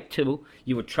would like to.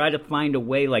 You would try to find a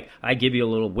way, like I give you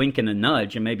a little wink and a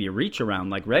nudge and maybe a reach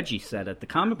around, like Reggie said at the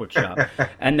comic book shop,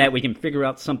 and that we can figure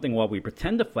out something while we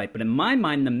pretend to fight. But in my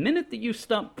mind, the minute that you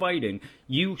stop fighting,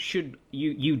 you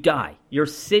die. Your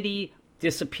city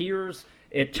disappears.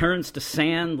 It turns to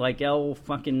sand like El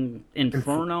fucking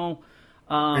Inferno.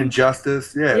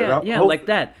 Injustice, Yeah, like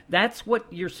that. That's what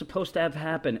you're supposed to have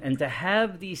happen. And to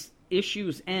have these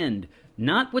issues end,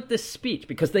 not with this speech,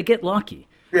 because they get lucky.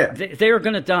 Yeah. They are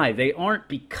going to die. They aren't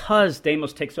because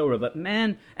Deimos takes over. But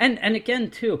man, and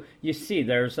again, too, you see,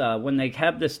 there's, when they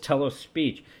have this Telos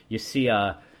speech, you see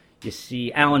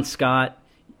Alan Scott.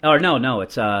 Or no,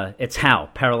 it's Hal,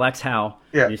 Parallax Hal.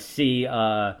 Yeah. You see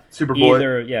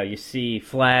Superboy. You see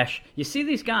Flash. You see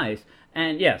these guys,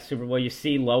 and yeah, Superboy. You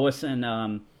see Lois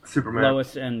and Superman.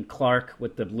 Lois and Clark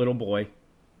with the little boy,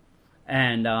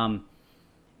 and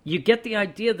you get the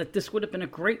idea that this would have been a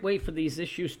great way for these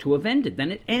issues to have ended.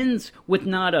 Then it ends with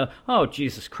not a, oh,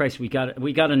 Jesus Christ, we got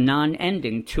a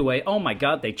non-ending to a, oh my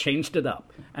God, they changed it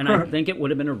up. And I think it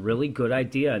would have been a really good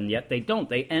idea, and yet they don't.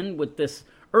 They end with this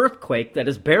earthquake that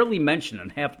is barely mentioned in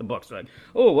half the books. Like,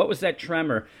 oh, what was that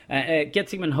tremor? It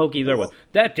gets even hokey there with,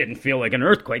 that didn't feel like an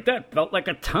earthquake. That felt like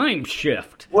a time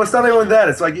shift. Well, it's not even that.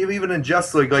 It's like even in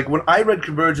Justice League, like when I read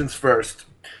Convergence first,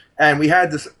 and we had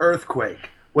this earthquake,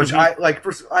 which I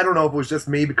don't know if it was just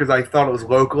me because I thought it was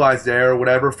localized there or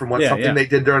whatever from something they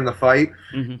did during the fight.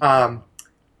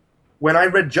 When I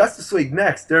read Justice League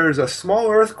next, there's a small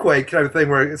earthquake kind of thing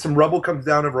where some rubble comes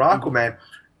down over Aquaman,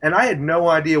 and I had no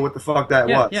idea what the fuck that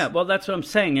was. Yeah, well, that's what I'm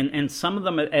saying. And some of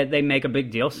them, they make a big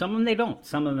deal. Some of them, they don't.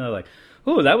 Some of them, they're like,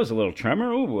 ooh, that was a little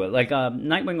tremor. Ooh, like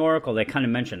Nightwing Oracle, they kind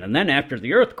of mentioned. And then after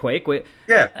the earthquake,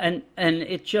 and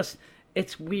it just...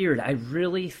 It's weird. I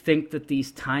really think that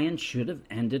these tie-ins should have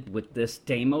ended with this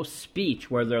Deimos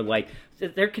speech where they're like,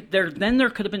 there could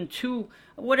have been two,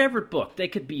 whatever book. They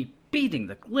could be beating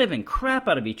the living crap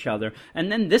out of each other. And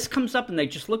then this comes up and they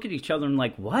just look at each other and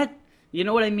like, what? You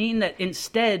know what I mean? That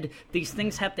instead, these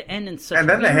things have to end in such weird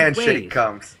ways. And then the handshake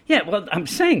comes. Yeah, well, I'm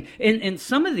saying, in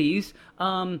some of these,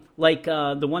 like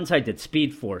the ones I did,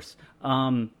 Speed Force,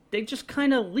 they just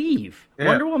kind of leave. Yeah.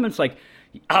 Wonder Woman's like,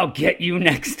 I'll get you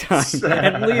next time,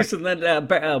 and leaves. And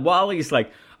then Wally's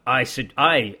like, I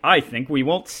think we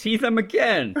won't see them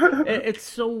again. It's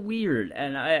so weird,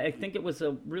 and I think it was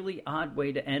a really odd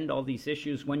way to end all these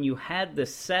issues when you had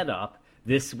this setup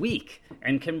this week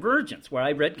and Convergence, where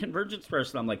I read Convergence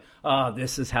first, and I'm like, oh,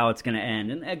 this is how it's going to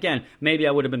end. And again, maybe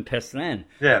I would have been pissed then,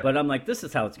 but I'm like, this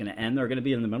is how it's going to end. They're going to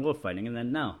be in the middle of fighting, and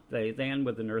then no, they end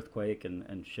with an earthquake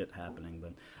and shit happening.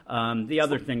 But the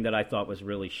other thing that I thought was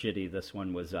really shitty, this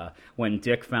one, was when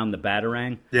Dick found the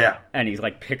Batarang. Yeah. And he's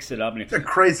like, picks it up. And it's a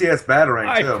crazy-ass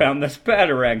Batarang, too. I found this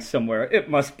Batarang somewhere. It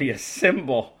must be a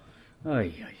symbol.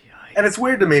 Ay. And it's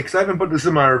weird to me, because I haven't put this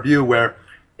in my review, where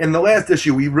in the last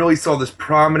issue, we really saw this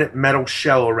prominent metal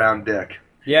shell around Dick.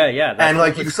 Yeah. And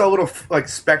like you saw little like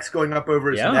specks going up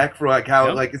over his neck for like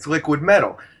how like it's liquid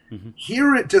metal.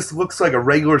 Here it just looks like a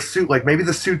regular suit, like maybe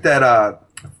the suit that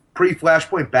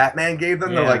pre-Flashpoint Batman gave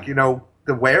them to like,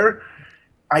 to wear.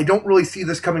 I don't really see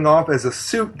this coming off as a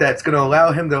suit that's going to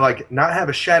allow him to like not have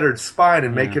a shattered spine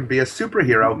and make him be a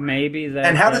superhero. Maybe that.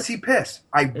 And how does he piss?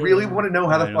 I really want to know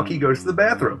how the fuck he goes to the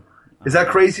bathroom. Is that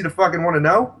crazy to fucking want to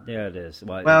know? Yeah, it is.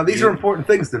 Well, these are important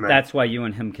things to me. That's why you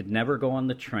and him could never go on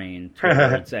the train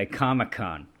towards a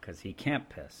Comic-Con, because he can't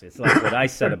piss. It's like what I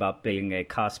said about being a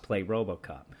cosplay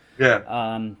RoboCop.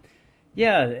 Yeah.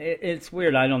 Yeah, it's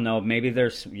weird. I don't know. Maybe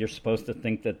you're supposed to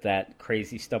think that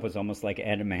crazy stuff was almost like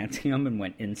adamantium and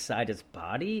went inside his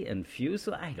body and fused.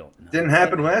 I don't know. Didn't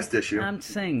happen last issue. I'm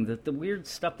saying that the weird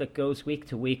stuff that goes week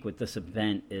to week with this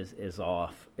event is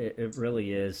off. It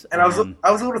really is. And I was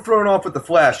a little thrown off with the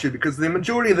Flash, too, because the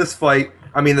majority of this fight,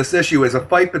 this issue, is a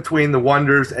fight between the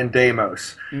Wonders and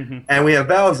Deimos. And we have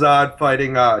Val-Zod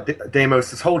fighting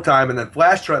Deimos this whole time, and then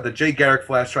the Jay Garrick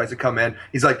Flash tries to come in.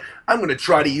 He's like, I'm going to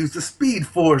try to use the Speed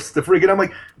Force to freaking... I'm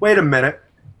like, wait a minute.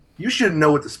 You shouldn't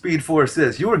know what the Speed Force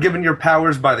is. You were given your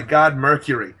powers by the god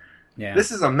Mercury. Yeah.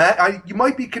 This is you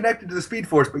might be connected to the Speed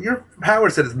Force, but your power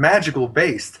set is magical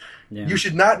based. Yeah. You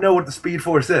should not know what the Speed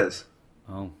Force is.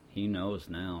 Oh, he knows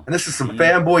now. And this is some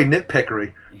fanboy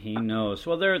nitpickery. He knows.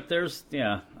 Well, there's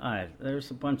a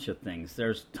bunch of things.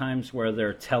 There's times where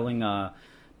they're telling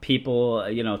people,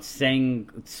 saying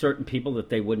certain people that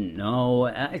they wouldn't know.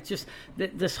 It's just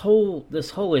this whole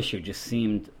issue just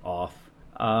seemed off.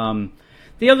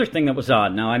 The other thing that was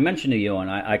odd, now I mentioned to you, and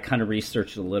I kind of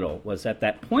researched a little, was at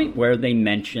that point where they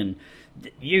mentioned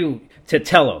you to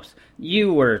Telos.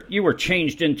 You were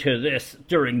changed into this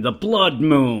during the blood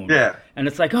moon. Yeah. And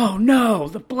it's like, oh no,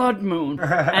 the blood moon.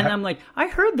 And I'm like, I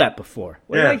heard that before.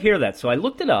 Where did I hear that? So I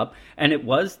looked it up, and it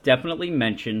was definitely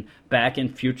mentioned back in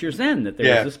Future's End that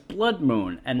there was this blood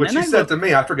moon. And Which then you said to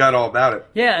me, I forgot all about it.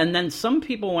 Yeah, and then some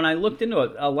people, when I looked into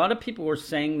it, a lot of people were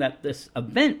saying that this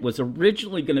event was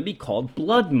originally going to be called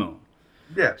Blood Moon.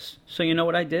 Yes. So you know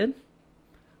what I did?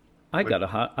 I got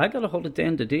a hold of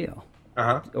Dan DiDio.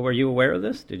 Uh-huh. Were you aware of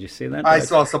this? Did you see that? I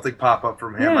saw something pop up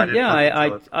from him.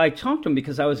 I talked to him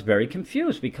because I was very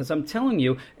confused, because I'm telling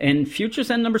you, in Future's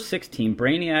End number 16,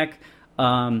 Brainiac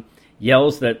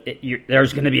yells that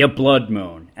there's going to be a blood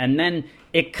moon. And then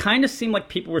it kind of seemed like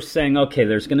people were saying, okay,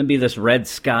 there's going to be this red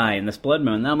sky and this blood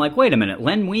moon. And I'm like, wait a minute,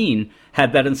 Len Wein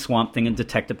had that in Swamp Thing and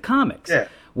Detective Comics,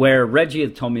 where Reggie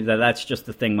had told me that that's just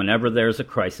the thing. Whenever there's a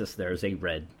crisis, there's a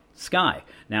red sky.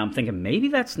 Now I'm thinking maybe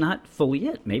that's not fully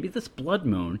it. Maybe this blood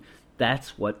moon,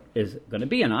 that's what is going to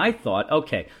be. And I thought,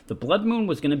 okay, the blood moon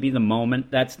was going to be the moment.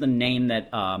 That's the name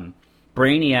that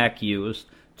Brainiac used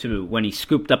to when he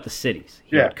scooped up the cities.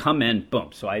 He would come in, boom.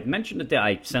 So I mentioned it.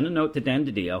 I sent a note to Dan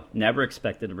DiDio. Never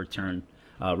expected a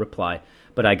reply.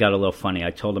 But I got a little funny.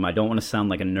 I told him I don't want to sound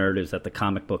like a nerd who's at the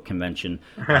comic book convention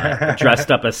dressed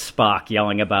up as Spock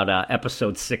yelling about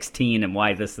episode 16 and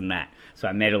why this and that. So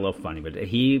I made it a little funny. But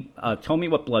he told me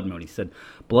what Blood Moon. He said,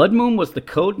 Blood Moon was the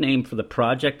code name for the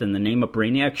project and the name of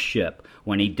Brainiac's ship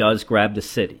when he does grab the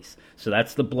cities. So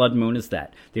that's the Blood Moon is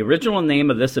that. The original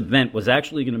name of this event was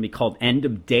actually going to be called End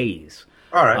of Days.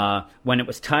 All right. When it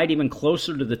was tied even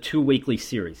closer to the 2 weekly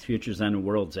series, Future's End and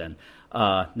World's End.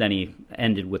 Then he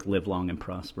ended with Live Long and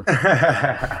Prosper.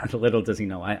 Little does he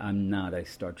know, I'm not a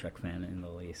Star Trek fan in the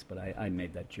least, but I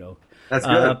made that joke. That's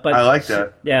good. But, I like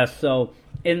that. Yeah, so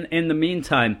in the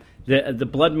meantime, the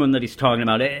Blood Moon that he's talking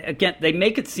about, again, they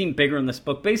make it seem bigger in this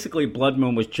book. Basically, Blood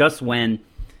Moon was just when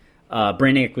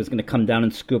Brainiac was going to come down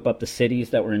and scoop up the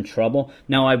cities that were in trouble.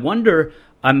 Now,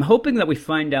 I'm hoping that we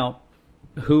find out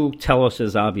who Telos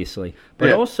is, obviously,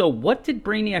 but also, what did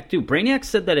Brainiac do? Brainiac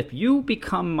said that if you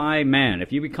become my man,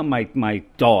 if you become my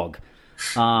dog,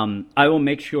 I will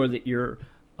make sure that your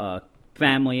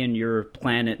family and your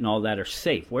planet and all that are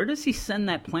safe. Where does he send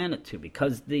that planet to?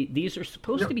 Because these are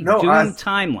supposed to be doomed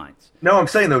timelines. No, I'm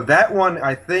saying, though, that one,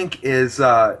 I think, is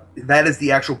that is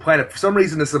the actual planet. For some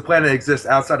reason, this is a planet that exists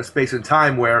outside of space and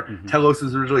time where Telos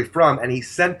is originally from, and he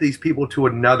sent these people to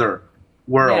another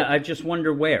world. Yeah, I just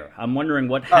wonder where. I'm wondering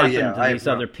what happened to these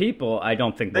other people. I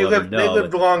don't think they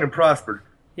lived long and prospered.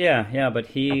 Yeah, but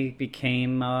he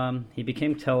became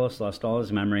Telos, lost all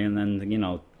his memory, and then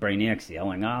Brainiac's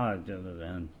yelling,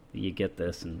 and you get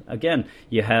this, and again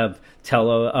you have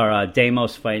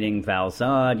Deimos fighting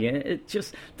Val-Zod. It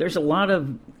just there's a lot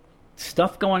of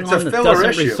stuff going on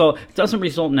that doesn't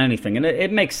result in anything, and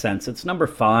it makes sense. It's number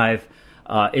 5.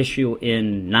 Issue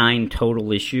in 9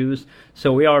 total issues,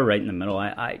 so we are right in the middle.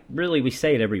 I really, we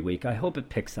say it every week. I hope it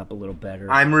picks up a little better.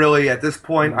 I'm really, at this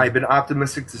point, I've been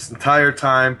optimistic this entire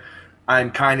time.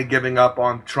 I'm kind of giving up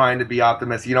on trying to be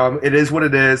optimistic. It is what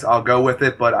it is. I'll go with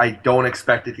it, but I don't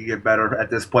expect it to get better at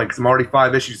this point because I'm already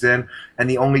 5 issues in, and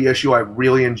the only issue I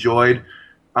really enjoyed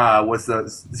was the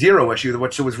 0 issue,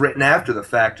 which was written after the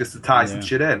fact, just to tie some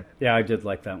shit in. Yeah, I did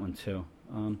like that one too.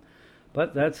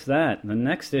 But that's that. The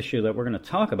next issue that we're going to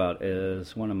talk about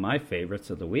is one of my favorites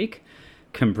of the week,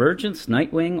 Convergence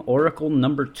Nightwing Oracle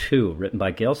number 2, written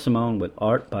by Gail Simone with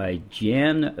art by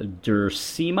Jan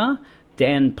Duursema,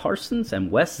 Dan Parsons,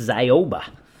 and Wes Zioba.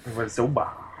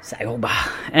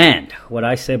 And what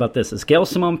I say about this is Gail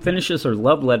Simone finishes her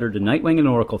love letter to Nightwing and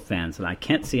Oracle fans, and I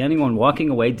can't see anyone walking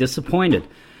away disappointed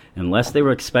unless they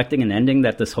were expecting an ending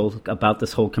about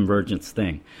this whole Convergence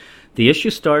thing. The issue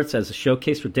starts as a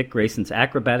showcase for Dick Grayson's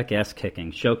acrobatic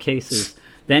ass-kicking. Showcases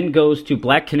then goes to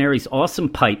Black Canary's awesome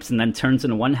pipes and then turns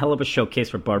into one hell of a showcase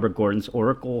for Barbara Gordon's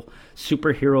Oracle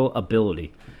superhero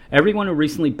ability. Everyone who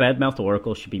recently badmouthed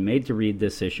Oracle should be made to read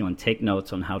this issue and take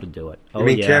notes on how to do it. You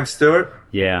mean Cam Stewart?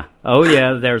 Yeah. Oh,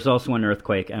 yeah, there's also an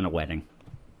earthquake and a wedding.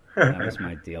 That was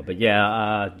my deal. But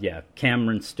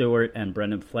Cameron Stewart and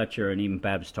Brendan Fletcher and even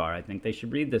Babs Tarr, I think they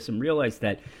should read this and realize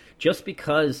that just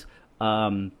because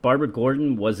Barbara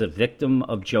Gordon was a victim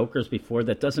of Jokers before,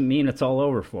 that doesn't mean it's all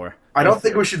over for her. I don't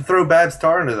think we should throw Babs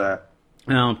Tarr into that.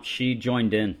 No, she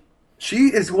joined in.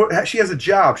 She has a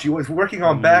job. She was working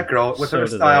on Batgirl with so her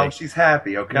do style. they. She's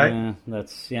happy, okay?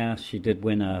 She did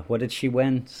win what did she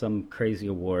win? Some crazy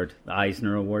award, the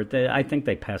Eisner Award. I think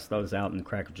they passed those out in the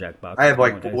Cracker Jack box. I have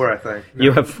like nowadays. 4, I think.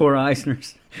 You have 4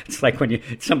 Eisners? It's like when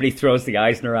somebody throws the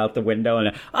Eisner out the window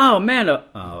and, oh man,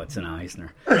 it's an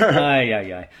Eisner.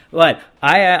 Ay. But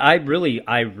I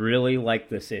really like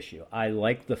this issue. I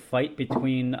like the fight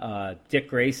between Dick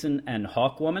Grayson and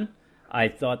Hawkwoman. I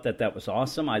thought that was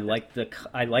awesome. I like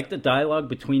the dialogue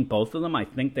between both of them. I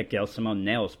think that Gail Simone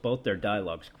nails both their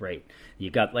dialogues great.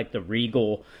 You got like the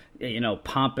regal,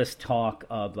 pompous talk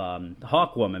of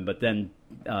Hawkwoman, but then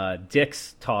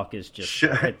Dick's talk is just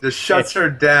shuts her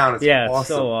down. It's awesome. It's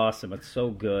so awesome. It's so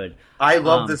good. I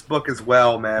love this book as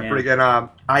well, man. Yeah. But again,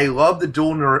 I love the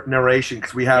dual narration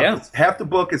because we have half the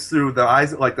book is through the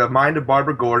eyes, like the mind of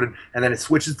Barbara Gordon, and then it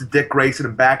switches to Dick Grayson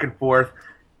and back and forth.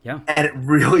 Yeah, and it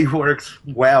really works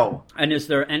well. And is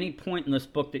there any point in this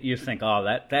book that you think,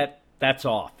 oh, that's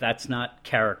off? That's not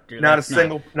character. Not a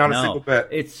single bit.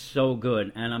 It's so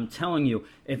good, and I'm telling you,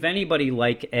 if anybody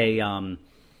like a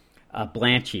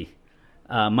Blanchy,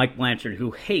 Mike Blanchard, who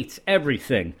hates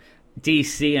everything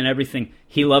DC and everything,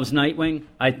 he loves Nightwing.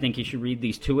 I think you should read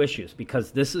these 2 issues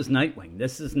because this is Nightwing.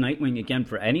 This is Nightwing again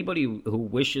for anybody who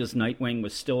wishes Nightwing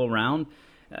was still around.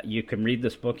 You can read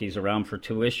this book. He's around for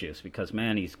 2 issues because,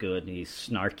 man, he's good. He's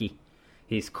snarky.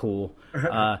 He's cool.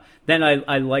 Then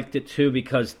I liked it, too,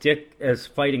 because Dick is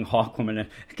fighting Hawkwoman. And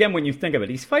again, when you think of it,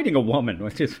 he's fighting a woman,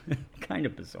 which is kind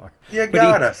of bizarre. You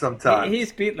gotta sometimes.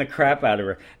 He's beating the crap out of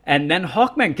her. And then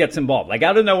Hawkman gets involved. Like,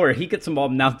 out of nowhere, he gets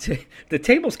involved. Now, the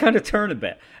tables kind of turn a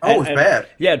bit. It's bad.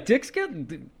 Yeah, Dick's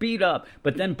getting beat up.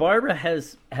 But then Barbara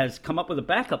has come up with a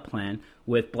backup plan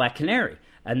with Black Canary.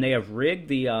 And they have rigged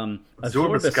the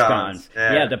Absorbiscons.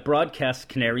 Yeah, to broadcast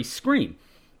Canary's scream.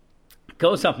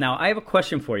 Goes up. Now, I have a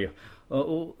question for you.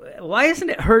 Why isn't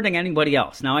it hurting anybody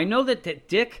else? Now, I know that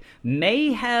Dick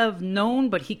may have known,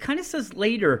 but he kind of says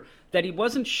later that he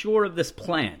wasn't sure of this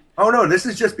plan. Oh, no, this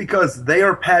is just because they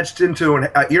are patched into an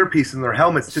earpiece in their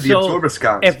helmets to the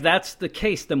Absorbiscons. If that's the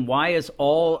case, then why is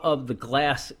all of the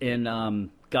glass in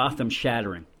Gotham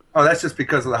shattering? Oh, that's just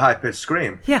because of the high-pitched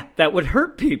scream. Yeah, that would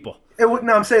hurt people.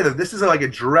 No, I'm saying that this is like a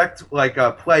direct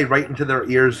play right into their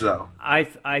ears, though. I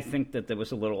think that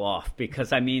was a little off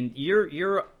because I mean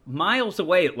you're miles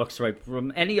away. It looks like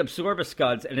from any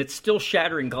Absorbiscons, and it's still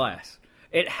shattering glass.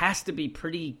 It has to be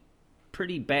pretty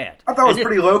bad. I thought it was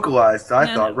pretty localized.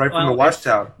 From the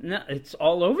watchtower. No, it's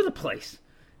all over the place.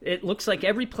 It looks like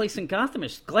every place in Gotham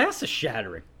glass is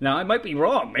shattering. Now, I might be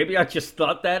wrong. Maybe I just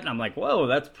thought that, and I'm like, whoa,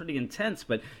 that's pretty intense.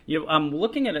 But I'm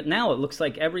looking at it now. It looks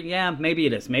like maybe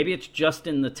it is. Maybe it's just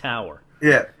in the tower.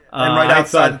 Yeah, and right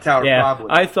outside the tower, probably.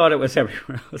 I thought it was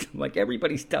everywhere else. I'm like,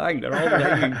 everybody's dying. They're all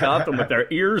laying in Gotham with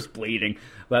their ears bleeding.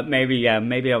 But maybe I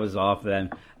was off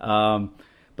then.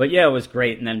 But yeah, it was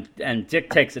great, and Dick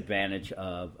takes advantage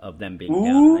of them being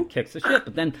down and then kicks the shit.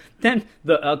 But then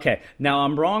now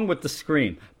I'm wrong with the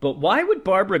scream. But why would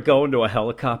Barbara go into a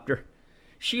helicopter?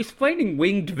 She's fighting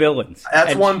winged villains.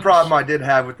 That's one problem I did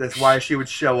have with this. Why she would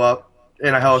show up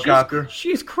in a helicopter?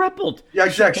 She's crippled. Yeah,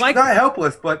 exactly. She's not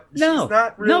helpless, but she's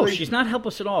not really. No, she's not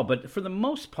helpless at all. But for the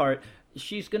most part,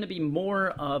 she's going to be more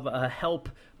of a help.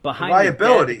 Behind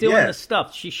liability, doing the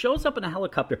stuff. She shows up in a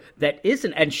helicopter that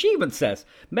isn't, and she even says,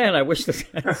 "Man, I wish this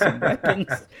had some weapons."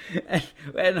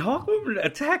 And Hawkwoman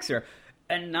attacks her,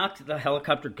 and the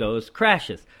helicopter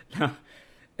crashes. Now,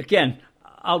 again,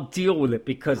 I'll deal with it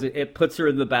because it puts her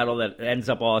in the battle that ends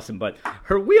up awesome. But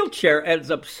her wheelchair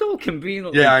ends up so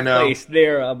conveniently placed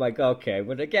there. I'm like, okay.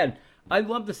 But again, I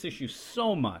love this issue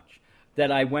so much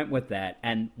that I went with that.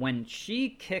 And when she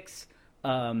kicks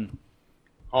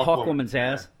Hawkwoman's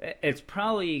ass, it's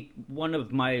probably one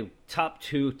of my top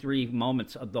 2-3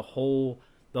 moments of the whole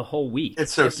week.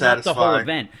 It's so satisfying. Not the whole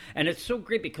event, and it's so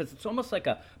great because it's almost like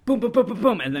a boom, boom, boom, boom,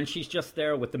 boom, and then she's just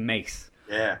there with the mace.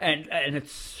 Yeah, and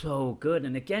it's so good.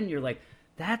 And again, you're like,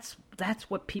 that's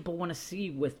what people want to see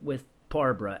with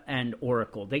Barbara and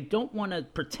Oracle. They don't want to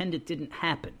pretend it didn't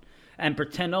happen. And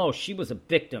pretend, she was a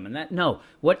victim. And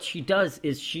what she does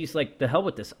is she's like, the hell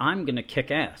with this. I'm going to kick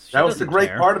ass. That was the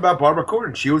great part about Barbara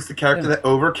Gordon. She was the character that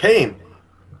overcame.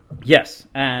 Yes.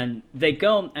 And they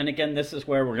go, and again, this is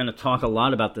where we're going to talk a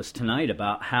lot about this tonight,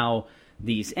 about how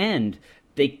these end.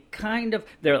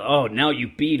 Now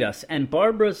you beat us. And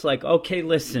Barbara's like, okay,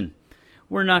 listen,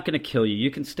 we're not going to kill you.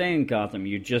 You can stay in Gotham.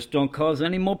 You just don't cause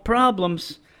any more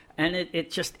problems. And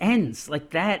it just ends like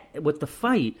that with the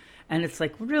fight. And it's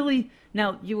like, really?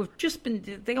 Now, you have just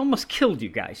they almost killed you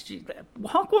guys.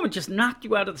 Hawkwoman just knocked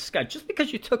you out of the sky. Just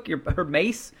because you took her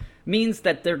mace means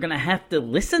that they're going to have to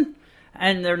listen?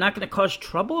 and they're not going to cause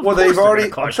trouble? Of Well, course they've they're already.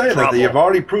 gonna cause I'm saying that trouble. they've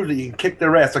already proved that you can kick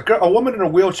their ass. A woman in a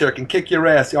wheelchair can kick your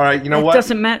ass. All right, you know It what?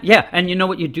 doesn't matter. Yeah, and you know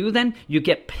what you do then? You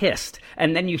get pissed,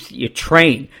 and then you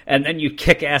train, and then you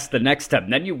kick ass the next time.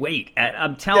 Then you wait.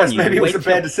 I'm telling Yes, you. maybe you it was wait a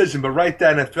bad till- decision, but right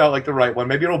then it felt like the right one.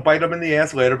 Maybe it'll bite them in the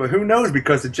ass later, but who knows?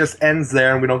 Because it just ends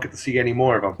there, and we don't get to see any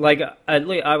more of them. Like,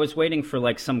 I was waiting for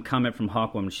like some comment from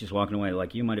Hawkwoman. She's walking away,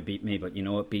 like, you might have beat me, but you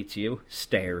know what beats you?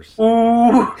 Stairs.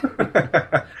 Ooh.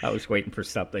 I was waiting for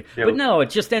something. Yeah. But no, it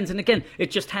just ends. And again,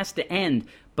 it just has to end.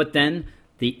 But then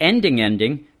the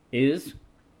ending is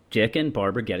Dick and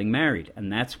Barbara getting married.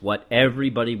 And that's what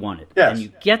everybody wanted. Yes. And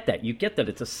you get that. You get that.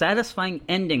 It's a satisfying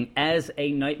ending as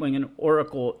a Nightwing and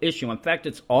Oracle issue. In fact,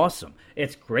 it's awesome.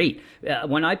 It's great.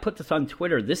 When I put this on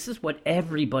Twitter, this is what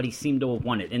everybody seemed to have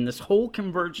wanted. In this whole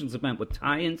Convergence event with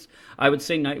tie-ins, I would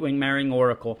say Nightwing marrying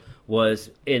Oracle was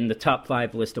in the top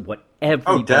 5 list of what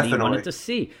everybody definitely. wanted to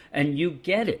see. And you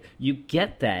get it. You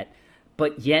get that.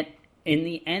 But yet, in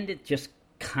the end, it just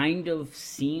kind of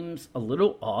seems a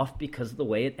little off because of the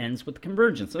way it ends with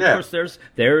Convergence. Of Yeah. course,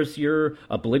 there's your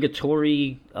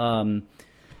obligatory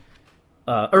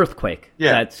earthquake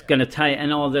that's going to tie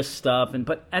and all this stuff.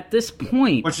 But at this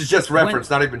point, Which is just reference,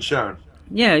 not even shown.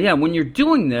 yeah, when you're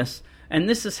doing this and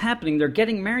this is happening, they're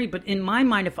getting married. But in my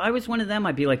mind, if I was one of them,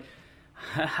 I'd be like,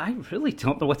 I really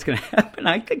don't know what's going to happen.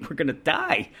 I think we're going to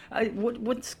die.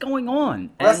 What's going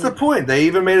on? Well, that's the point. They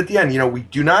even made it at the end. You know, we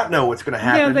do not know what's going to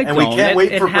happen, they and we don't. can't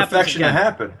wait It for happens perfection to again.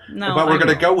 happen. No, but we're I going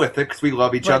to know. go with it because we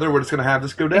love each other. We're just going to have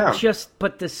this go down.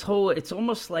 But this whole, it's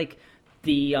almost like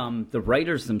the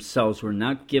writers themselves were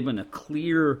not given a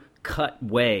clear-cut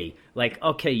way. Like,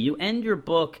 okay, you end your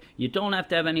book, you don't have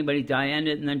to have anybody die, end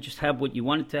it, and then just have what you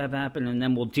want it to have happen, and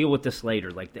then we'll deal with this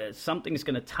later. Like, something's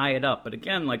going to tie it up. But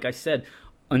again, like I said,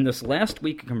 on this last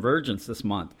week of Convergence this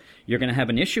month, you're going to have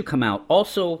an issue come out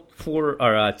also for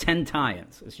 10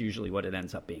 tie-ins is usually what it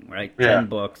ends up being, right? Yeah. 10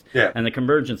 books. Yeah. And the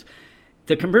Convergence,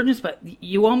 but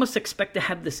you almost expect to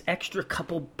have this extra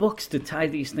couple books to tie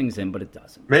these things in, but it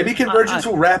doesn't. Maybe Convergence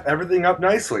will wrap everything up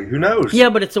nicely. Who knows? Yeah,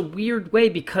 but it's a weird way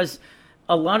because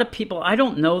a lot of people, I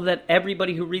don't know that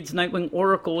everybody who reads Nightwing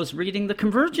Oracle is reading the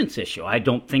Convergence issue. I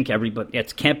don't think everybody,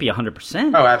 it can't be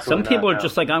 100%. Oh, absolutely Some people not, are no.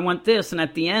 just like, I want this. And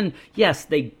at the end, yes,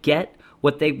 they get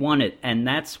what they wanted. And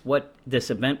that's what this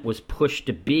event was pushed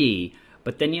to be.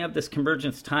 But then you have this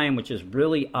Convergence time, which is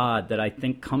really odd, that I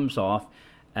think comes off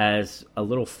as a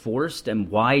little forced. And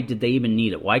why did they even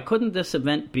need it? Why couldn't this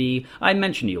event be, I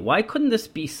mentioned to you, why couldn't this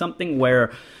be something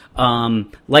where,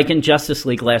 like in Justice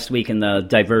League last week in the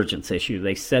Divergence issue,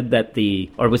 they said that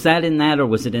or was that in that, or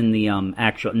was it in the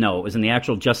actual, no, it was in the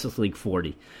actual Justice League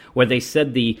 40, where they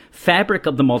said the fabric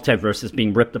of the multiverse is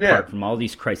being ripped apart from all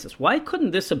these crises. Why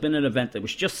couldn't this have been an event that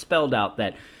was just spelled out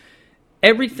that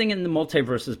everything in the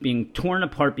multiverse is being torn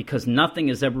apart because nothing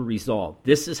is ever resolved?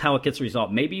 This is how it gets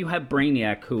resolved. Maybe you have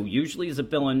Brainiac, who usually is a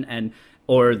villain,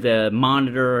 or the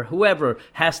Monitor, whoever,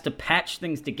 has to patch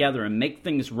things together and make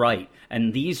things right.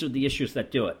 And these are the issues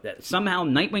that do it. That somehow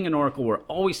Nightwing and Oracle were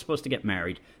always supposed to get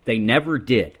married. They never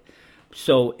did.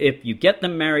 So if you get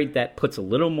them married, that puts a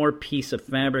little more piece of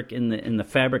fabric in the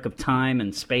fabric of time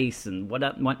and space and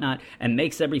whatnot, and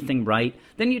makes everything right.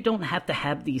 Then you don't have to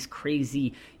have these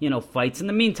crazy, fights. In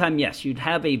the meantime, yes, you'd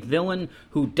have a villain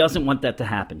who doesn't want that to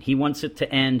happen. He wants it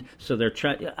to end, so they're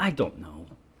trying. I don't know.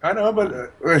 I know,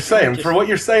 but we're saying, for what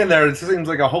you're saying there, it seems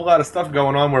like a whole lot of stuff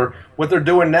going on where what they're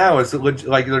doing now is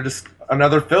like they're just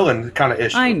another fill-in kind of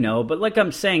issue. I know, but like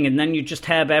I'm saying, and then you just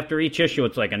have, after each issue,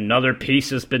 it's like another piece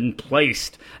has been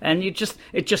placed, and it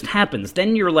just happens.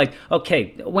 Then you're like,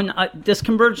 okay, when this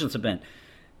Convergence event,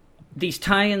 these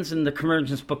tie-ins in the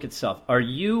Convergence book itself, are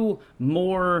you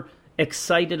more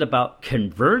excited about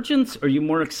Convergence, or are you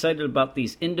more excited about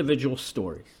these individual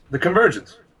stories? The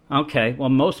Convergence. Okay, well,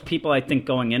 most people, I think,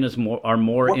 going in are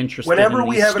more interested in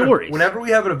these stories. Whenever we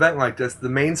have an event like this, the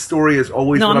main story is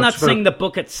always... No, what I'm not supposed- saying the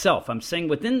book itself. I'm saying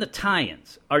within the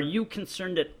tie-ins, are you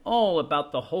concerned at all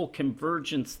about the whole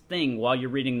Convergence thing while you're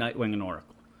reading Nightwing and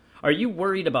Oracle? Are you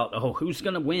worried about, who's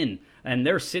going to win and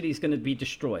their city's going to be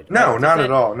destroyed? No, not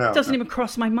at all, no. It doesn't even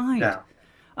cross my mind. No.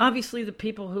 Obviously, the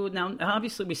people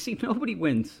obviously we see nobody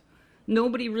wins.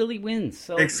 Nobody really wins.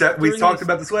 So Except, we talked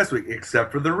about this last week,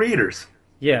 except for the readers.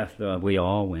 Yeah, we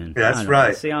all win. That's I know.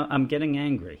 right. See, I'm getting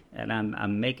angry, and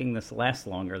I'm making this last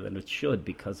longer than it should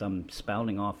because I'm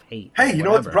spouting off hate. Hey, you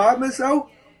know what the problem is, though?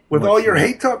 with all your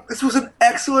hate talk, this was an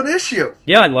excellent issue.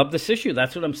 Yeah, I love this issue.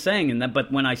 That's what I'm saying.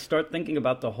 But when I start thinking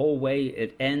about the whole way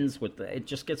it ends it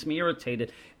just gets me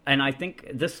irritated. And I think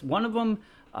this one of them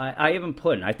I even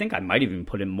put in. I think I might even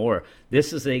put in more.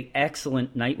 This is a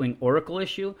excellent Nightwing Oracle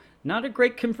issue, not a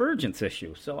great Convergence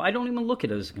issue. So I don't even look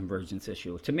at it as a Convergence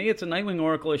issue. To me, it's a Nightwing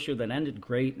Oracle issue that ended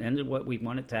great, ended what we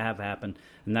wanted to have happen,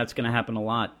 and that's going to happen a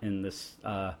lot in this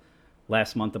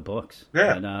last month of books.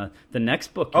 Yeah. And the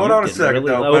next book. Hold on a second,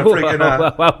 really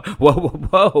though.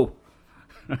 Whoa.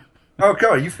 Oh,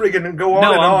 God, you freaking go on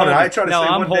and on. I try to say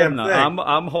I'm one holding damn up. thing.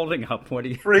 I'm holding up. What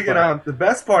do you Freaking the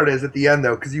best part is at the end,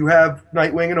 though, because you have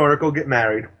Nightwing and Oracle get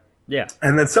married. Yeah.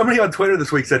 And then somebody on Twitter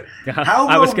this week said,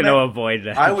 I was going to avoid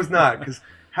that. I was not, because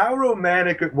how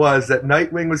romantic it was that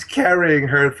Nightwing was carrying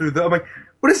her through the... I'm like,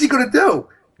 what is he going to do?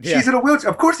 Yeah. She's in a wheelchair.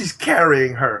 Of course he's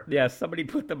carrying her. Yeah, somebody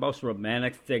put the most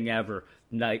romantic thing ever.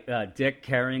 Dick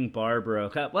carrying Barbara.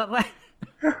 What?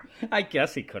 I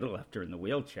guess he could have left her in the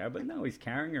wheelchair, but no, he's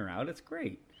carrying her out. It's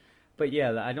great. But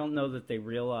yeah, I don't know that they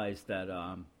realized that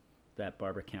that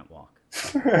Barbara can't walk.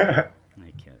 I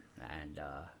can't. And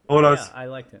I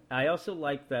liked it. I also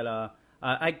like that.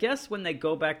 I guess when they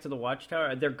go back to the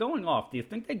Watchtower, they're going off. Do you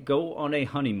think they go on a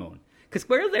honeymoon? Because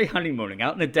where are they honeymooning?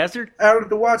 Out in the desert? Out at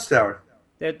the Watchtower.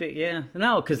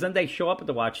 No, because then they show up at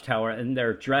the Watchtower and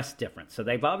they're dressed different. So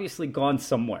they've obviously gone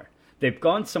somewhere. They've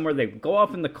gone somewhere. They go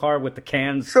off in the car with the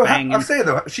cans banging. I'm saying,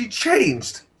 though, she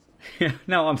changed. Yeah,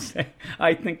 no, I'm saying,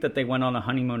 I think that they went on a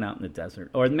honeymoon out in the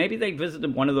desert. Or maybe they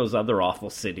visited one of those other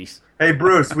awful cities. Hey,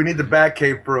 Bruce, we need the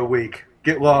Batcave for a week.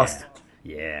 Get lost.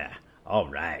 Yeah. All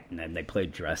right. And then they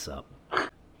played dress up.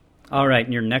 All right.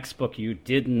 And your next book you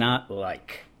did not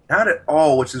like. Not at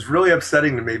all, which is really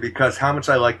upsetting to me because how much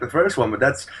I like the first one. But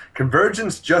that's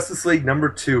Convergence Justice League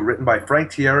 #2, written by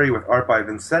Frank Thierry with art by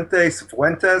Vicente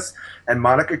Fuentes and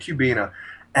Monica Cubina.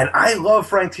 And I love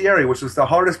Frank Thierry, which was the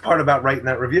hardest part about writing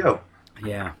that review.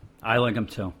 Yeah, I like him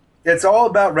too. It's all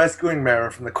about rescuing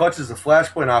Mara from the clutches of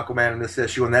Flashpoint Aquaman in this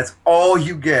issue, and that's all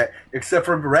you get, except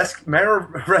for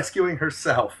Mara rescuing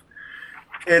herself.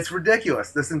 It's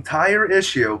ridiculous. This entire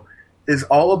issue is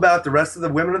all about the rest of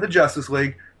the women of the Justice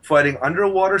League fighting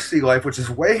underwater sea life, which is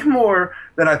way more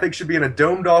than I think should be in a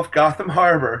domed-off Gotham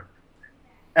Harbor,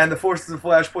 and the forces of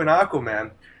Flashpoint Aquaman.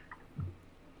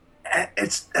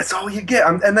 That's all you get.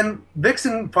 And then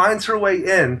Vixen finds her way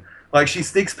in. Like, she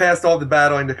sneaks past all the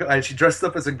battling, and she dresses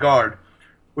up as a guard,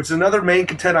 which is another main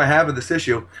content I have in this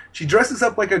issue. She dresses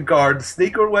up like a guard to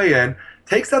sneak her way in,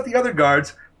 takes out the other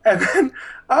guards, and then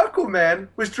Aquaman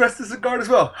was dressed as a guard as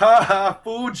well. Ha ha,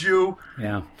 fooled you.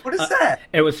 Yeah. What is that?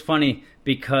 It was funny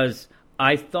because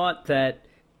I thought that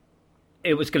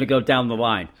it was going to go down the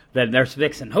line. Then there's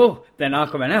Vixen. Oh, then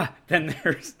Aquaman. Then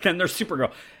there's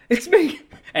Supergirl. It's me.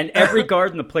 And every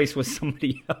guard in the place was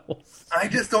somebody else. I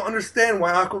just don't understand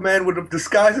why Aquaman would have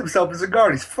disguised himself as a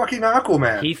guard. He's fucking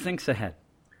Aquaman. He thinks ahead.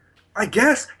 I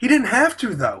guess. He didn't have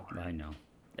to, though. I know.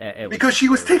 Because she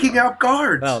was taking out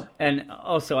guards. Well, and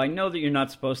also, I know that you're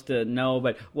not supposed to know,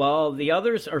 but while the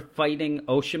others are fighting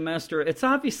Ocean Master, it's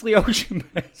obviously Ocean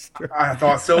Master. I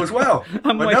thought so as well.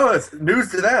 But no, it's news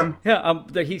to them. Yeah,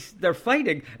 they're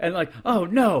fighting, and like, oh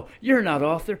no, you're not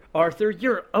Arthur,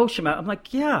 you're Ocean Master. I'm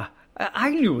like, yeah,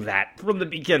 I knew that from the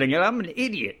beginning, and I'm an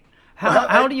idiot.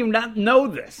 How do you not know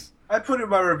this? I put in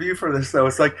my review for this, though.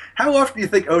 It's like, how often do you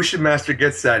think Ocean Master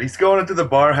gets that? He's going into the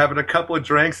bar, having a couple of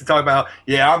drinks, and talking about,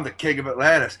 yeah, I'm the king of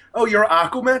Atlantis. Oh, you're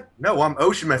Aquaman? No, I'm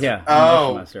Ocean Master. Yeah, I'm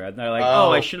Ocean Master. And they're like,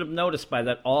 I should have noticed by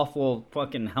that awful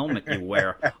fucking helmet you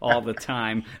wear all the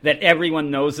time that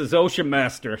everyone knows is Ocean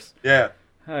Master's. Yeah.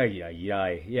 Ay.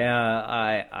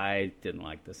 Yeah, I didn't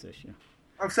like this issue.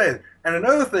 I'm saying. And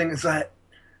another thing is that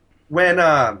when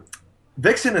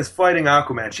Vixen is fighting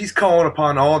Aquaman, she's calling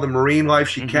upon all the marine life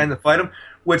she can to fight him,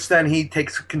 which then he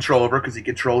takes control over because he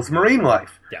controls marine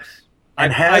life. Yes.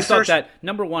 And I thought that,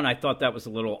 number one, I thought that was a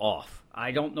little off.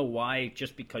 I don't know why,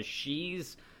 just because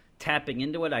she's tapping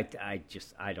into it, I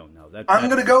don't know. I'm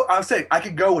going to go, I'll say, I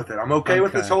could go with it. I'm okay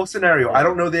with this whole scenario. Yeah. I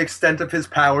don't know the extent of his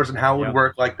powers and how it would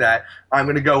work like that. I'm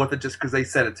going to go with it just because they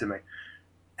said it to me.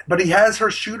 But he has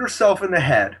her shoot herself in the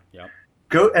head. Yep.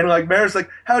 Go and like Mara's like,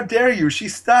 how dare you? She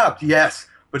stopped. Yes,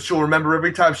 but she'll remember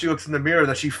every time she looks in the mirror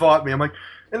that she fought me. I'm like,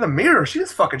 in the mirror? She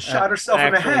just fucking shot herself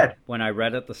in the head. When I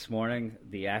read it this morning,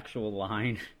 the actual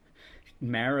line,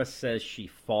 Mara says she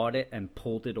fought it and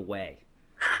pulled it away.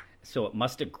 so it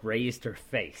must have grazed her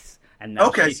face. And now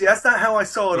Okay, see, that's not how I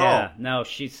saw it all. yeah, no,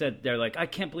 she said, they're like, I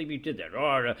can't believe you did that.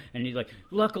 Oh, and he's like,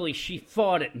 luckily she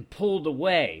fought it and pulled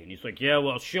away. And he's like, yeah,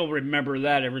 well, she'll remember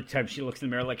that every time she looks in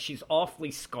the mirror. Like, she's awfully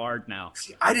scarred now.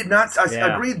 See, I did not. I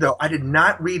agreed though. I did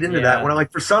not read into that. When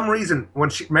for some reason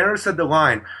when Mara said the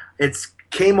line, it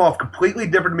came off completely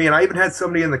different to me. And I even had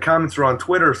somebody in the comments or on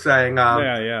Twitter saying,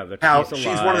 how she's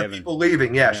one of the people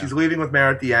leaving. Yeah, she's leaving with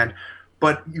Mara at the end.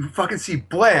 But you fucking see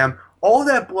blam. All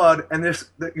that blood and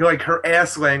like her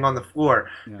ass laying on the floor.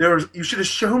 Yeah. You should have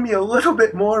shown me a little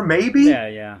bit more, maybe.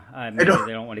 Yeah. Maybe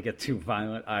they don't want to get too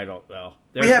violent. I don't know.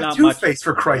 We have Two-Face,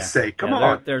 for Christ's sake. Come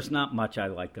on. There's not much I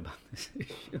liked about this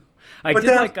issue. I did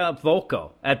like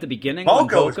Volko at the beginning.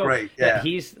 Volko was great. Yeah,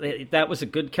 that was a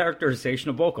good characterization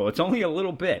of Volko. It's only a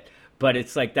little bit, but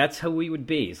it's like that's how he would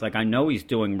be. It's like I know he's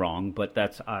doing wrong, but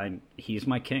he's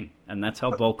my king, and that's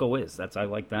how Volko is. I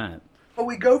like that. But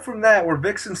we go from that, where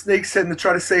Vixen sneaks in to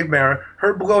try to save Mara,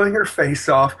 her blowing her face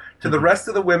off, to the rest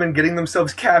of the women getting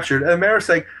themselves captured, and Mara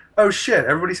saying, oh shit,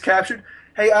 everybody's captured?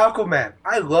 Hey, Aquaman,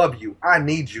 I love you. I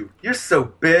need you. You're so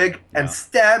big, and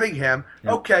stabbing him.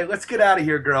 Yeah. Okay, let's get out of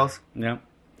here, girls. Yeah.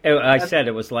 I said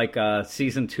it was like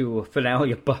season 2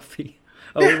 finale of Buffy.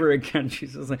 Over again.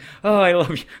 She's just like, oh, I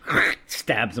love you.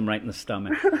 Stabs him right in the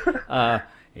stomach.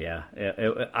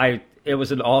 It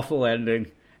was an awful ending.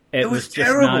 It was just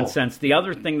terrible. Nonsense. The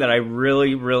other thing that I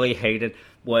really, really hated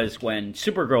was when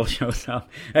Supergirl shows up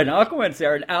and Aquaman's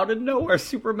there, and out of nowhere,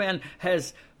 Superman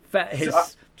has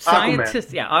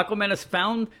scientists. Yeah, Aquaman has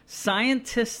found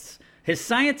scientists. His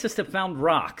scientists have found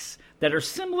rocks that are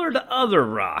similar to other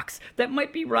rocks that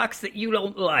might be rocks that you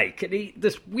don't like. And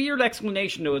this weird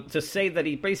explanation to say that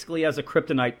he basically has a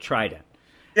kryptonite trident.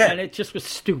 Yeah, and it just was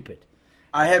stupid.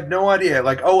 I have no idea.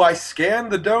 Like, I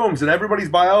scanned the domes and everybody's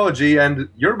biology, and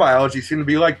your biology seemed to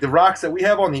be like the rocks that we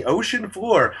have on the ocean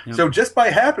floor. Yep. So just by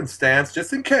happenstance,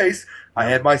 just in case, I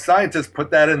had my scientists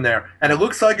put that in there. And it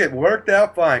looks like it worked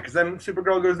out fine, because then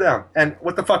Supergirl goes down. And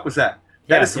what the fuck was that?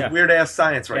 That is some weird-ass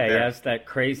science right there. Yeah, he has that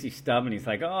crazy stuff, and he's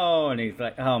like, oh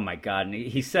my God. And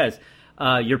he says,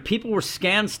 your people were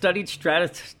scanned, studied,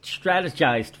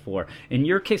 strategized for. In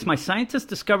your case, my scientists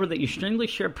discovered that you strangely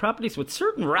shared properties with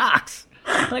certain rocks.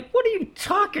 Like, what are you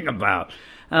talking about?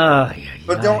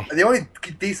 But the only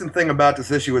decent thing about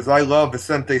this issue is I love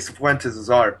Vicente Fuentes'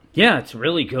 art. Yeah, it's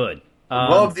really good. I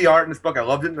love the art in this book. I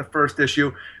loved it in the first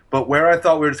issue. But where I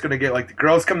thought we were just going to get, like, the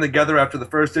girls coming together after the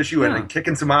first issue and then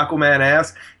kicking some Aquaman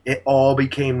ass, it all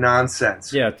became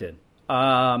nonsense. Yeah, it did.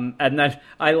 And then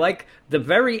I like the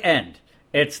very end.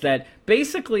 It's that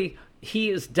basically he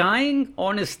is dying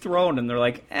on his throne, and they're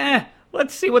like,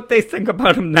 let's see what they think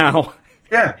about him now.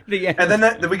 Yeah, and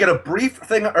then we get a brief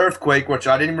thing of earthquake, which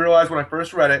I didn't realize when I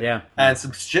first read it. Yeah, and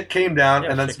some shit came down,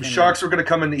 and then some sharks were going to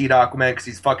come in to eat Aquaman because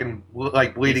he's fucking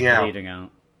like bleeding out. Bleeding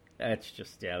out. That's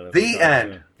just the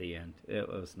end. The end. It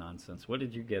was nonsense. What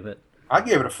did you give it? I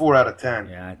gave it a 4 out of 10.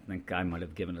 Yeah, I think I might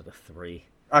have given it a 3.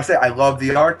 I say I love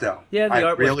the art though. Yeah, the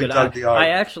art really was good. Dug the art.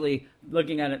 I actually,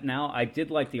 looking at it now, I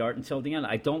did like the art until the end.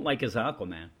 I don't like his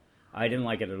Aquaman. I didn't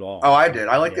like it at all. Oh, I did.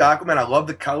 I like the Aquaman. I love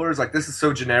the colors. Like, this is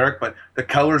so generic, but the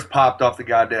colors popped off the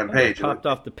goddamn page. Popped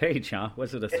off the page, huh?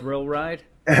 Was it a thrill ride?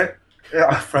 Yeah,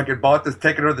 I fucking bought this,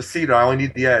 taking her the seat. I only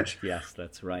need the edge. Yes,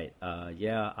 that's right.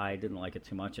 Yeah, I didn't like it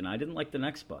too much, and I didn't like the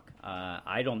next book.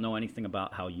 I don't know anything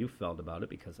about how you felt about it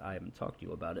because I haven't talked to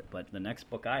you about it, but the next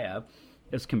book I have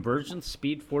is Convergence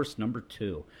Speed Force number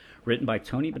 2, written by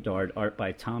Tony Bedard, art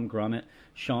by Tom Grummett,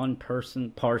 Sean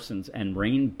Parsons, and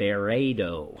Rain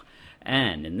Barredo.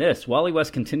 And in this, Wally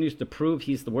West continues to prove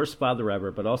he's the worst father ever,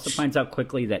 but also finds out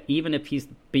quickly that even if he's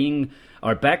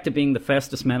back to being the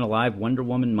fastest man alive, Wonder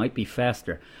Woman might be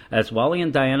faster. As Wally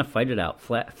and Diana fight it out,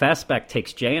 Fastback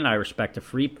takes Jay and Iris back to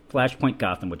free Flashpoint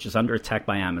Gotham, which is under attack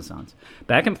by Amazons.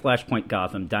 Back in Flashpoint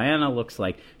Gotham, Diana looks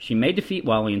like she may defeat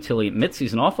Wally until he admits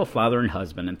he's an awful father and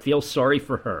husband and feels sorry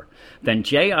for her. Then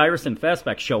Jay, Iris, and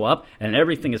Fastback show up, and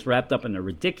everything is wrapped up in a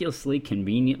ridiculously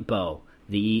convenient bow.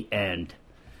 The end.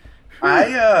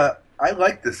 I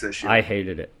like this issue. I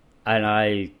hated it, and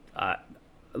I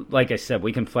like I said,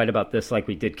 we can fight about this like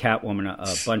we did Catwoman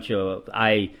a bunch of.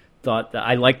 I thought that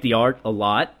I liked the art a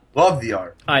lot. Love the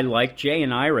art. I like Jay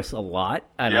and Iris a lot,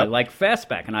 and I like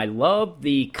Fastback, and I love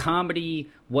the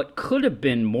comedy. What could have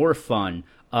been more fun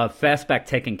of Fastback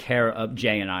taking care of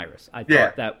Jay and Iris. I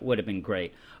thought that would have been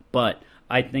great, but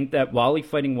I think that Wally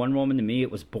fighting Wonder Woman, to me,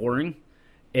 it was boring.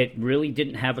 it really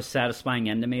didn't have a satisfying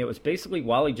end to me. It was basically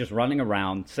Wally just running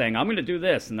around saying, I'm going to do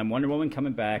this, and then Wonder Woman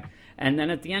coming back. And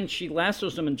then at the end, she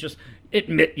lassos him and just,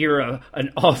 admit you're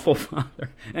an awful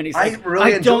father. And he's like,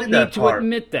 I don't need to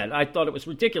admit that. I thought it was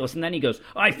ridiculous. And then he goes,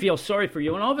 I feel sorry for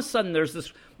you. And all of a sudden, there's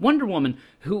this Wonder Woman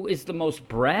who is the most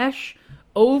brash,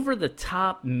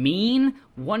 over-the-top, mean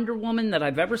Wonder Woman that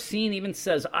I've ever seen. Even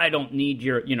says, I don't need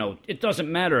your, it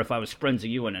doesn't matter if I was friends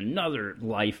with you in another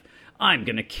life. I'm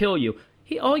going to kill you.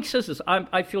 All he says is,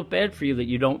 I feel bad for you that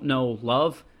you don't know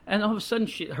love. And all of a sudden,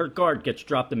 her guard gets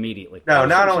dropped immediately. No,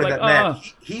 not only that, man,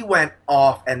 he went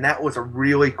off, and that was a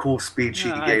really cool speech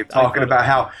he gave, talking about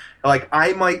how, like,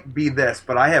 I might be this,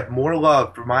 but I have more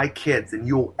love for my kids than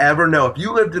you'll ever know. If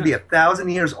you live to be 1,000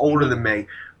 years older than me,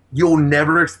 you'll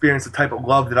never experience the type of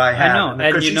love that I have. I know,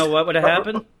 and you know what would have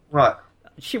happened? What?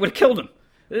 She would have killed him.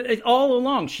 All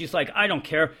along, she's like, I don't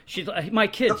care. She's like, my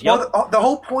kids. Well, the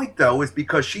whole point, though, is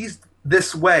because she's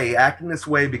this way, acting this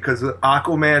way because of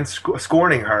Aquaman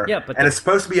scorning her. Yeah, but it's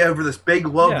supposed to be over this big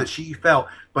love that she felt.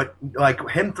 But like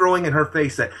him throwing in her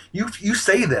face that you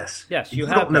say this. Yes, you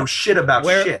don't know shit about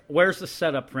shit. Where's the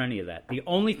setup for any of that? The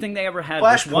only thing they ever had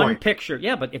was one picture.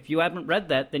 Yeah, but if you haven't read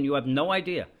that, then you have no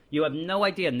idea. You have no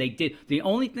idea. And they did. The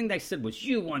only thing they said was,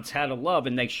 you once had a love,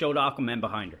 and they showed Aquaman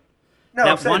behind her. No,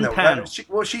 that one panel.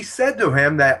 She said to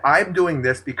him that I'm doing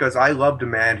this because I loved a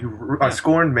man who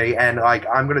scorned me, and like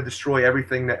I'm going to destroy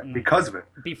everything because of it.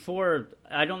 Before,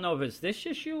 I don't know if it's this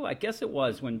issue. I guess it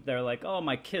was when they're like, "Oh,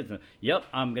 my kids. Yep,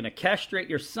 I'm going to castrate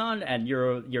your son, and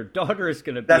your daughter is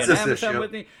going to be an Amazon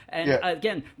with me." And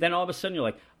again, then all of a sudden you're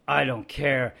like, "I don't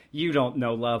care. You don't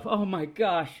know love." Oh my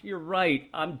gosh, you're right.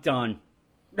 I'm done.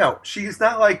 No, she's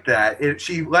not like that.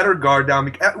 She let her guard down.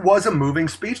 It was a moving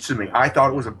speech to me. I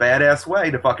thought it was a badass way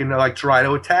to fucking like try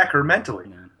to attack her mentally.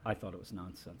 Man, I thought it was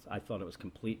nonsense. I thought it was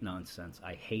complete nonsense.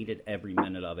 I hated every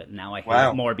minute of it. Now I hate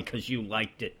it more because you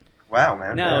liked it. Wow,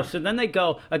 man. No, so then they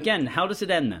go, again, how does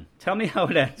it end then? Tell me how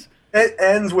it ends. It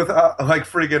ends with like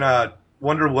friggin'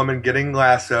 Wonder Woman getting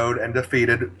lassoed and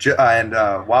defeated, and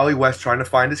Wally West trying to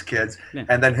find his kids,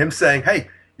 and then him saying, hey,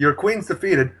 your queen's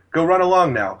defeated. Go run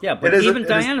along now. Yeah, but even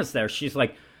Diana's there. She's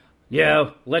like,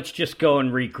 yeah, let's just go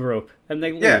and regroup. And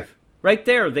they leave. Yeah. Right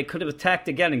there, they could have attacked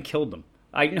again and killed them.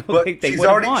 I know but they would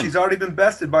have won. She's already been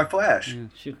bested by Flash. Yeah,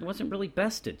 she wasn't really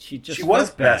bested. She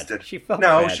was bested. She felt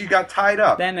bad. No, she got tied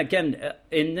up. Then again,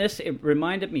 in this, it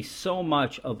reminded me so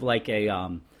much of like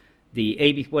ABC's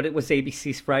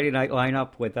Friday Night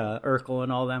lineup with Urkel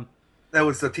and all them. That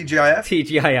was the TGIF?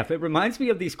 TGIF. It reminds me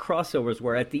of these crossovers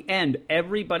where at the end,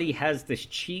 everybody has this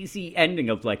cheesy ending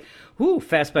of like, whoo,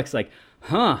 Fastback's like,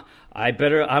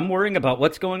 I'm worrying about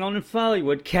what's going on in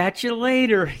Follywood. Catch you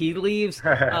later. He leaves.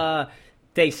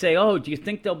 They say, oh, do you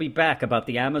think they'll be back about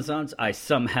the Amazons? I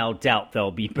somehow doubt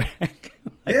they'll be back.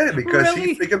 Like, yeah, because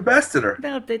he freaking bested her.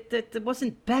 No, that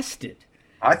wasn't bested.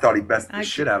 I thought he bested the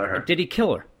shit out of her. Did he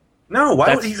kill her? No,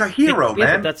 he's a hero,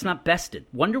 man. But that's not bested.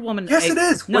 Wonder Woman. Yes, it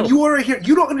is. No. When you are a hero,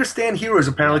 you don't understand heroes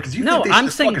apparently because you think they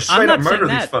should fucking straight up murder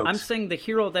these folks. I'm saying the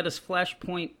hero that is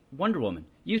Flashpoint Wonder Woman.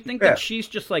 You think that she's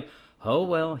just like, oh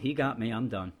well, he got me, I'm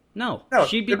done. No,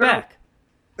 she'd be back.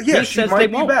 Yeah, she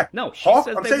might be back. No, she says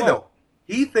they won't. Though,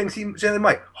 he thinks they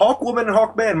might. Hawkwoman and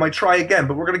Hawkman might try again,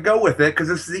 but we're going to go with it because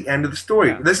this is the end of the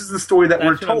story. Yeah. This is the story that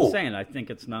we're told. That's what I'm saying. I think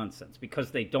it's nonsense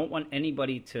because they don't want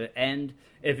anybody to end.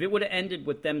 If it would have ended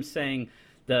with them saying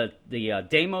the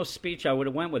Deimos speech, I would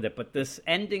have went with it. But this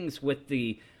endings with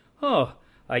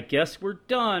I guess we're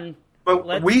done.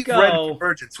 But we've read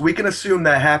Convergence. We can assume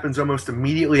that happens almost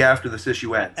immediately after this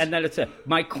issue ends. And then it's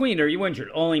my queen, are you injured?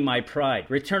 Only my pride.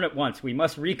 Return at once. We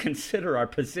must reconsider our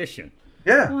position.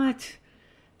 Yeah. What?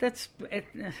 That's it.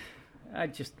 I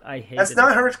hate it. That's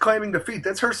not her claiming defeat.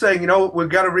 That's her saying, we've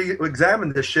got to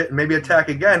re-examine this shit and maybe attack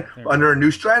again under a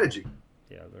new strategy.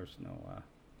 Yeah, there's no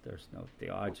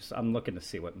deal. I'm looking to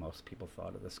see what most people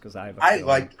thought of this because I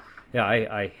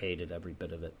hated every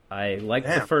bit of it. I liked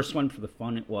the first one for the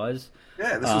fun it was.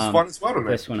 Yeah, this was fun as well to me.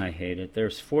 This one I hated.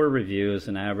 There's 4 reviews,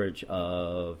 an average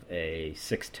of a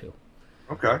 6.2.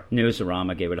 Okay.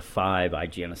 Newsarama gave it a 5,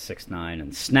 IGN a 6.9,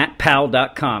 and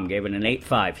SnapPal.com gave it an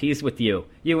 8.5. He's with you.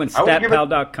 You and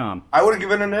SnapPal.com. I would have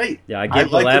given it an 8. Yeah, I gave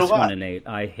the last one an 8.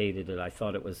 I hated it. I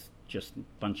thought it was just a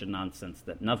bunch of nonsense,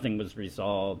 that nothing was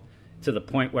resolved to the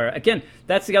point where, again,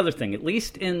 that's the other thing. At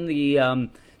least in the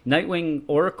Nightwing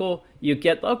Oracle, you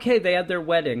get, okay, they had their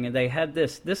wedding, and they had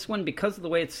this. This one, because of the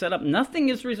way it's set up, nothing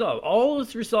is resolved. All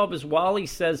is resolved is Wally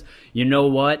says, you know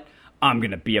what? I'm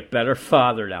going to be a better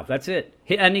father now. That's it.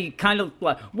 And he kind of,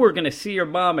 we're going to see your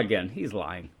mom again. He's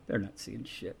lying. They're not seeing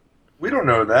shit. We don't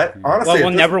know that. Honestly,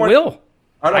 well, never will.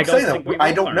 I'm saying think we that. I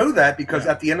will don't learn. know that because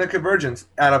at the end of Convergence,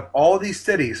 out of all of these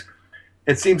cities,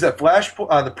 it seems that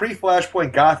the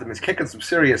pre-Flashpoint Gotham is kicking some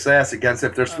serious ass against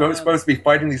if they're supposed to be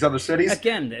fighting these other cities.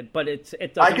 Again, but it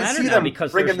doesn't I can matter see now them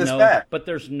because bringing there's this no, back. but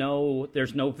there's no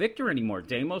Victor anymore.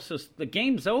 The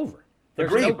game's over. There's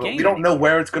Agreed, no but game we don't know anymore.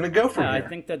 where it's going to go from Yeah, here. I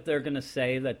think that they're going to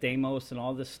say that Deimos and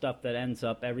all this stuff that ends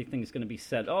up, everything's going to be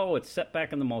set. Oh, it's set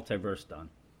back in the multiverse. Done.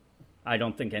 I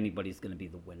don't think anybody's going to be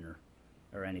the winner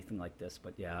or anything like this.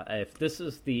 But yeah, if this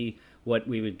is what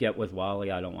we would get with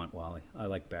Wally, I don't want Wally. I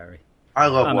like Barry. I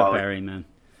love I'm Wally. a Barry man.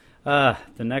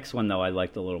 The next one though, I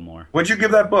liked a little more. What'd you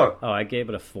give that book? Oh, I gave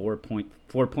it a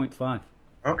 4.5.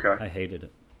 Okay. I hated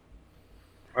it.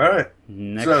 All right.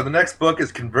 Next. So the next book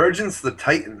is Convergence: The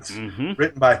Titans, Mm-hmm.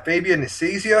 written by Fabian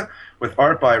Nicieza, with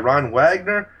art by Ron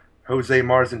Wagner, Jose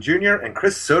Marzan Jr., and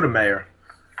Chris Sotomayor.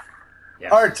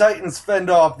 Yes. Our Titans fend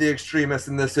off the extremists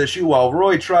in this issue, while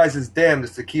Roy tries his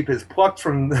damnedest to keep his plucked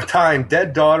from the time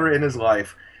dead daughter in his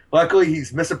life. Luckily,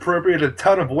 he's misappropriated a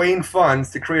ton of Wayne funds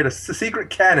to create secret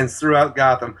cannons throughout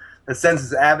Gotham that sends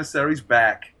his adversaries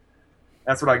back.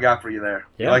 That's what I got for you there.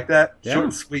 Yeah. You like that? Yeah. Short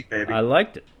and sweet, baby. I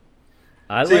liked it.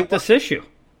 I See, like this issue.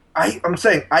 I'm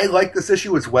saying I like this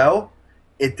issue as well.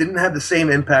 It didn't have the same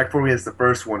impact for me as the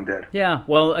first one did. Yeah,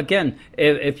 well, again,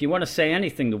 if you want to say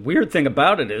anything, the weird thing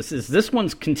about it is this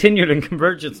one's continued in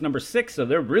Convergence number 6, so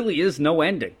there really is no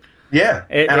ending. Yeah,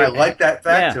 I like that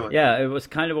fact to it. Yeah, it was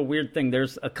kind of a weird thing.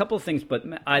 There's a couple of things, but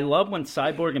I love when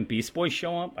Cyborg and Beast Boy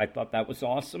show up. I thought that was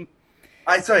awesome.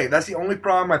 I tell you, that's the only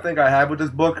problem I think I have with this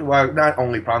book. Well, not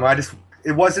only problem.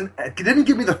 It didn't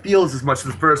give me the feels as much as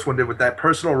the first one did with that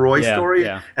personal Roy story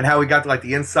and how he got like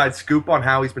the inside scoop on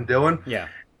how he's been doing. Yeah.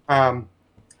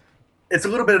 It's a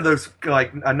little bit of those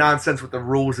like a nonsense with the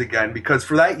rules again, because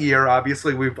for that year,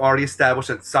 obviously, we've already established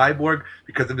that Cyborg,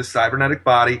 because of his cybernetic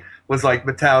body, was like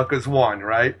Metallica's one,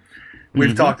 right?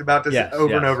 We've talked about this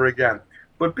over and over again.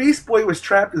 But Beast Boy was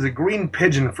trapped as a green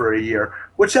pigeon for a year,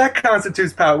 which that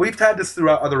constitutes power. We've had this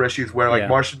throughout other issues where like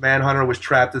Martian Manhunter was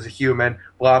trapped as a human,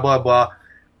 blah, blah, blah.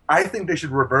 I think they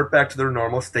should revert back to their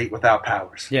normal state without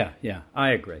powers. Yeah, I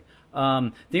agree.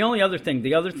 The other thing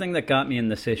that got me in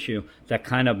this issue that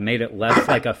kind of made it less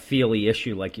like a feely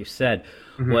issue, like you said,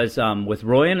 was with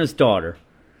Roy and his daughter.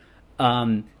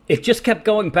 It just kept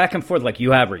going back and forth, like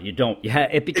you have her, you don't.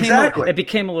 It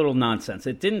became a little nonsense.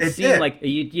 It didn't seem like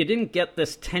you didn't get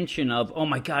this tension of, oh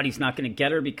my God, he's not going to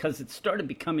get her, because it started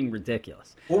becoming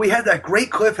ridiculous. Well, we had that great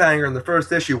cliffhanger in the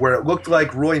first issue where it looked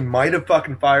like Roy might have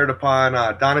fucking fired upon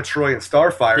Donna Troy and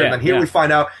Starfire, and then here we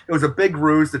find out it was a big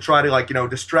ruse to try to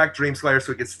distract Dreamslayer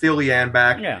so he could steal Leanne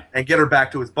back and get her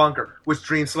back to his bunker. Which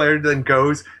Dreamslayer then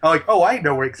goes, like, oh, I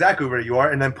know exactly where you are,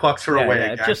 and then plucks her away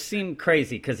again. It just seemed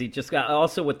crazy because he just got.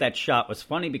 Also, with that shot was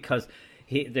funny because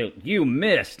you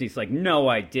missed. He's like, no,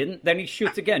 I didn't. Then he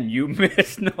shoots again. You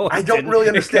missed. No, I don't really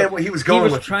understand what he was going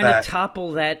with. He was trying to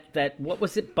topple that. What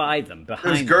was it by them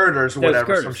behind? Those girders or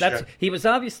whatever. Those girders. He was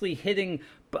obviously hitting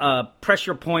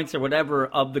pressure points or whatever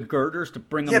of the girders to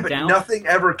bring them down. Yeah, but nothing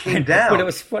ever came down. But it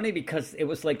was funny because it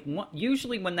was like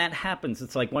usually when that happens,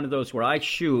 it's like one of those where I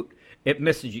shoot. It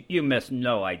misses you. You missed.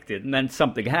 No, I didn't. And then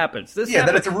something happens. Then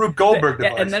it's a Rube Goldberg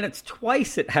device. And then it's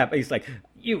twice it happens. He's like,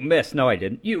 you missed. No, I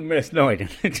didn't. You missed. No, I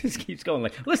didn't. It just keeps going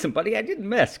like, listen, buddy, I didn't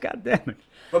miss. God damn it.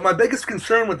 But my biggest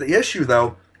concern with the issue,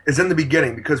 though, is in the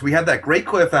beginning, because we had that great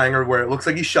cliffhanger where it looks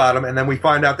like he shot him, and then we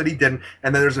find out that he didn't,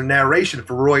 and then there's a narration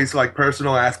for Roy's like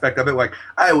personal aspect of it, like,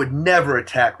 I would never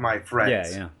attack my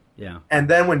friends. Yeah. And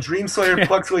then when Dreamslayer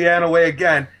plucks Leanne away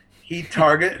again, he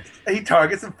targets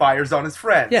and fires on his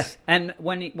friends. Yes, and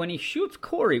when he shoots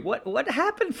Corey, what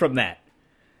happened from that?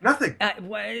 Nothing.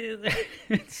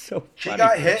 It's so funny. She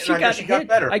got hit, and I guess she got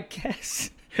better. I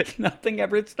guess. Nothing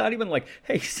ever. It's not even like,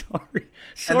 hey, sorry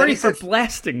for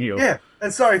blasting you. Yeah,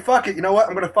 and sorry, fuck it. You know what?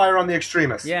 I'm going to fire on the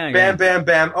extremists. Bam, bam,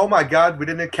 bam. Oh my God, we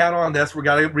didn't count on this. We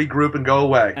got to regroup and go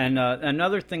away. And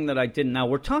another thing that I didn't. Now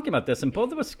we're talking about this, and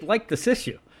both of us like this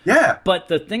issue. Yeah. But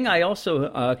the thing I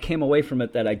also came away from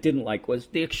it that I didn't like was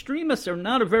the extremists are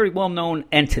not a very well-known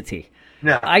entity.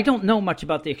 No. I don't know much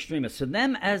about the extremists. So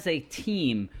them as a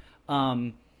team,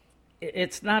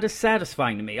 it's not as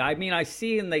satisfying to me. I mean, I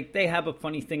see, and they have a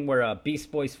funny thing where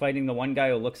Beast Boy's fighting the one guy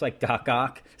who looks like Doc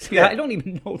Ock. See, I don't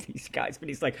even know these guys, but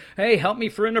he's like, hey, help me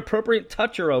for inappropriate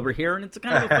toucher over here. And it's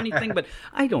kind of a funny thing, but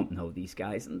I don't know these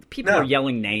guys. And people are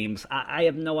yelling names. I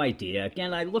have no idea.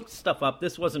 Again, I looked stuff up.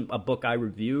 This wasn't a book I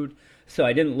reviewed, so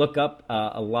I didn't look up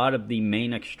a lot of the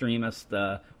main extremists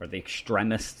or the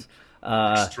extremists.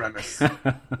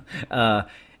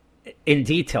 in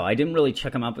detail. I didn't really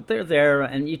check them out, but they're there,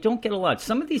 and you don't get a lot.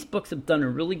 Some of these books have done a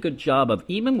really good job of,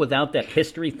 even without that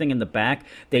history thing in the back,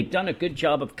 they've done a good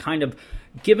job of kind of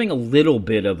giving a little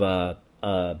bit of a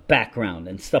background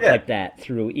and stuff like that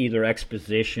through either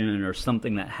exposition or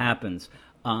something that happens.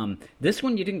 This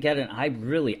one you didn't get, and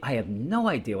I have no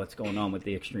idea what's going on with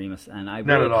the extremists, and I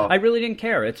really didn't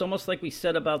care. It's almost like we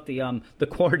said about the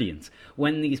Guardians.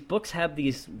 When these books have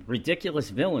these ridiculous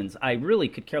villains, I really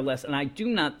could care less, and I do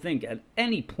not think at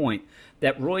any point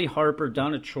that Roy Harper,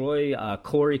 Donna Troy,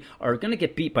 Corey are going to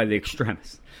get beat by the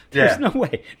extremists. There's no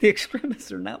way. The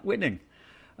extremists are not winning.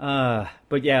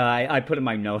 But yeah, I put in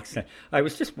my notes that I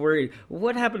was just worried.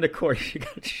 What happened to Corey? She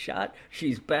got shot.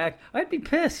 She's back. I'd be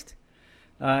pissed.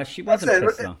 She wasn't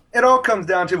pissed, though. It all comes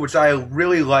down to, which I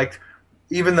really liked,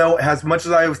 even though as much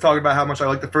as I was talking about how much I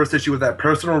liked the first issue with that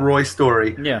personal Roy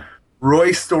story. Yeah.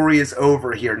 Roy's story is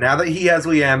over here. Now that he has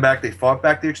Leanne back, they fought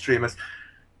back the extremists.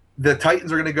 The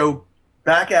Titans are going to go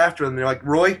back after them. They're like,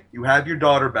 Roy, you have your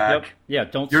daughter back. Yep. Yeah,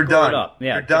 don't You're screw done. it up.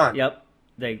 Yeah, You're done. Yep.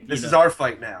 This is our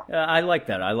fight now. I like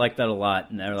that. I like that a lot.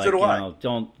 And they're like, So do I.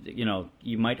 don't,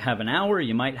 you might have an hour,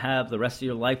 you might have the rest of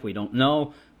your life. We don't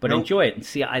know, but enjoy it. And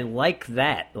see, I like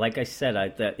that. Like I said,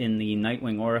 in the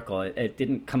Nightwing Oracle, it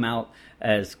didn't come out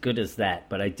as good as that,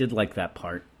 but I did like that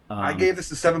part. I gave this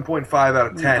a 7.5 out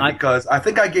of 10 because I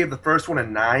think I gave the first one a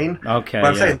 9. Okay, but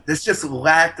I'm saying this just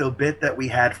lacked a bit that we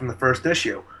had from the first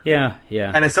issue. Yeah,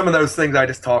 yeah. And it's some of those things I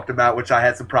just talked about, which I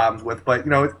had some problems with, but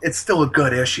it's still a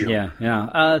good issue.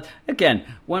 Yeah. Again,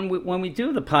 when we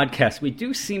do the podcast, we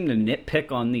do seem to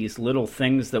nitpick on these little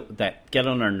things that get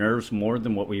on our nerves more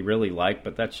than what we really like,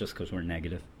 but that's just because we're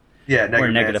negative. Yeah,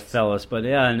 we're negative fellas, but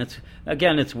yeah,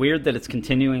 and it's weird that it's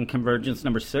continuing Convergence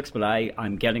number 6, but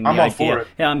I'm getting the idea. All for it.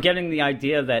 Yeah, I'm getting the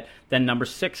idea that then number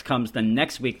 6 comes, then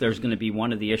next week there's going to be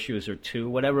one of the issues or 2,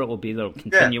 whatever it will be, that'll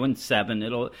continue in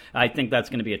 7. I think that's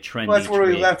going to be a trend. Well, that's where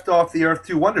we week. left off the Earth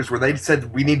 2 Wonders, where they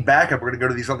said we need backup. We're going to go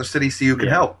to these other cities so you can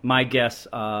help. My guess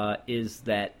is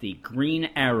that the Green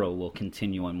Arrow will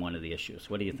continue on one of the issues.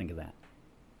 What do you think of that?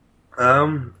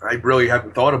 I really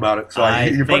haven't thought about it, so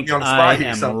you're putting me on the spot.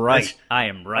 I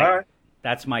am right. All right.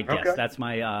 That's my guess. Okay. That's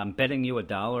my. I'm betting you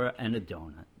 $1 and a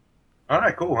donut. All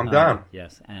right, cool. I'm done.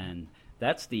 Yes, and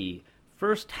that's the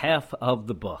first half of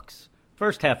the books.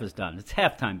 First half is done. It's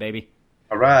halftime, baby.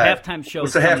 All right. Halftime show.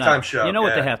 What's the halftime show? You know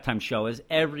what the halftime show is?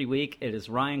 Every week it is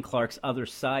Ryan Clark's Other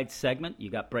Side segment.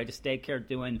 You got Brightest Daycare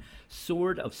doing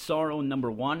Sword of Sorrow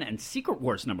 #1 and Secret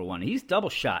Wars #1. He's double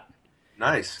shot.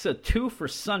 Nice. It's a 2 for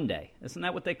Sunday. Isn't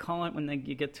that what they call it when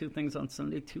you get 2 things on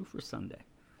Sunday? 2 for Sunday.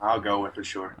 I'll go with it,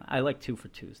 sure. I like 2 for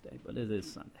Tuesday, but it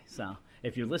is Sunday. So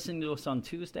if you're listening to us on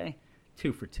Tuesday,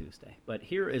 2 for Tuesday. But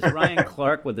here is Ryan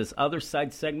Clark with his Other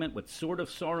Side segment with Sword of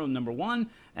Sorrow #1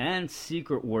 and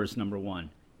Secret Wars #1.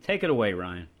 Take it away,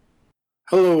 Ryan.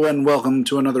 Hello and welcome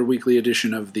to another weekly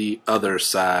edition of The Other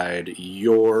Side,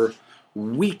 your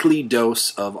weekly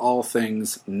dose of all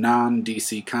things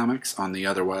non-DC Comics on the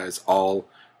otherwise all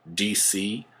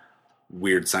DC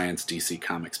Weird Science DC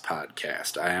Comics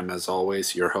podcast. I am, as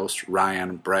always, your host,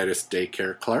 Ryan Brightest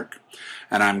Daycare Clark,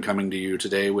 and I'm coming to you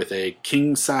today with a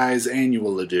king-size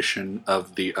annual edition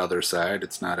of The Other Side.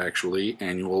 It's not actually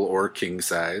annual or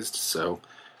king-sized, so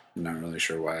I'm not really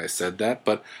sure why I said that,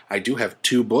 but I do have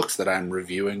 2 books that I'm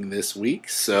reviewing this week,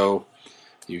 so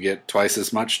you get twice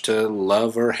as much to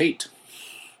love or hate.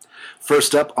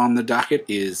 First up on the docket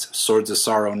is Swords of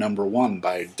Sorrow #1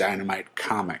 by Dynamite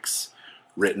Comics,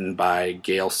 written by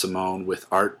Gail Simone with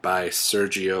art by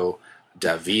Sergio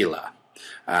Davila.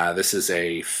 This is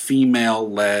a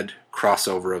female-led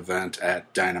crossover event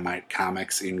at Dynamite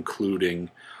Comics,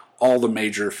 including all the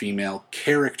major female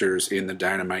characters in the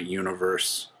Dynamite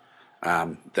universe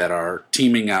that are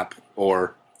teaming up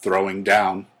or throwing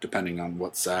down, depending on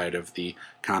what side of the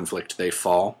conflict they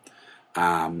fall.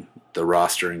 The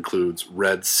roster includes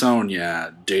Red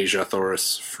Sonja, Deja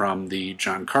Thoris from the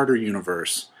John Carter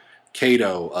universe,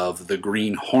 Kato of the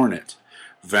Green Hornet,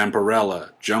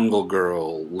 Vampirella, Jungle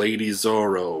Girl, Lady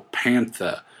Zorro,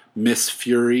 Panther, Miss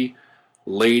Fury,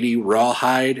 Lady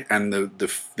Rawhide, and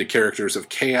the characters of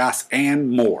Chaos, and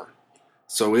more.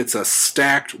 So it's a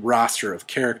stacked roster of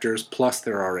characters, plus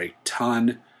there are a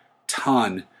ton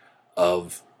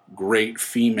of great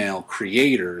female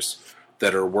creators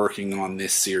that are working on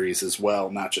this series as well,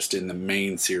 not just in the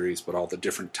main series, but all the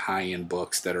different tie-in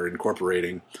books that are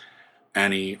incorporating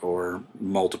any or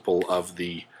multiple of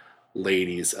the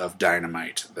ladies of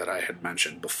Dynamite that I had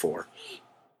mentioned before.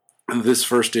 This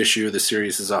first issue, the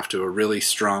series is off to a really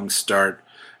strong start.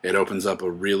 It opens up a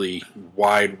really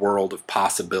wide world of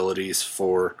possibilities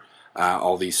for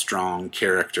all these strong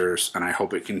characters, and I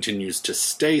hope it continues to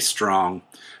stay strong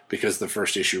because the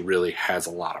first issue really has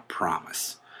a lot of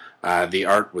promise. The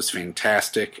art was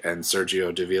fantastic, and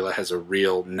Sergio Davila has a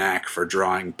real knack for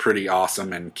drawing pretty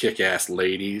awesome and kick-ass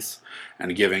ladies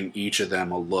and giving each of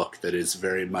them a look that is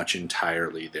very much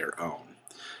entirely their own.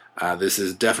 This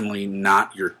is definitely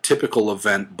not your typical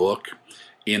event book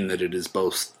in that it is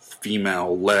both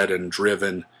female-led and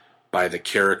driven by the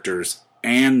characters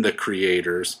and the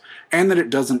creators, and that it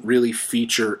doesn't really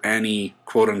feature any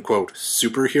quote-unquote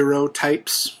superhero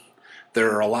types.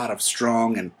 There are a lot of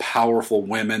strong and powerful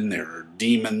women. There are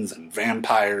demons and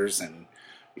vampires and,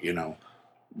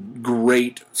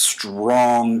 great,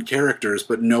 strong characters,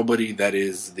 but nobody that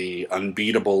is the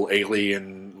unbeatable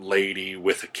alien lady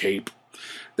with a cape.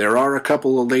 There are a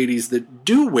couple of ladies that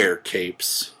do wear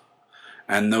capes,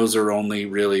 and those are only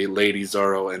really Lady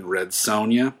Zorro and Red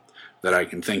Sonja, that I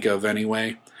can think of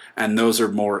anyway, and those are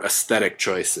more aesthetic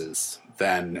choices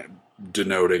than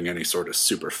denoting any sort of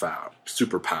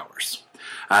superpowers.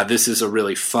 This is a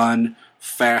really fun,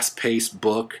 fast-paced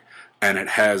book, and it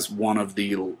has one of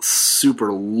the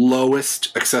super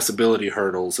lowest accessibility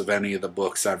hurdles of any of the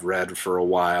books I've read for a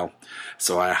while,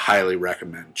 so I highly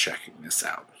recommend checking this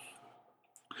out.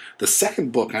 The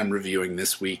second book I'm reviewing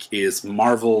this week is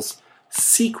Marvel's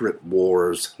Secret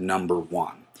Wars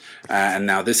 #1. And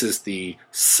now this is the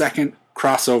second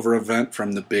crossover event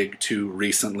from the big two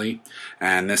recently,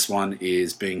 and this one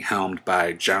is being helmed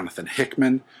by Jonathan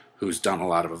Hickman, who's done a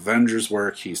lot of Avengers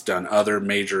work. He's done other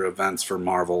major events for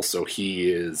Marvel, so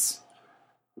he is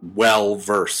well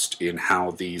versed in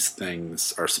how these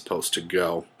things are supposed to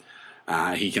go.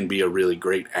 He can be a really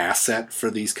great asset for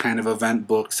these kind of event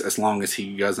books as long as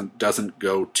he doesn't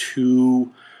go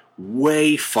too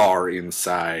way far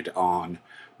inside on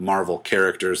Marvel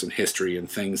characters and history and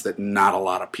things that not a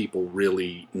lot of people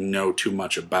really know too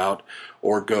much about,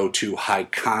 or go too high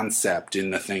concept in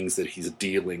the things that he's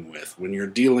dealing with. When you're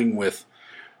dealing with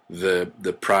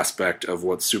the prospect of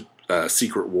what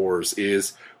Secret Wars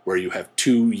is, where you have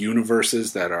two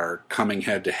universes that are coming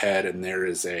head to head, and there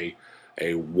is a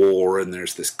war, and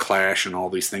there's this clash, and all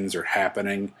these things are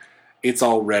happening, it's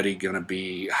already going to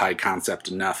be high concept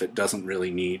enough. It doesn't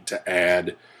really need to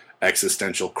add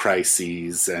existential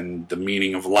crises and the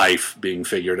meaning of life being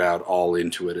figured out all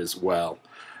into it as well.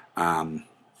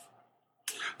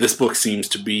 This book seems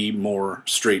to be more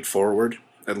straightforward,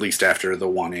 at least after the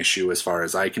one issue as far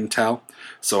as I can tell.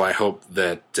 So I hope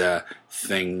that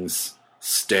things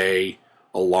stay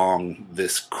along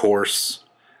this course.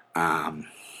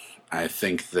 I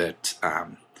think that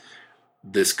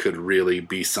this could really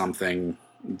be something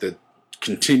that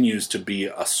continues to be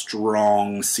a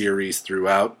strong series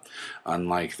throughout,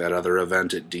 unlike that other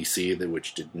event at DC,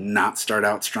 which did not start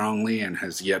out strongly and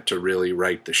has yet to really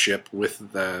right the ship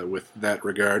with that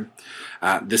regard.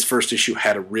 This first issue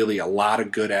had a lot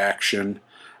of good action,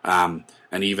 and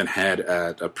even had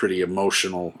a pretty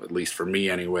emotional, at least for me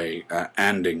anyway,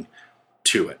 ending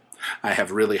to it. I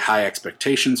have really high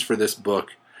expectations for this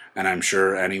book, and I'm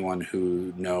sure anyone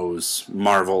who knows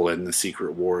Marvel and the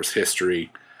Secret Wars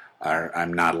history,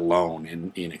 I'm not alone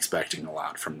in expecting a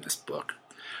lot from this book.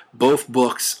 Both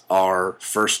books are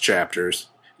first chapters,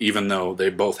 even though they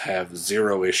both have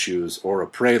 0 issues or a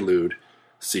prelude.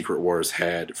 Secret Wars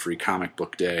had Free Comic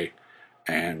Book Day,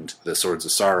 and the Swords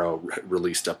of Sorrow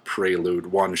released a prelude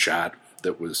one-shot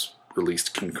that was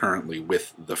released concurrently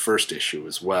with the first issue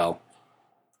as well.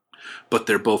 But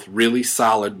they're both really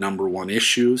solid #1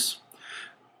 issues,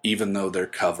 even though they're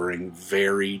covering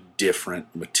very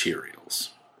different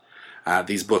materials.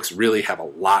 These books really have a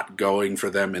lot going for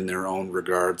them in their own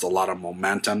regards, a lot of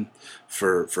momentum.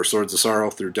 For Swords of Sorrow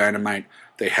through Dynamite,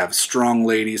 they have strong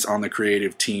ladies on the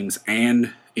creative teams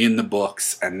and in the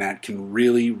books, and that can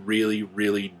really, really,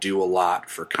 really do a lot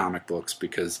for comic books,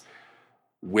 because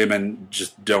women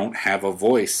just don't have a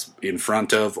voice in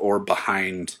front of or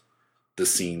behind the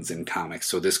scenes in comics.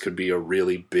 So this could be a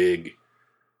really big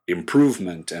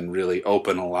improvement and really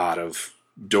open a lot of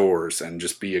doors and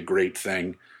just be a great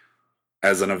thing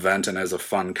as an event and as a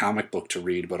fun comic book to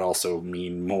read, but also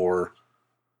mean more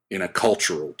in a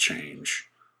cultural change.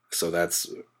 So that's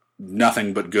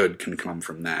nothing but good can come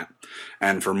from that.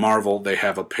 And for Marvel, they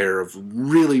have a pair of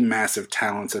really massive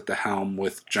talents at the helm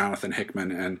with Jonathan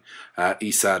Hickman and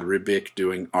Esad Ribic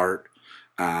doing art.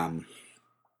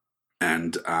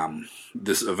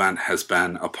 This event has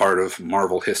been a part of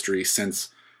Marvel history since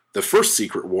the first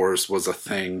Secret Wars was a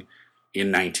thing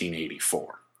in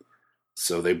 1984.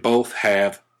 So they both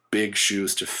have big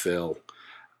shoes to fill,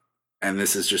 and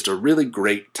this is just a really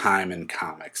great time in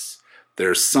comics.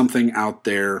 There's something out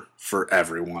there for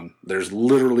everyone. There's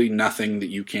literally nothing that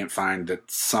you can't find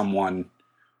that someone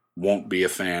won't be a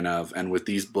fan of. And with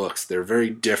these books, they're very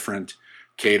different,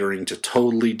 catering to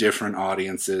totally different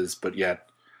audiences, but yet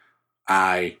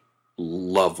I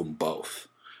love them both.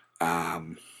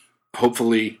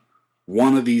 Hopefully,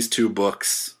 one of these two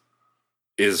books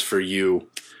is for you.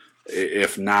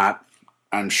 If not,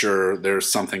 I'm sure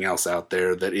there's something else out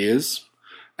there that is.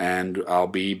 And I'll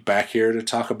be back here to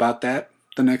talk about that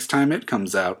the next time it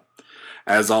comes out.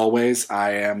 As always,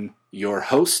 I am your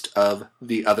host of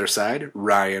The Other Side,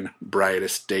 Ryan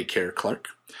Brightest Daycare Clark.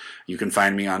 You can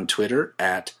find me on Twitter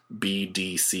at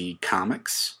BDC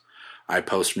Comics. I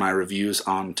post my reviews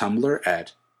on Tumblr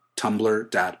at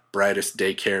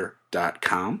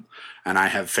tumblr.brightestdaycare.com, and I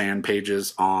have fan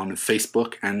pages on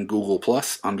Facebook and Google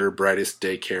Plus under Brightest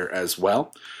Daycare as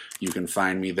well. You can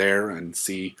find me there and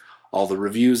see all the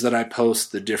reviews that I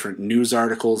post, the different news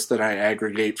articles that I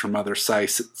aggregate from other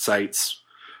sites.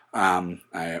 I'm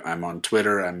on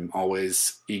Twitter. I'm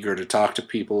always eager to talk to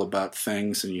people about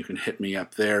things, and you can hit me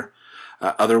up there.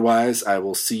 Otherwise, I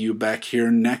will see you back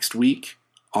here next week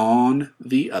on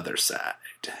The Other Side.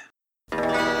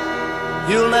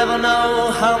 You'll never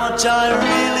know how much I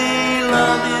really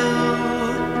love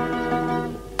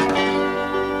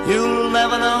you. You'll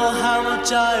never know how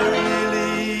much I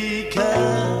really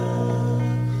care.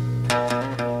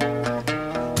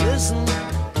 Listen,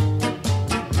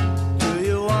 do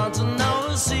you want to know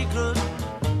a secret?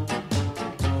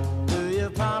 Do you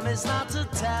promise not to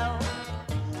tell?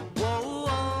 Whoa,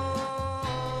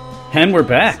 whoa. And we're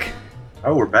back.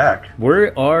 Oh, we're back.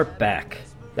 We are back.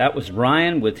 That was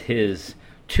Ryan with his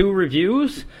 2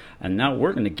 reviews, and now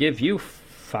we're going to give you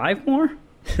 5 more?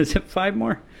 Is it 5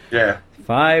 more? Yeah.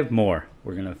 5 more.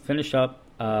 We're going to finish up.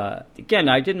 Again,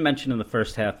 I didn't mention in the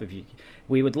first half,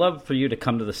 we would love for you to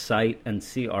come to the site and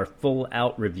see our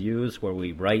full-out reviews where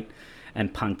we write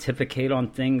and pontificate on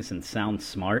things and sound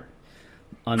smart,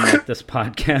 unlike this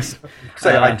podcast.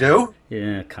 Say, I do?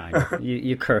 Yeah, kind of.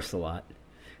 You curse a lot.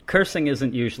 Cursing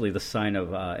isn't usually the sign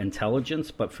of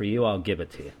intelligence, but for you, I'll give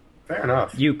it to you. Fair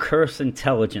enough. You curse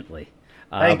intelligently.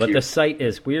 Thank but you. the site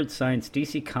is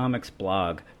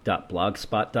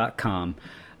WeirdScienceDCComicsBlog.blogspot.com.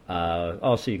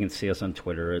 Also, you can see us on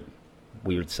Twitter at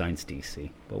WeirdScienceDC.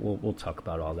 But we'll talk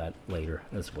about all that later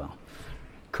as well.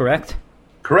 Correct?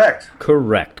 Correct.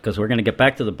 Correct, because we're going to get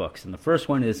back to the books. And the first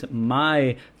one is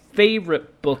my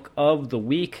favorite book of the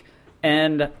week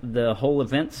and the whole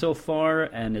event so far,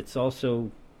 and it's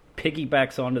also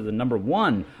piggybacks onto the number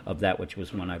 1 of that, which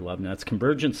was one I loved, and that's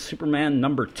Convergence Superman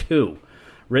number 2,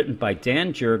 written by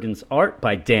Dan Jurgens, art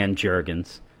by Dan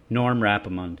Jurgens, Norm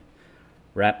Rapmund,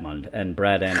 and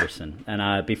Brad Anderson.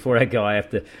 And before I go, I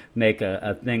have to make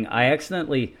a thing. I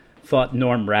accidentally thought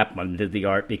Norm Rapmund did the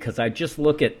art because I just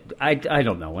look at, I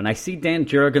don't know, when I see Dan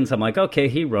Jurgens, I'm like, okay,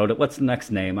 he wrote it. What's the next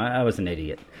name? I was an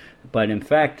idiot. But in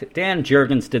fact, Dan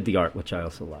Jurgens did the art, which I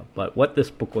also love. But what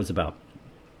this book was about.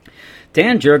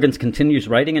 Dan Jurgens continues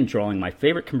writing and drawing my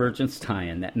favorite Convergence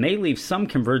tie-in that may leave some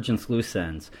Convergence loose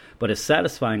ends, but is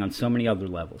satisfying on so many other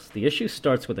levels. The issue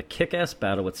starts with a kick-ass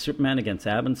battle with Superman against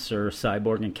Abin Sur,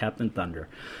 Cyborg, and Captain Thunder.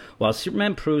 While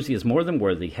Superman proves he is more than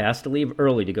worthy, he has to leave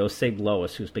early to go save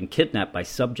Lois, who's been kidnapped by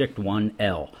Subject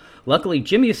 1L. Luckily,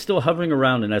 Jimmy is still hovering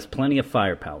around and has plenty of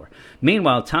firepower.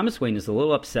 Meanwhile, Thomas Wayne is a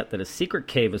little upset that his secret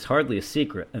cave is hardly a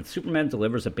secret, and Superman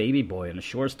delivers a baby boy and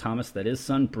assures Thomas that his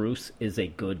son Bruce is a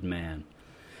good man.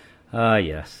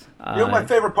 Yes. You know what my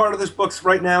favorite part of this book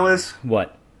right now is?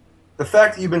 What? The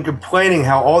fact that you've been complaining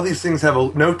how all these things have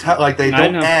they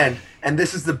don't end, and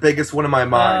this is the biggest one in my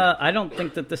mind. I don't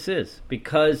think that this is,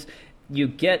 because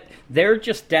they're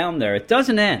just down there. It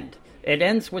doesn't end. It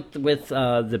ends with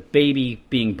the baby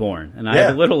being born, and I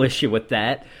have a little issue with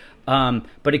that.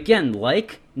 But again,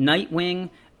 like Nightwing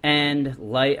and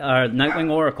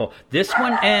Nightwing Oracle, this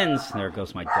one ends. There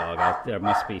goes my dog. There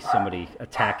must be somebody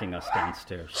attacking us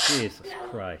downstairs. Jesus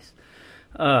Christ.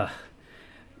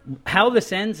 How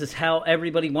this ends is how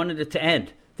everybody wanted it to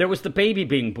end. There was the baby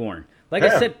being born. Like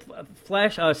I said,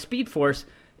 Speed Force,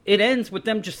 it ends with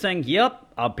them just saying, yep,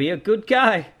 I'll be a good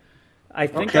guy. I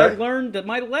think I learned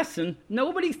my lesson.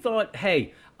 Nobody thought,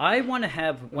 hey, I want to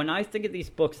have, when I think of these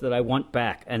books that I want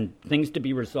back and things to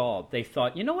be resolved, they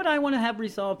thought, you know what I want to have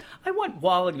resolved? I want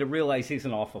Wally to realize he's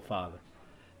an awful father.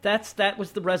 That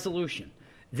was the resolution.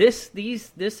 This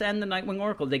and the Nightwing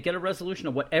Oracle, they get a resolution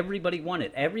of what everybody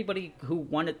wanted. Everybody who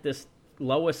wanted this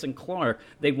Lois and Clark,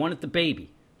 they wanted the baby.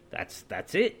 That's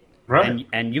it. Right.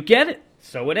 And you get it.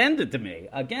 So it ended to me.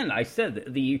 Again, I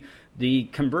said the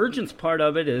convergence part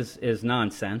of it is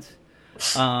nonsense.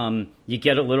 You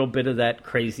get a little bit of that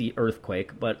crazy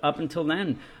earthquake, but up until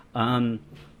then,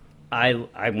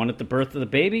 I wanted the birth of the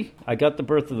baby. I got the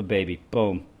birth of the baby.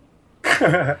 Boom.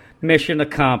 Mission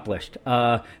accomplished.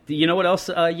 You know what else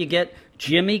you get?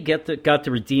 Jimmy got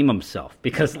to redeem himself,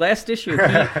 because last issue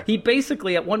he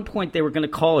basically, at one point, they were going to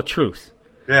call a truce.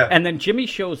 Yeah. And then Jimmy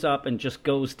shows up and just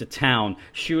goes to town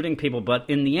shooting people. But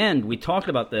in the end, we talked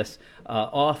about this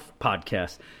off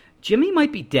podcast. Jimmy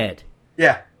might be dead.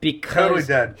 Yeah. Because totally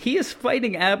dead. He is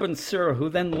fighting Abin Sur, who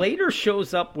then later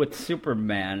shows up with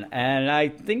Superman. And I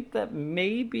think that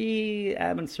maybe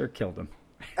Abin Sur killed him.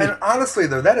 And honestly,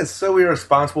 though, that is so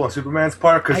irresponsible on Superman's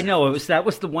part. Cause I know. That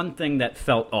was the one thing that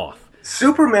felt off.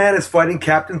 Superman is fighting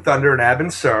Captain Thunder and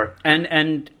Abin Sur.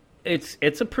 And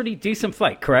it's a pretty decent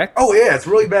fight, correct? Oh, yeah, it's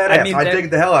really badass. I mean, I dig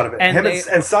the hell out of it. and Him they-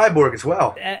 and Cyborg as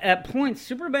well. At points,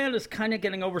 Superman is kind of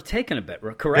getting overtaken a bit,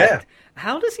 correct? Yeah.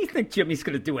 How does he think Jimmy's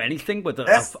going to do anything with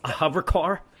a hover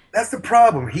car? That's the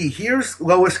problem. He hears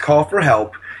Lois call for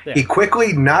help. Yeah. He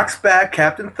quickly knocks back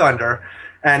Captain Thunder,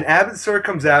 and Abin Sur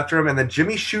comes after him, and then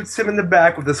Jimmy shoots him in the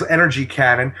back with this energy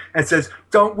cannon and says,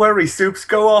 "Don't worry, Soups,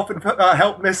 go off and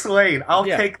help Miss Lane. I'll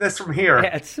take this from here."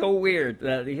 Yeah, it's so weird.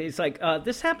 He's like,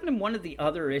 this happened in one of the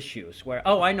other issues where,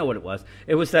 I know what it was.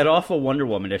 It was that awful Wonder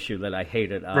Woman issue that I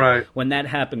hated. Right. When that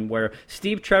happened, where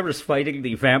Steve Trevor's fighting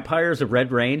the vampires of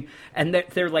Red Rain, and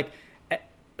they're like,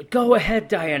 "Go ahead,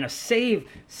 Diana, save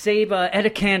Etta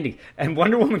Candy." And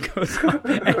Wonder Woman goes up,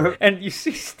 and you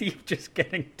see Steve just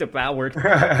getting devoured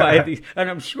by these. And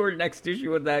I'm sure next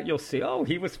issue of that, you'll see,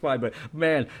 he was fine. But,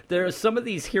 man, there are some of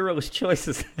these heroes'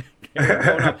 choices that are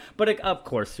going on. But, of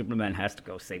course, Superman has to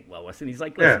go save Lois. And he's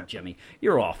like, "Listen, Jimmy,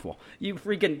 you're awful. You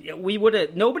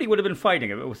freaking, nobody would have been fighting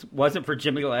if it wasn't for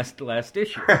Jimmy last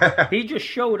issue." He just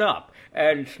showed up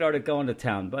and started going to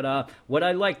town. But what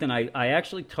I liked, and I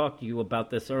actually talked to you about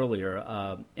this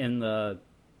earlier in the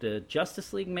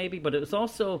Justice League, maybe, but it was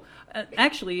also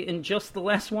actually in just the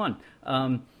last one,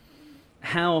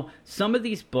 how some of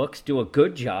these books do a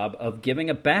good job of giving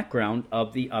a background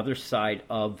of the other side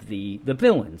of the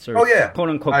villains, or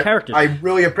quote-unquote characters. I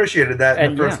really appreciated that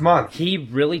in the first month. He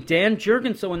really, Dan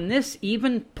Jurgens, so in this,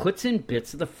 even puts in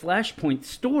bits of the Flashpoint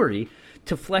story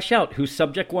to flesh out who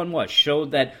Subject One was. Showed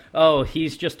that,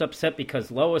 he's just upset because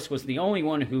Lois was the only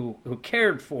one who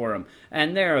cared for him,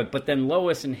 but then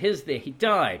Lois and he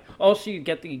died. Also, you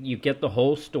get the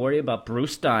whole story about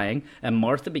Bruce dying and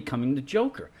Martha becoming the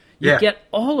Joker. You get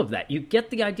all of that. You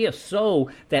get the idea, so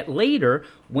that later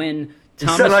when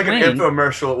Thomas Wayne, like Wayne, an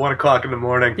infomercial at 1 o'clock in the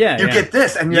morning. You get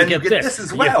this, and then you get this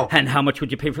as well. And how much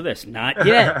would you pay for this? Not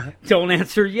yet. Don't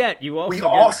answer yet. You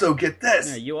also get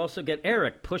this. Yeah, you also get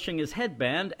Eric pushing his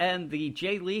headband and the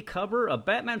Jay Lee cover of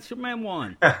Batman Superman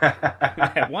 1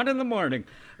 at 1 in the morning.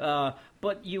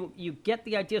 But you get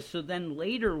the idea. So then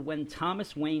later, when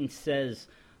Thomas Wayne says,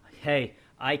 "Hey,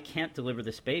 I can't deliver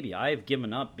this baby. I have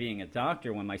given up being a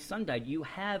doctor when my son died," you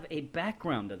have a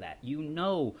background of that. You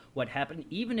know what happened,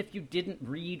 even if you didn't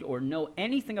read or know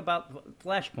anything about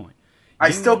Flashpoint. I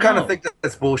still kind of think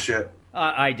that's bullshit.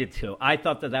 I did too. I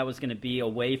thought that was going to be a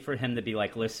way for him to be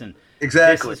like, "Listen,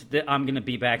 exactly. I'm going to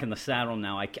be back in the saddle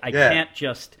now. I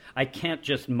can't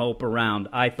just mope around."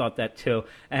 I thought that too,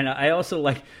 and I also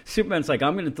like Superman's like,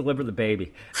 "I'm going to deliver the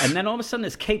baby," and then all of a sudden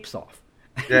his cape's off.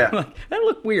 Yeah. That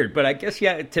looked weird, but I guess,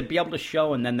 to be able to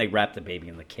show, and then they wrap the baby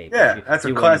in the cape. Yeah, that's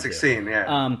a classic scene,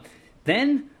 yeah.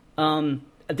 Then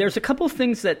there's a couple of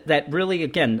things that really,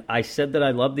 again, I said that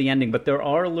I love the ending, but there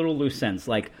are little loose ends.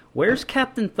 Like, where's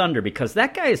Captain Thunder? Because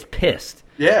that guy is pissed.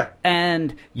 Yeah.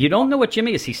 And you don't know what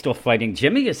Jimmy is. He still fighting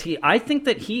Jimmy? Is he? I think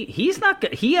that he's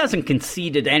not. He hasn't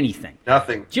conceded anything.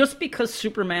 Nothing. Just because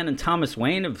Superman and Thomas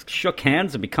Wayne have shook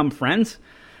hands and become friends.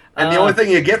 And the only thing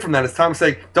you get from that is Tom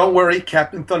saying, "Don't worry,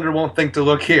 Captain Thunder won't think to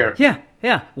look here."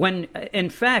 Yeah. When, in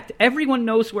fact, everyone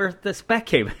knows where this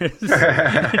Batcave is.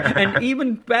 And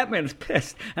even Batman's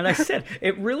pissed. And I said,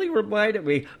 it really reminded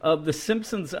me of The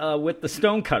Simpsons with the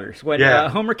Stonecutters. When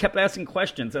Homer kept asking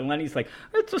questions, and Lenny's like,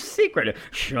 "It's a secret."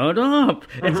 "Shut up."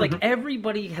 It's like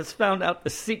everybody has found out the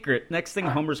secret. Next thing,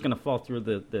 Homer's going to fall through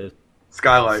the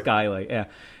skylight.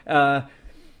 Yeah.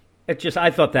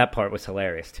 I thought that part was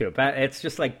hilarious, too. It's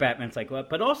just like Batman's like, "What?"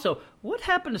 But also, what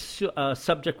happened to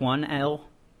Subject 1L,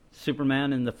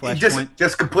 Superman in the Flashpoint? He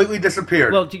just completely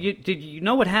disappeared. Well, did you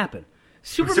know what happened?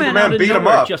 Superman out of beat him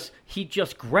nowhere up. He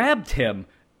just grabbed him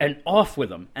and off with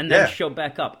him, and then showed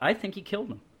back up. I think he killed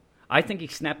him. I think he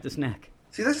snapped his neck.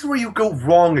 See, this is where you go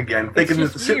wrong again, thinking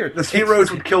the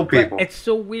heroes would kill people. It's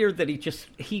so weird that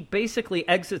he basically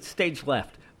exits stage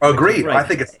left. Agreed. Right. I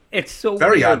think it's so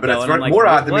very weird, odd, but though, it's like, more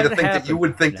odd to me what to think happened? that you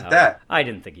would think No, that. I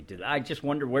didn't think he did that. I just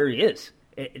wonder where he is.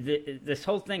 This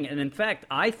whole thing, and in fact,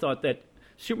 I thought that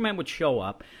Superman would show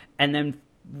up and then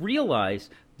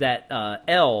realize that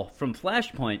L from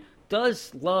Flashpoint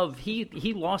does love.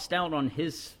 He lost out on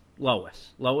his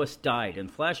Lois. Lois died in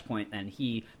Flashpoint, and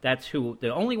that's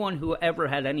the only one who ever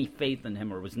had any faith in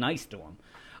him or was nice to him.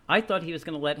 I thought he was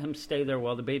going to let him stay there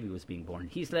while the baby was being born.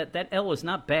 That L is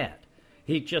not bad.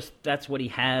 That's what he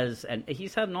has, and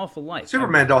he's had an awful life.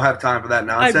 Superman don't have time for that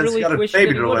nonsense. He's got a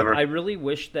baby to deliver. I really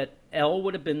wish that L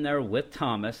would have been there with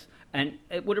Thomas, and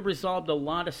it would have resolved a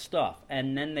lot of stuff.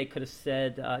 And then they could have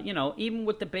said, even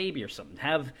with the baby or something,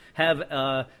 have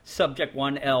Subject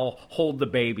 1L hold the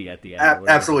baby at the end.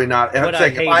 Absolutely not.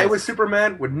 If I was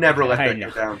Superman, would never let that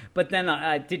get down. But then,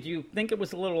 did you think it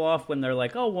was a little off when they're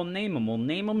like, "Oh, we'll name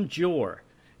him Jor"?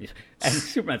 And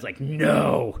Superman's like,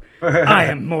 "No, I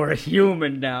am more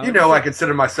human now." I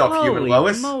consider myself human,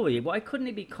 Lois. Holy moly! Why couldn't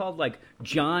he be called like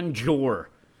John Jor?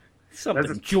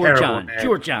 Something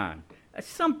Georgian.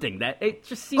 Something that it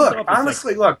just seems. Look,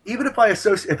 honestly, even if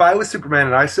I was Superman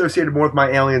and I associated more with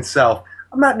my alien self,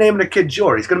 I'm not naming a kid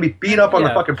Jor. He's going to be beat up on the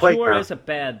fucking playground. Jor is a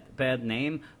bad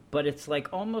name, but it's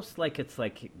like almost like he's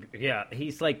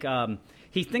like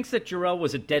he thinks that Jor-El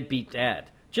was a deadbeat dad.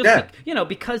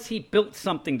 Because he built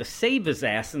something to save his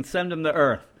ass and send him to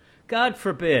Earth. God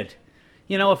forbid.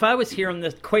 If I was here and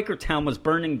the Quakertown was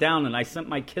burning down and I sent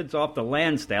my kids off to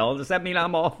Lansdale, does that mean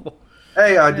I'm awful?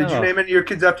 Hey, did you name any of your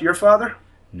kids after your father?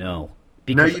 No.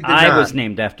 Because I was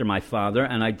named after my father,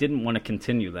 and I didn't want to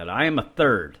continue that. I am a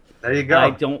third. There you go.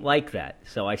 I don't like that,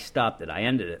 so I stopped it. I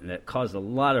ended it, and it caused a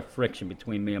lot of friction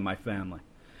between me and my family,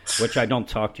 which I don't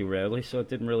talk to rarely, so it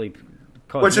didn't really...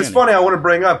 Which is funny, I want to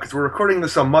bring up, because we're recording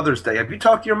this on Mother's Day. Have you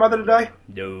talked to your mother today?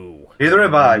 No. Neither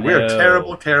have I. We are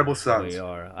terrible, terrible sons. We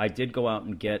are. I did go out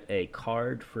and get a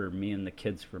card for me and the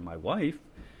kids for my wife,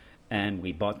 and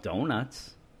we bought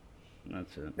donuts.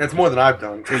 That's it. That's more than I've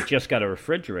done. We just got a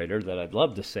refrigerator that I'd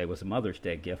love to say was a Mother's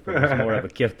Day gift, but it was more of a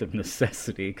gift of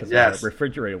necessity, because our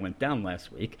refrigerator went down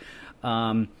last week.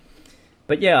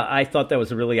 But yeah, I thought that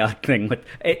was a really odd thing. But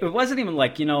it wasn't even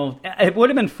like, it would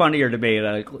have been funnier to me.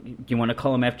 You want to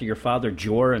call him after your father,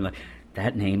 Jor? And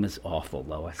that name is awful,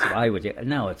 Lois. Why would you?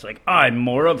 No, it's like, I'm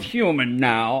more of human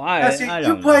now. I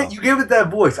don't know. You gave it that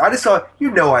voice. I just thought,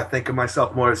 I think of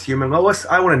myself more as human, Lois.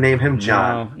 I want to name him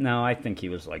John. No, I think he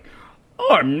was like,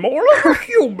 I'm more of a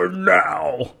human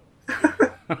now.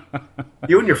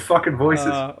 You and your fucking voices.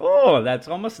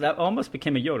 That almost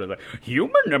became a Yoda. Like,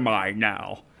 human am I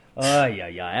now?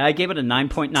 I gave it a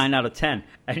 9.9 out of 10.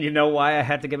 And you know why I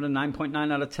had to give it a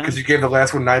 9.9 out of 10? Because you gave the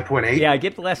last one 9.8? Yeah, I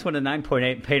gave the last one a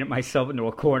 9.8 and painted myself into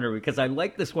a corner because I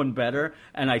like this one better,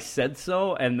 and I said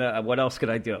so, and what else could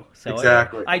I do? So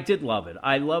exactly. I did love it.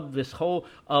 I love this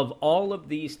of all of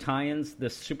these tie-ins,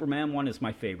 this Superman one is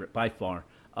my favorite by far.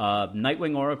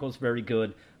 Nightwing Oracle is very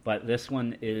good, but this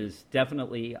one is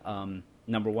definitely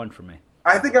number one for me.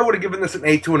 I think I would have given this an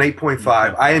 8 to an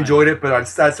 8.5. I enjoyed it, but I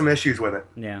just had some issues with it.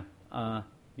 Yeah.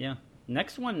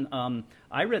 Next one,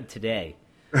 I read today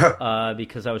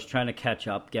because I was trying to catch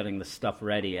up, getting the stuff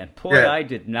ready, and I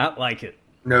did not like it.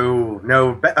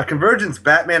 No. A Convergence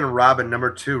Batman and Robin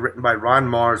 #2, written by Ron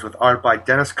Mars, with art by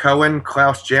Dennis Cohen,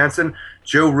 Klaus Janson,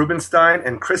 Joe Rubinstein,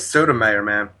 and Chris Sotomayor,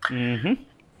 man. Mm-hmm.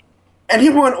 And he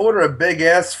wouldn't order a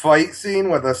big-ass fight scene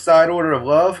with a side order of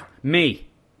love? Me.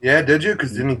 Yeah, did you?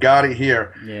 Because then you got it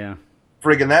here. Yeah.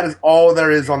 Friggin', that is all there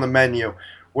is on the menu.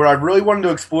 Where I really wanted to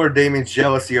explore Damian's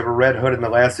jealousy over Red Hood in the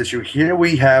last issue, here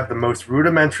we have the most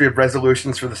rudimentary of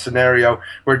resolutions for the scenario,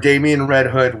 where Damian and Red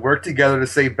Hood work together to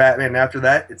save Batman, and after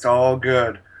that, it's all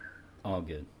good. All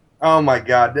good. Oh my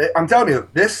god. I'm telling you,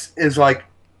 this is like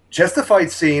just a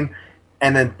fight scene,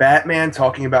 and then Batman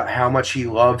talking about how much he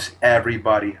loves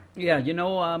everybody. Yeah,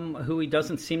 who he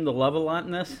doesn't seem to love a lot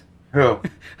in this? Who?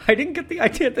 I didn't get the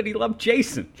idea that he loved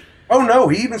Jason. Oh, no,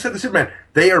 he even said to Superman,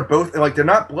 they are both, they're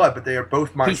not blood, but they are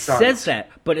both my sons. He says that,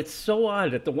 but it's so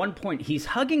odd. At the one point, he's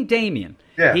hugging Damian.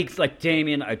 Yeah. He's like,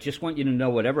 Damian, I just want you to know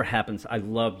whatever happens, I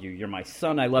love you. You're my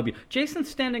son, I love you. Jason's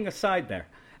standing aside there.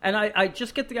 And I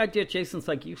just get the idea Jason's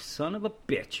like, you son of a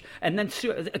bitch. And then,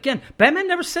 again, Batman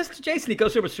never says to Jason, he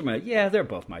goes over to Superman, yeah, they're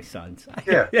both my sons.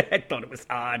 Yeah. I thought it was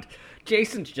odd.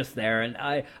 Jason's just there, and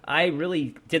I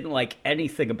really didn't like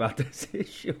anything about this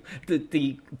issue.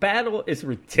 The battle is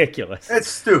ridiculous. It's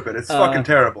stupid. It's fucking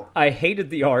terrible. I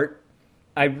hated the art.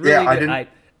 I really did.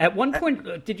 At one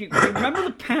point, do you remember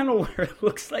the panel where it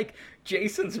looks like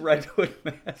Jason's Red Hood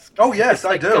mask? Oh, yes,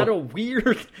 I do. Got a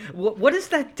weird... What is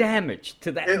that damage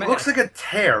to that mask? It looks like a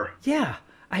tear. Yeah.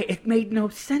 It made no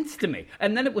sense to me.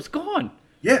 And then it was gone.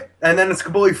 Yeah, and then it's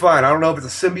completely fine. I don't know if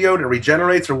it's a symbiote, it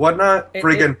regenerates or whatnot.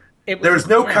 There's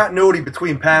no continuity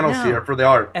between panels here for the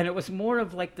art. And it was more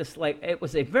of like this, it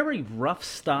was a very rough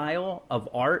style of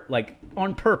art,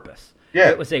 on purpose. Yeah.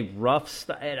 It was a rough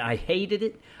and I hated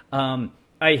it.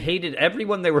 I hated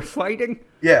everyone they were fighting.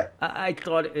 Yeah. I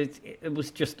thought it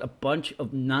was just a bunch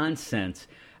of nonsense.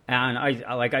 And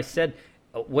like I said,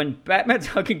 when Batman's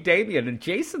hugging Damian and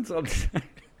Jason's on the side,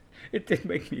 it did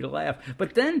make me laugh.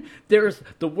 But then there's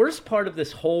the worst part of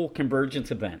this whole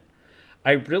Convergence event.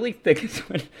 I really think it's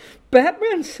when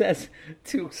Batman says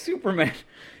to Superman,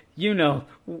 you know,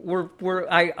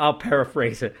 I'll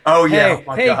paraphrase it. Oh, yeah. Hey,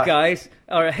 oh, hey God. guys.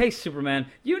 Or, hey, Superman,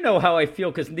 you know how I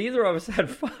feel because neither of us had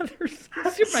fathers.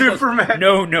 Superman.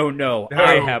 Goes, no.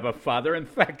 I have a father. In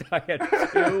fact, I had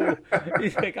two.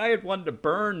 He's like, I had one to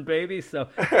burn, baby. So,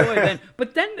 boy,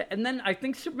 then I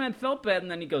think Superman felt bad,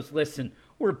 and then he goes, listen,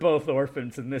 we're both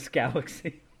orphans in this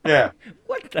galaxy. Yeah.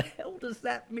 What the hell does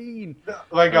that mean?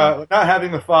 Like, not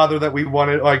having the father that we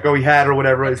wanted, like, we had or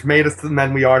whatever, has made us the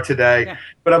men we are today. Yeah.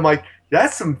 But I'm like,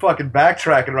 that's some fucking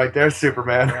backtracking right there,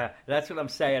 Superman. Yeah, that's what I'm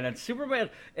saying. And Superman,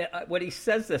 when he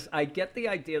says this, I get the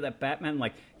idea that Batman,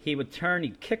 like, he would turn,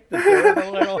 he'd kick the door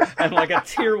a little, and like a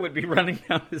tear would be running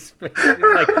down his face. He's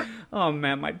like, oh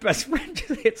man, my best friend,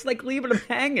 it's like leaving him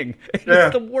hanging.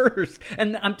 It's the worst.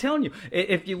 And I'm telling you,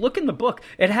 if you look in the book,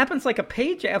 it happens like a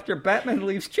page after Batman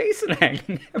leaves Jason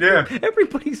hanging.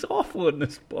 Everybody's awful in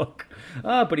this book.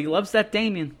 But he loves that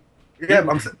Damian. Yeah,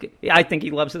 I think he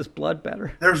loves his blood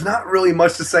better. There's not really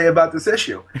much to say about this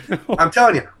issue. I'm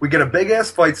telling you, we get a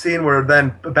big-ass fight scene where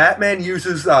then Batman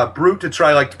uses Brute to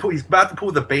try, like, he's about to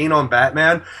pull the Bane on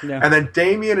Batman, and then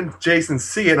Damian and Jason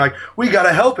see it, and like, we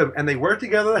gotta help him, and they work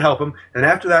together to help him, and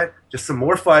after that, just some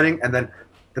more fighting, and then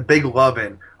the big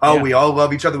love-in. We all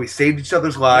love each other, we saved each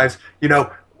other's lives, you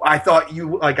know, I thought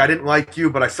you, like, I didn't like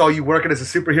you, but I saw you working as a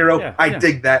superhero, I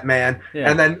dig that, man.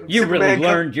 And then you Superman really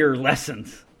learned your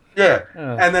lessons. Yeah,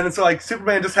 and then it's like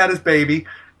Superman just had his baby,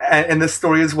 in this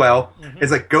story as well. It's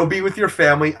like, go be with your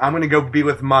family. I'm going to go be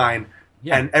with mine,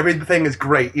 and everything is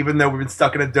great. Even though we've been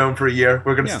stuck in a dome for a year,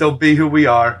 we're going to still be who we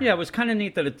are. Yeah, it was kind of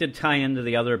neat that it did tie into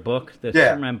the other book, the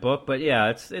Superman book. But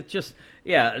it's just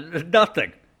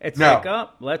nothing. It's like,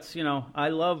 let's, you know, I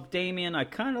love Damian. I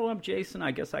kind of love Jason.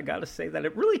 I guess I got to say that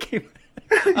it really came.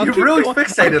 You really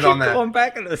fixated on that. Going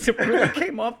back into this, it really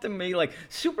came off to me like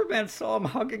Superman saw him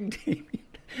hugging Damian.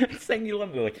 Saying you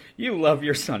love me, like, you love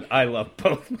your son. I love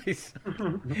both my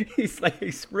sons.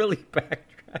 He's really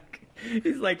backtracking.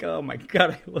 He's like, oh my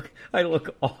God, I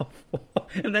look awful.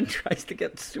 And then tries to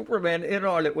get Superman in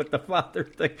on it with the father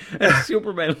thing. And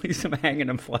Superman leaves him hanging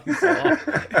and flies off.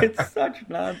 It's such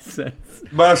nonsense.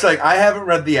 But I was like, I haven't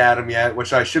read The Atom yet,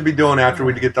 which I should be doing after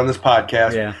we get done this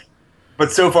podcast. Yeah.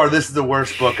 But so far, this is the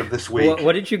worst book of this week.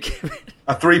 What did you give it?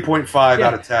 A 3.5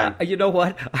 out of 10. You know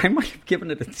what? I might have given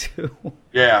it a 2.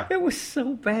 Yeah. It was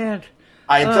so bad.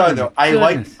 I tell you though,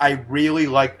 I really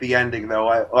like the ending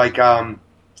though.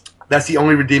 That's the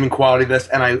only redeeming quality of this.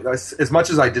 And as much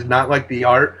as I did not like the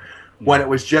art, when it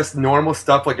was just normal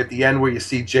stuff, like at the end where you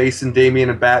see Jason,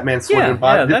 Damian, and Batman swimming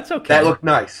by, that's okay. That looked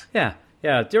nice.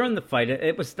 Yeah, during the fight,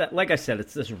 it was that. Like I said,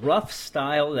 it's this rough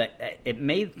style that it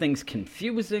made things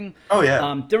confusing. Oh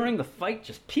yeah. During the fight,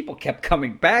 just people kept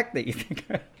coming back that you think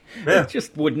it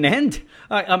just wouldn't end.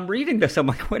 I'm reading this. I'm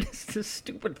like, when is this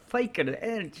stupid fight gonna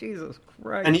end? Jesus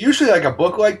Christ! And usually, like a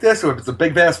book like this, or if it's a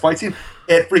big, vast fight scene,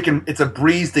 it's a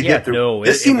breeze to get through. No,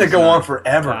 this seemed to go on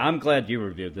forever. I'm glad you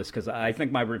reviewed this because I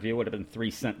think my review would have been 3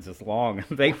 sentences long.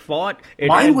 They fought. It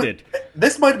ended.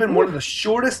 This might have been one of the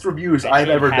shortest reviews I've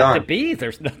ever done. It had to be.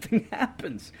 There's nothing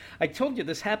happens. I told you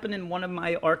this happened in one of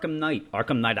my Arkham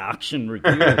Knight auction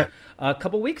reviews a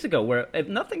couple weeks ago, where if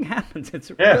nothing happens,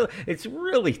 it's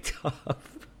really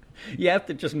tough. You have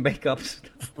to just make up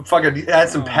stuff. Fucking add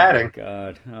some padding.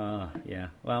 God. Yeah.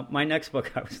 Well, my next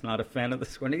book, I was not a fan of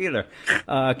this one either.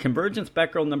 Convergence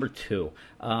Batgirl number 2.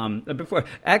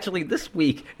 Actually, this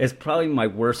week is probably my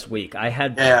worst week. I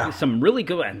had some really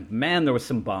good, and man, there was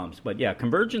some bombs. But yeah,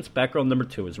 Convergence Batgirl number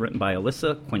 2 is written by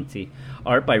Alyssa Quinty,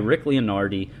 art by Rick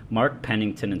Leonardi, Mark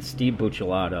Pennington, and Steve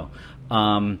Buccellato.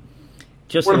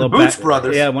 Just one of the Boots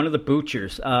brothers. Yeah, one of the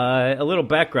Butchers. A little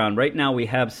background. Right now we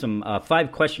have some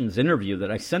 5 questions interview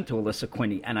that I sent to Alyssa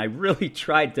Quinty, and I really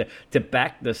tried to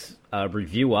back this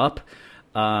review up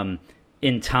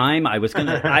in time. I was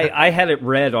gonna. I had it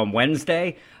read on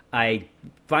Wednesday. I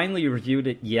finally reviewed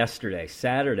it yesterday,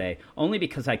 Saturday, only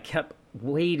because I kept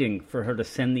waiting for her to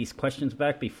send these questions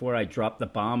back before I drop the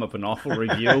bomb of an awful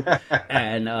review.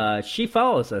 And she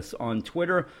follows us on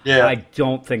Twitter. Yeah. I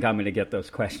don't think I'm going to get those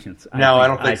questions. I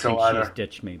don't think so either. She's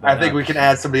ditched me. I think we can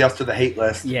add somebody else to the hate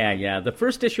list. Yeah. The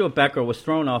first issue of Batgirl was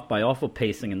thrown off by awful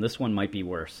pacing, and this one might be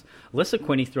worse. Alyssa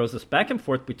Quinney throws us back and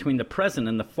forth between the present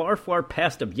and the far, far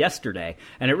past of yesterday,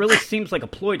 and it really seems like a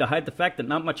ploy to hide the fact that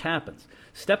not much happens.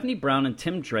 Stephanie Brown and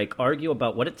Tim Drake argue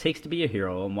about what it takes to be a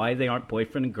hero and why they aren't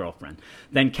boyfriend and girlfriend.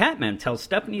 Then Catman tells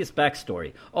Stephanie his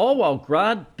backstory, all while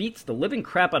Grodd beats the living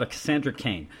crap out of Cassandra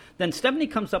Cain. Then Stephanie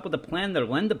comes up with a plan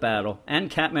that'll end the battle and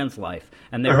Catman's life,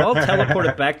 and they're all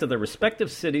teleported back to their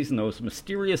respective cities in those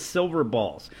mysterious silver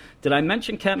balls. Did I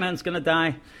mention Catman's going to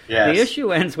die? Yes. The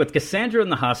issue ends with Cassandra in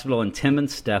the hospital and Tim and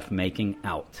Steph making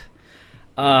out.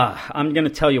 I'm going to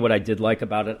tell you what I did like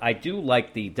about it. I do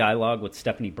like the dialogue with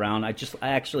Stephanie Brown. I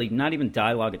actually, not even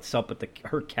dialogue itself, but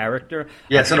her character.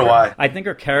 Yeah, so do I. I think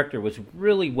her character was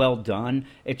really well done.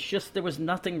 It's just there was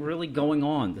nothing really going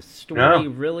on. The story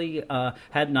really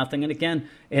had nothing. And again,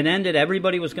 it ended,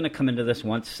 everybody was going to come into this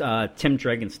once Tim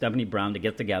Drake and Stephanie Brown to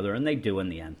get together, and they do in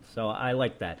the end. So I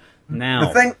like that.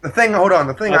 Now, the thing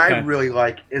I really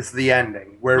like is the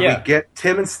ending, where we get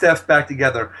Tim and Steph back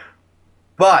together.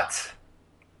 But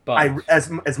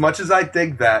as much as I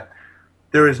dig that,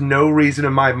 there is no reason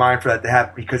in my mind for that to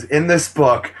happen, because in this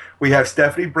book we have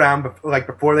Stephanie Brown, like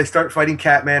before they start fighting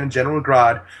Catman and General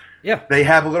Grodd, they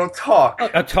have a little talk.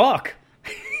 A talk?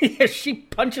 She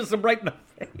punches him right in the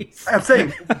face. I'm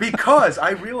saying, because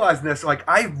I realized this, like,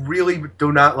 I really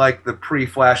do not like the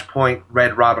pre-Flashpoint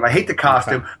Red Robin. I hate the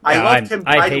costume. Yeah,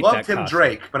 I love Tim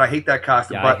Drake, but I hate that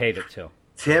costume. Yeah, but I hate it too.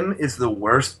 Tim is the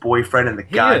worst boyfriend in the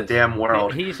goddamn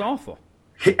world. He's awful.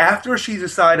 After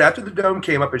the dome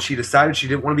came up and she decided she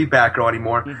didn't want to be Batgirl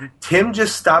anymore, Tim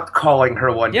just stopped calling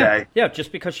her one day. Yeah,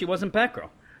 just because she wasn't Batgirl.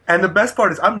 And the best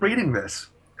part is, I'm reading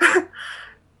this.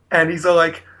 And he's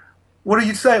like, what do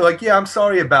you say? Like, yeah, I'm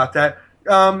sorry about that.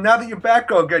 Now that you're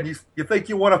Batgirl again, you think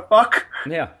you want to fuck?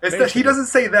 Yeah. He doesn't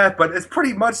say that, but it's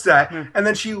pretty much that. And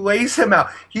then she lays him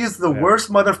out. He's the worst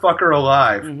motherfucker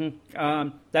alive.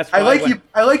 That's why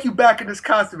I like you back in this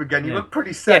costume again. You look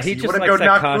pretty sexy. Yeah, he just you want to likes go that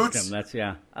knock costume. boots?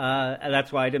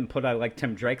 That's why I didn't put I like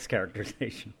Tim Drake's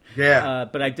characterization. Yeah.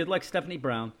 But I did like Stephanie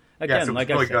Brown. Again, so like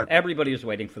really I said, good. everybody was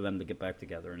waiting for them to get back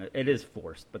together, and it is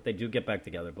forced, but they do get back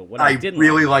together. But what I didn't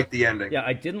really like the ending. Yeah,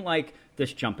 I didn't like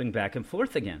this jumping back and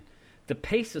forth again. The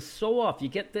pace is so off. You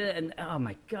get there, and oh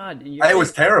my god, it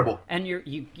was terrible. And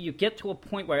you get to a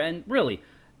point where, and really,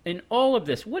 in all of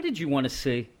this, what did you want to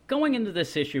see going into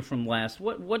this issue from last?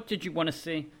 What did you want to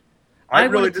see? I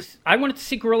wanted to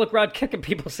see Gorilla Grodd kicking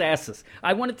people's asses.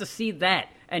 I wanted to see that,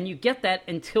 and you get that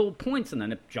until points, and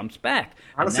then it jumps back.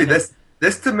 Honestly,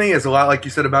 this to me is a lot like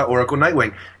you said about Oracle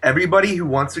Nightwing. Everybody who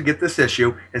wants to get this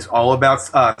issue is all about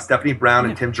Stephanie Brown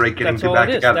and Tim Drake getting back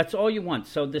together. That's all you want.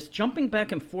 So this jumping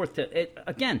back and forth,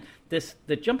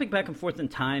 the jumping back and forth in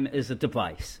time is a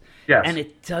device. Yes. And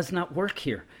it does not work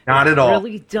here. Not at all. It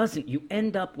really doesn't. You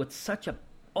end up with such a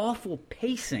awful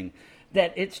pacing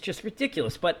that it's just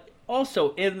ridiculous. But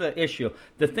also in the issue,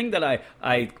 the thing that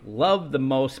I love the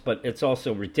most, but it's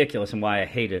also ridiculous and why I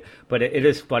hate it, but it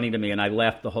is funny to me and I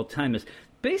laugh the whole time, is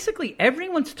basically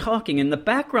everyone's talking. In the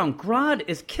background, Grodd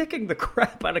is kicking the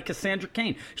crap out of Cassandra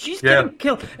Cain. She's getting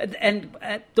killed. And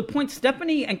at the point,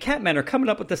 Stephanie and Catman are coming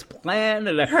up with this plan,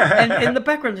 and in the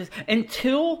background,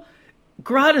 until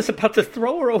Grodd is about to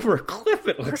throw her over a cliff,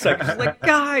 it looks like. She's like,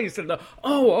 guys, and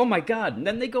oh my God. And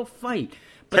then they go fight.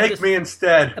 Take me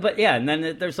instead. But yeah, and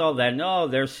then there's all that. No,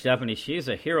 there's Stephanie. She's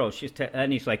a hero.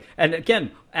 And he's like, and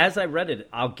again, as I read it,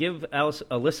 I'll give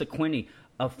Alyssa Quinney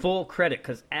a full credit,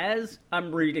 because as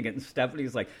I'm reading it, and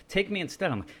Stephanie's like, take me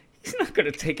instead. I'm like, he's not going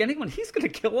to take anyone. He's going to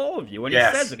kill all of you. And he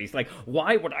says it. He's like,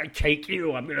 why would I take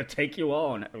you? I'm going to take you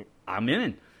all. And I'm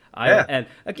in. And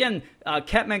again,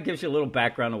 Catman gives you a little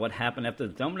background of what happened after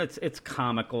the dome. And it's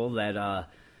comical that.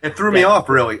 It threw me off,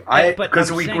 really.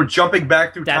 Because we were jumping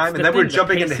back through time, and then we're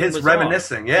jumping into his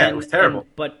reminiscing. Yeah, it was terrible.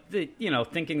 But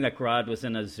thinking that Grodd was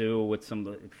in a zoo with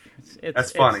some,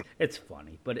 that's funny. It's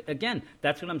funny. But again,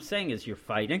 that's what I'm saying is you're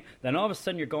fighting. Then all of a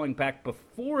sudden you're going back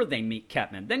before they meet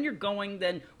Catman. Then you're going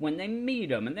when they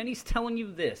meet him, and then he's telling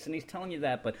you this and he's telling you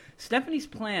that. But Stephanie's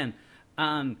plan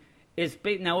is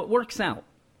now it works out.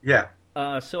 Yeah.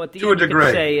 So at the end, you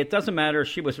could say it doesn't matter.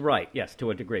 She was right. Yes,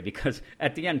 to a degree, because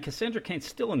at the end, Cassandra Cain's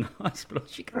still in the hospital.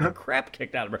 She got the crap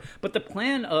kicked out of her. But the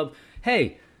plan of,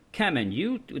 hey, Catman,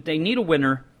 they need a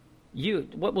winner.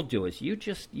 What we'll do is you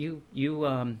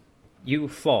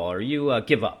fall, or you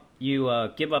give up. You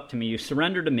give up to me. You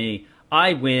surrender to me.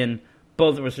 I win.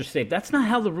 Both of us are saved. That's not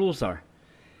how the rules are.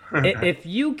 If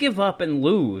you give up and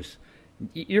lose,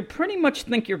 you pretty much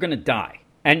think you're going to die.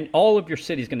 And all of your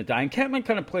city's going to die. And Catman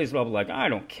kind of plays well, like, I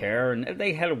don't care. And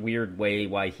they had a weird way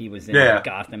why he was in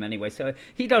Gotham anyway. So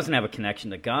he doesn't have a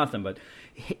connection to Gotham. But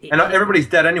everybody's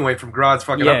dead anyway from Grodd's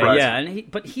fucking uprising. Yeah,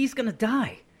 but he's going to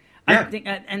die. Yeah. I think,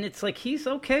 and it's like he's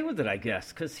okay with it, I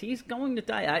guess, because he's going to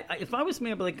die. If I was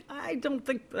me, I'd be like, I don't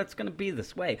think that's going to be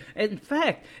this way. In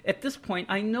fact, at this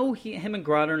point, I know him and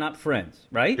Grodd are not friends,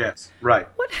 right? Yes, right.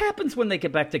 What happens when they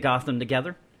get back to Gotham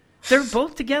together? They're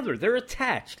both together. They're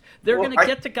attached. They're going to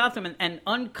get to Gotham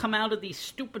and come out of these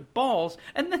stupid balls,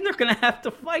 and then they're going to have to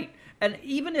fight. And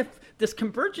even if this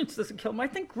convergence doesn't kill him, I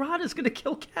think Grodd is going to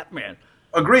kill Catman.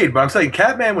 Agreed, but I'm saying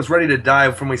Catman was ready to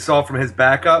die from we saw from his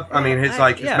backup. I mean, his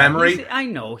memory. I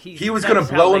know. He was going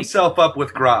to blow himself up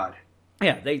with Grodd.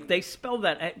 Yeah, they spell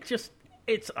that.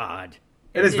 It's odd.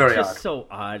 It is very odd. It's just so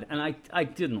odd, and I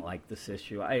didn't like this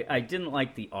issue. I didn't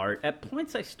like the art. At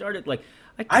points, I started like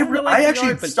I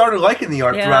actually started liking the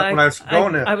art throughout when I was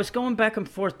going to. I was going back and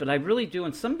forth, but I really do,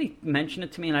 and somebody mentioned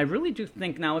it to me, and I really do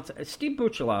think now it's Steve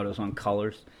Buccellato's on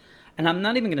colors, and I'm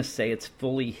not even going to say it's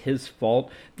fully his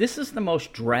fault. This is the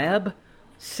most drab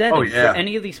setting for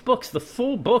any of these books. The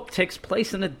full book takes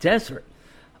place in a desert.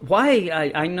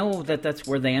 Why? I know that's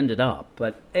where they ended up,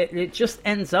 but it just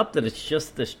ends up that it's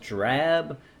just this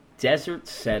drab desert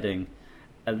setting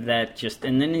that just,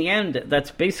 and in the end,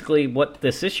 that's basically what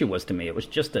this issue was to me. It was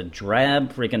just a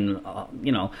drab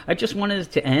freaking, I just wanted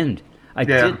it to end. I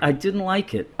didn't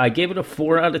like it. I gave it a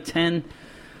 4 out of 10.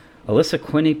 Alyssa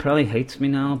Quinney probably hates me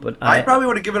now, but I probably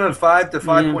would have given it a 5 to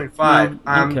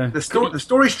 5.5. Okay. The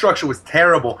story structure was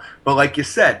terrible, but like you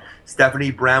said,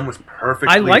 Stephanie Brown was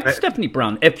perfectly. I liked Stephanie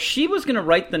Brown. If she was going to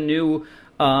write the new,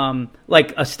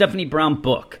 like a Stephanie Brown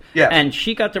book, and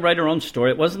she got to write her own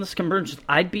story, it wasn't this convergence,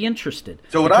 I'd be interested.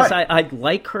 So would because I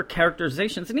like her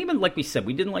characterizations, and even like we said,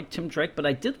 we didn't like Tim Drake, but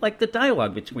I did like the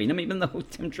dialogue between them, even though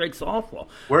Tim Drake's awful.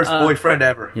 Worst boyfriend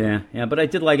ever. Yeah, but I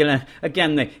did like it.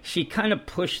 Again, she kind of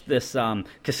pushed this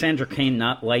Cassandra Cain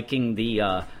not liking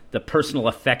the personal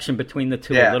affection between the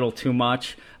two a little too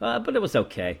much, but it was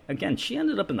okay. Again, she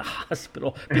ended up in the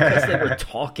hospital because they were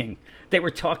talking. They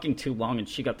were talking too long, and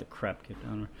she got the crap kicked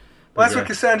out of her. Well, that's what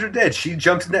Cassandra did. She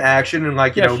jumps into action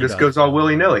and, just goes all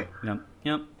willy-nilly.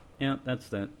 Yep, that's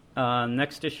that.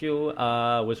 Next issue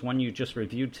was one you just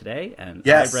reviewed today, and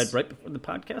I read right before the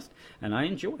podcast, and I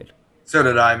enjoyed. So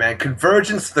did I, man.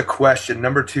 Convergence, The Question,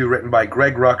 number 2, written by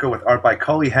Greg Rucka with art by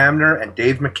Cully Hamner and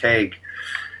Dave McCaig.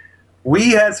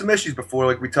 We had some issues before,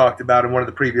 like we talked about in one of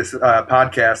the previous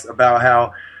podcasts, about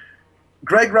how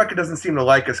Greg Rucka doesn't seem to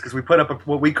like us because we put up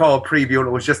what we call a preview and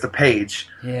it was just a page.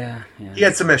 Yeah. He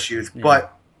had some issues,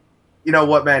 but you know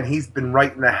what, man? He's been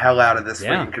writing the hell out of this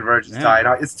freaking Convergence tie.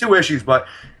 Now, it's 2 issues, but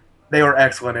they were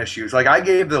excellent issues. Like, I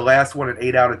gave the last one an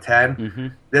 8 out of 10. Mm-hmm.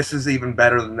 This is even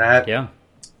better than that. Yeah.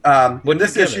 What did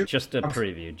you give it? Just a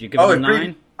preview. Did you give it a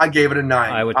 9? I gave it a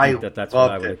 9. I would think that's what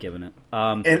I would have given it.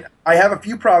 And I have a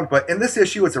few problems, but in this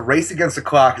issue, it's a race against the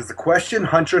clock. As The Question,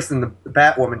 Huntress, and the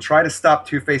Batwoman try to stop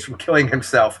Two-Face from killing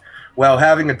himself while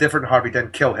having a different Harvey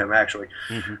Dent kill him, actually.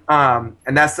 Mm-hmm.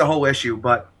 And that's the whole issue.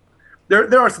 But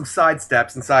there are some side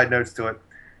steps and side notes to it.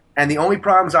 And the only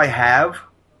problems I have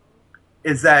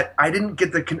is that I didn't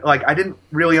get I didn't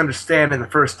really understand in the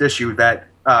first issue that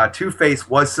Two-Face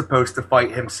was supposed to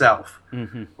fight himself.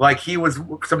 Mm-hmm. Like he was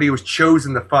somebody who was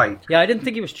chosen to fight. Yeah, I didn't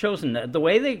think he was chosen. The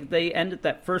way they ended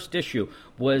that first issue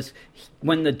was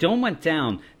when the dome went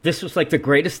down, this was like the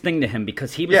greatest thing to him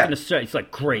because he was going to start. He's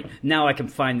like, great, now I can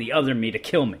find the other me to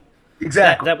kill me.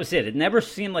 Exactly. That was it. It never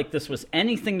seemed like this was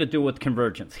anything to do with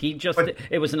Convergence.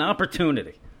 It was an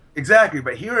opportunity. Exactly,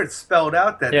 but here it's spelled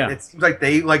out that it seems like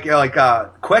they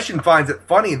Question finds it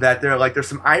funny that there's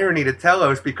some irony to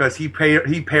Telos because he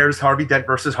pairs Harvey Dent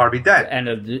versus Harvey Dent and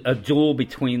a duel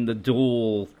between the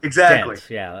dual exactly. Dents.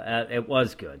 Yeah, it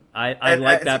was good. I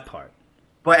like that part.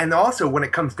 But and also when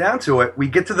it comes down to it, we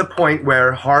get to the point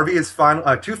where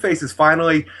Two-Face is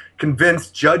finally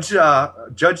convinced Judge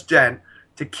Dent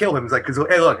to kill him. He's like, because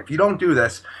hey, look, if you don't do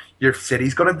this, your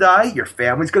city's gonna die. Your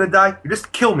family's gonna die. You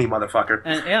just kill me, motherfucker.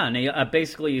 And he,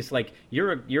 basically, he's like,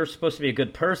 you're supposed to be a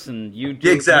good person.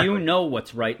 You know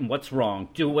what's right and what's wrong.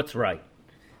 Do what's right.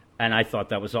 And I thought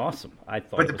that was awesome.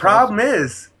 But the problem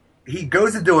is, he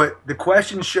goes to do it. The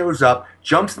Question shows up,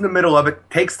 jumps in the middle of it,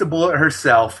 takes the bullet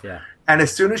herself, and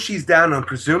as soon as she's down and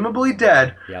presumably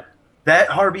dead, that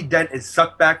Harvey Dent is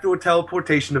sucked back through a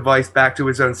teleportation device back to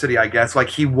his own city. I guess like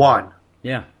he won.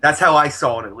 Yeah, that's how I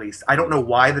saw it. At least I don't know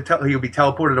why he would be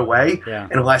teleported away,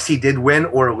 unless he did win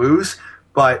or lose.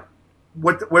 But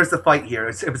where's the fight here?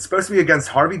 If it's supposed to be against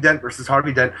Harvey Dent versus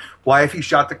Harvey Dent, why, if he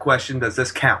shot the Question, does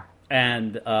this count?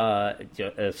 And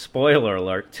spoiler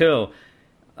alert too.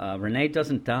 Renee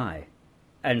doesn't die.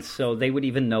 And so they would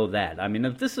even know that. I mean,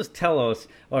 if this is Telos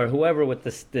or whoever with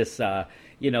this the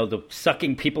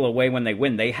sucking people away when they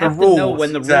win, they have to know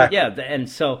when the exactly. rule. Yeah, and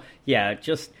so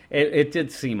it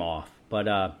did seem off, but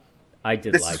I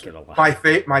did like it a lot.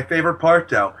 My favorite part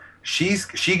though.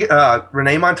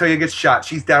 Renee Montoya gets shot.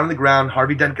 She's down on the ground.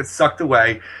 Harvey Dent gets sucked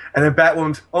away, and then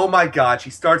Batwoman's, oh my God,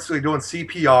 she starts doing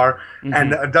CPR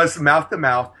and does mouth to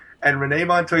mouth. And Renee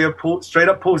Montoya straight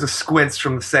up pulls a Squints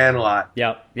from the Sandlot.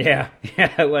 Yep. Yeah,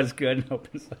 it was good.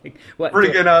 It's like, what?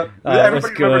 Pretty good.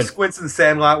 Everybody remembers Squints in the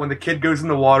Sandlot when the kid goes in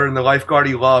the water and the lifeguard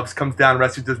he loves comes down,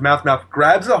 rescues his mouth,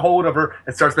 grabs a hold of her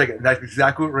and starts making. That's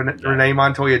exactly what Renee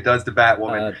Montoya does to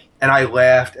Batwoman. And I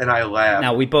laughed and I laughed.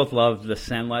 Now we both love the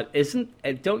Sandlot.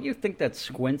 Don't you think that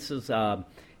Squints is?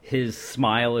 His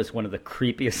smile is one of the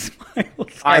creepiest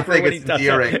smiles I think it's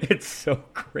endearing. It's so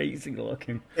crazy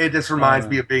looking. It just reminds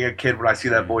me of being a kid when I see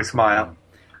that boy smile.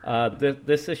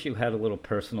 This issue had a little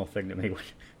personal thing to me.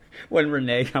 When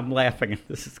Renee, I'm laughing, and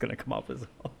this is going to come off as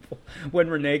awful. When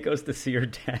Renee goes to see her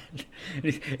dad,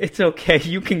 it's okay,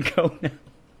 you can go now.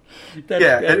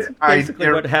 That's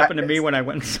basically what happened to me when I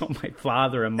went and saw my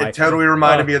father. And it totally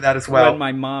reminded me of that as well.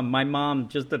 When my mom,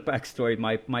 just the backstory,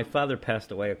 my father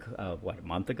passed away, a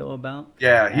month ago about?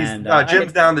 Yeah,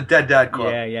 Jim's down the Dead Dad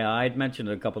Club. Yeah, I had mentioned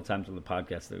it a couple times on the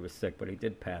podcast that he was sick, but he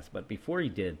did pass. But before he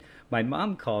did, my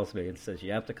mom calls me and says,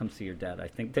 you have to come see your dad. I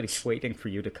think that he's waiting for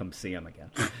you to come see him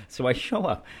again. So I show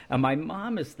up, and my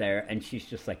mom is there, and she's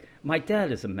just like, my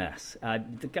dad is a mess.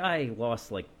 The guy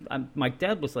lost, my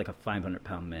dad was like a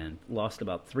 500-pound man, lost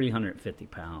about 350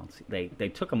 pounds. They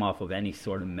took him off of any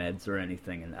sort of meds or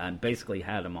anything and basically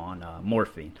had him on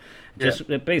morphine, just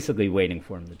basically waiting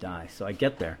for him to die. So I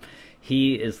get there.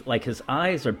 He is like, his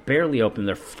eyes are barely open.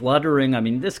 They're fluttering. I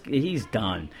mean, he's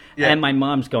done. Yeah. And my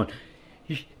mom's going,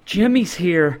 Jimmy's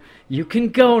here. You can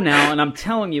go now. And I'm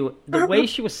telling you, the way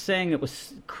she was saying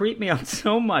it creeped me out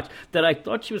so much that I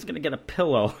thought she was going to get a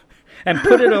pillow and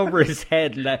put it over his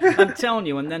head. And I'm telling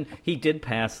you. And then he did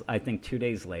pass, I think, 2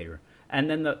 days later. And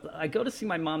then I go to see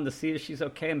my mom to see if she's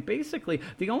okay. And basically,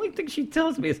 the only thing she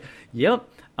tells me is, yep,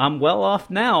 I'm well off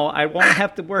now. I won't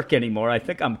have to work anymore. I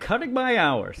think I'm cutting my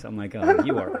hours. I'm like, oh,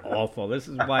 you are awful. This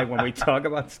is why when we talk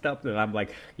about stuff that I'm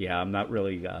like, yeah, I'm not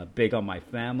really big on my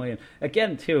family. And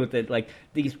again, too, that like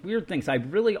these weird things. I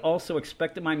really also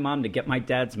expected my mom to get my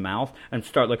dad's mouth and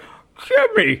start like,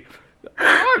 Jimmy,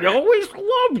 I always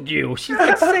loved you. She's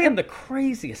like saying the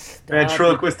craziest stuff.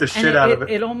 Ventriloquist the shit out of it.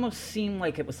 It almost seemed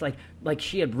like it was like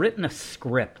she had written a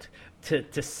script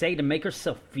to say to make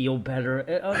herself feel better.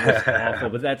 It was awful.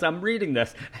 But I'm reading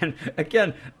this, and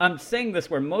again, I'm saying this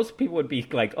where most people would be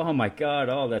like, "Oh my God,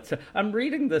 I'm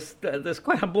reading this.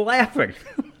 I'm laughing."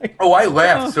 Like, I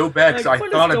laughed so bad because I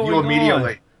thought of you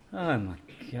immediately. Oh my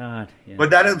God. Yeah. But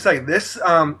that is, I'm saying, this,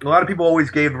 a lot of people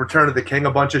always gave Return of the King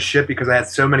a bunch of shit because it had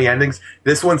so many endings.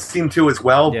 This one seemed to as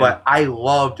well, but I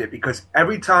loved it because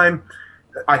every time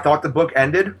I thought the book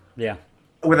ended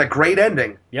with a great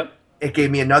ending, it gave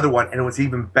me another one, and it was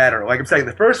even better. Like I'm saying,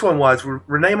 the first one was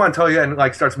Renee Montoya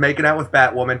and starts making out with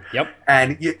Batwoman,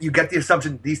 and you get the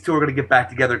assumption these two are going to get back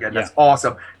together again. That's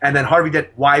awesome. And then Harvey Dent,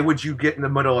 why would you get in the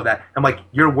middle of that? I'm like,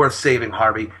 you're worth saving,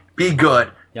 Harvey. Be good.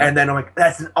 And then I'm like,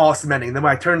 that's an awesome ending. And then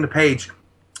when I turn the page,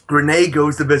 Renee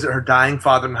goes to visit her dying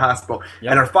father in the hospital.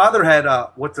 And her father had,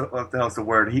 what the hell's the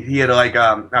word? He had,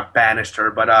 not banished her,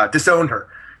 but disowned her.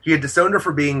 He had disowned her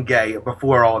for being gay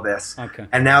before all this. Okay.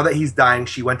 And now that he's dying,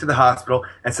 she went to the hospital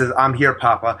and says, I'm here,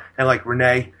 Papa. And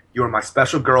Renee, you are my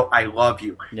special girl. I love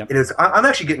you. I'm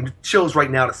actually getting chills right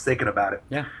now just thinking about it.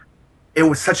 Yeah. It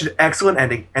was such an excellent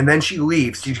ending. And then she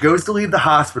leaves. She goes to leave the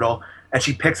hospital, and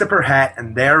she picks up her hat,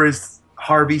 and there is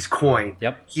Harvey's coin.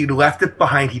 He left it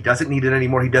behind. He doesn't need it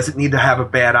anymore. He doesn't need to have a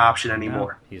bad option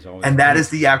anymore. And that is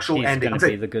the actual ending. He's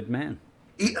going to be the good man.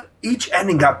 Each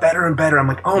ending got better and better. I'm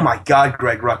like, oh my God,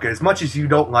 Greg Rucka, as much as you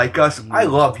don't like us, I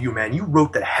love you, man. You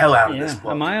wrote the hell out of this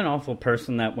book. Am I an awful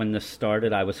person that when this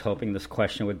started, I was hoping this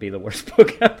question would be the worst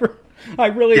book ever? I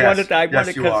really wanted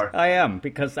to. I am,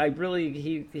 because I really,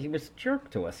 he was a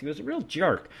jerk to us. He was a real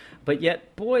jerk. But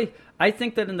yet, boy, I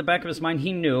think that in the back of his mind,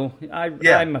 he knew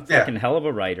I'm a fucking hell of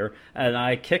a writer, and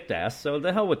I kicked ass. So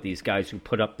the hell with these guys who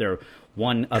put up their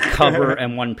a cover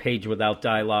and one page without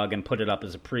dialogue and put it up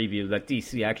as a preview that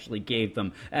DC actually gave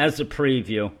them as a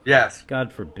preview. Yes.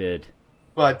 God forbid.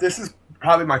 But this is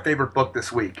probably my favorite book this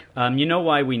week. You know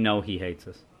why we know he hates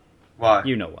us? Why?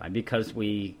 You know why? Because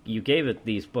you gave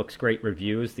these books great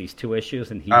reviews, these 2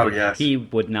 issues, and he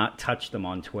would not touch them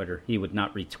on Twitter. He would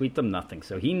not retweet them, nothing.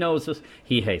 So he knows us.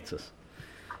 He hates us.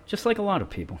 Just like a lot of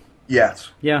people. Yes.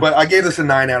 Yeah. But I gave this a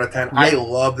 9 out of 10. I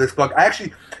love this book.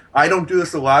 I don't do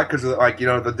this a lot because of, like,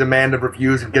 the demand of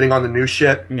reviews and getting on the new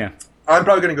shit. Yeah. I'm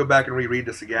probably going to go back and reread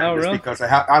this again. Oh, just really? because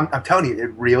I'm telling you,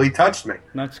 it really touched me.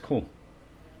 That's cool.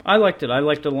 I liked it. I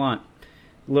liked it a lot.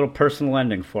 A little personal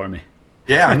ending for me.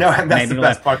 Yeah, I know. And that's the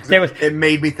best part. It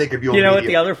made me think of you. You know what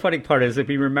the other funny part is? If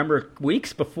you remember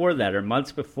weeks before that or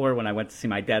months before when I went to see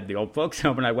my dad at the old folks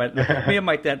home, and I went, me and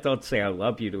my dad don't say I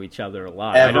love you to each other a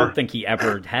lot. Ever. I don't think he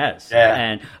ever has. Yeah.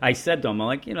 And I said to him, I'm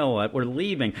like, you know what? We're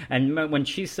leaving. And when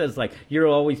she says, like, you've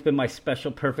always been my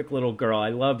special, perfect little girl. I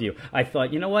love you. I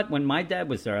thought, you know what? When my dad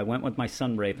was there, I went with my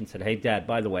son, Rafe, and said, hey, Dad,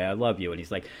 by the way, I love you. And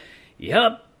he's like,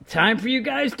 yep. Time for you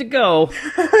guys to go.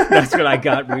 That's what I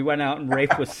got. We went out, and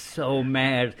Rafe was so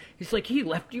mad. He's like, he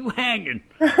left you hanging.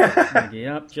 Like,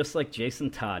 yep, just like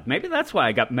Jason Todd. Maybe that's why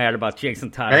I got mad about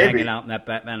Jason Todd hanging out in that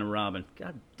Batman and Robin.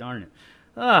 God darn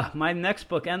it. My next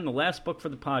book and the last book for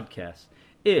the podcast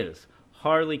is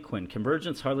Harley Quinn,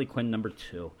 Convergence Harley Quinn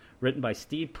 #2, written by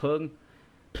Steve Pugh.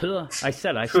 I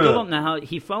still don't know how.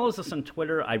 He follows us on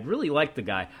Twitter. I really like the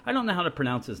guy. I don't know how to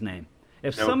pronounce his name.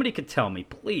 If somebody could tell me,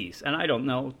 please, and I don't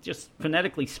know, just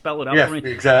phonetically spell it out for me.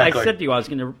 Exactly. I said to you I was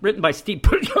going to, written by Steve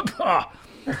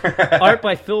Art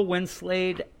by Phil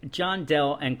Winslade, John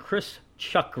Dell, and Chris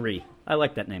Chuckry. I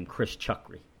like that name, Chris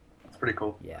Chuckry. That's pretty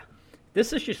cool. Yeah.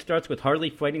 This issue starts with Harley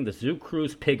fighting the Zoo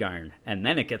Crew's Pig Iron, and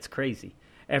then it gets crazy.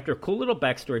 After a cool little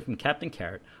backstory from Captain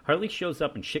Carrot, Harley shows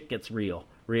up and shit gets real.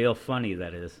 Real funny,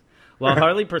 that is. While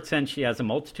Harley pretends she has a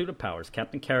multitude of powers,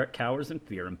 Captain Carrot cowers in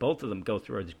fear, and both of them go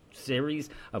through a series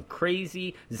of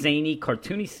crazy, zany,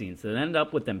 cartoony scenes that end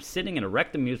up with them sitting in a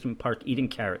wrecked amusement park eating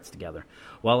carrots together.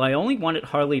 While I only wanted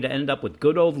Harley to end up with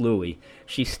good old Louie,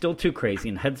 she's still too crazy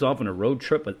and heads off on a road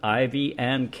trip with Ivy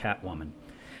and Catwoman.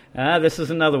 This is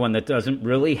another one that doesn't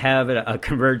really have a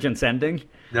convergence ending.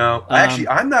 No, actually,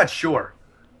 I'm not sure.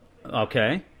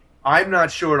 Okay. I'm not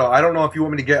sure at all. I don't know if you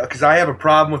want me to get, because I have a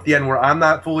problem with the end where I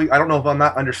don't know if I'm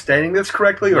not understanding this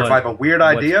correctly or if I have a weird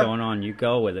idea. What's going on? You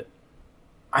go with it.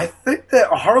 I think that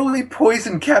Harley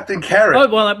poisoned Captain Carrot.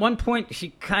 Oh, well, at one point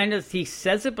he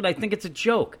says it, but I think it's a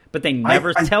joke. But they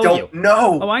never tell you. I don't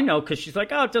know. Oh, I know, because she's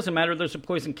like, oh, it doesn't matter, there's a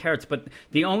poison carrots. But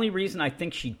the only reason I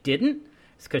think she didn't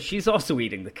is because she's also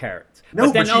eating the carrots. No,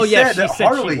 but then, she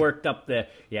said she worked up the,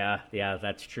 yeah,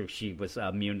 that's true. She was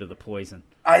immune to the poison.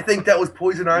 I think that was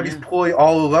Poison Ivy's ploy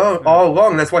all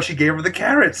along. That's why she gave her the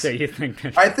carrots. So you think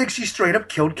that... I think she straight up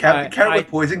killed Captain Carrot with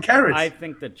poison carrots. I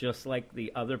think that just like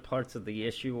the other parts of the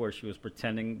issue where she was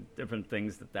pretending different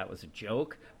things, that was a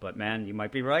joke. But man, you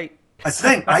might be right. That's the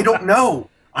thing. I don't know.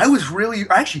 I was really...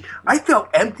 Actually, I felt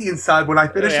empty inside when I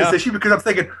finished this issue because I'm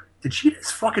thinking, did she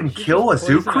just fucking kill a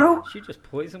Zoo Crew? She just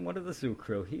poisoned one of the Zoo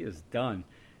Crew. He is done.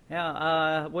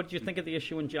 Yeah, what did you think of the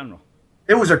issue in general?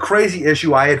 It was a crazy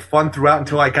issue. I had fun throughout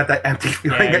until I got that empty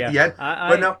feeling at the end.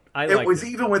 But no, it was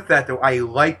even with that though. I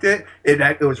liked it.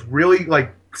 It was really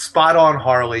like spot on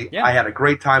Harley. Yeah. I had a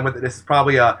great time with it. This is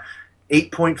probably a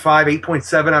 8.5,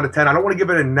 8.7 out of 10. I don't want to give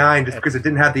it a 9 just because it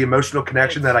didn't have the emotional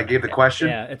connection that I gave the question.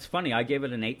 Yeah, it's funny. I gave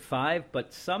it an 8.5,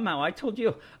 but somehow I told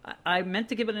you I meant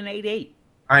to give it an 8.8.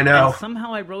 I know. And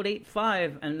somehow I wrote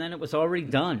 8.5, and then it was already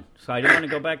done. So I didn't want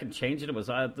to go back and change it. It was,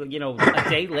 a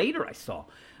day later I saw.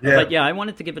 Yeah. But yeah, I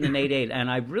wanted to give it an 8.8, and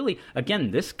I really,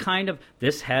 again,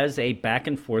 this has a back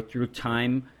and forth through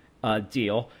time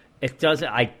deal. It does.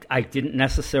 I didn't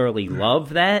necessarily love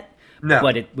that,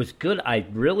 but it was good. I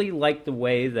really liked the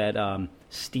way that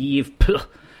Steve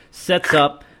sets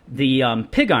up the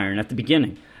pig iron at the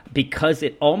beginning, because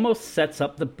it almost sets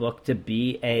up the book to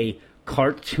be a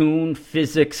cartoon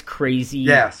physics crazy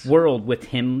world with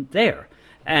him there.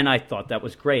 And I thought that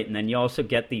was great. And then you also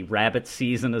get the rabbit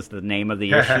season as the name of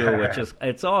the issue, which is,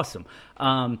 it's awesome.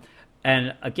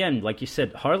 And again, like you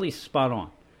said, Harley's spot on.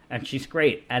 And she's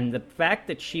great. And the fact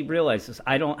that she realizes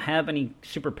I don't have any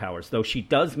superpowers, though she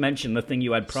does mention the thing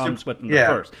you had problems with in the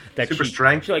first. That super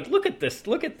strength. She's like, look at this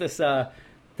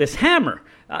this hammer.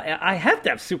 I have to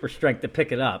have super strength to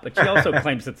pick it up. But she also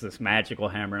claims it's this magical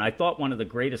hammer. And I thought one of the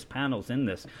greatest panels in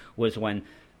this was when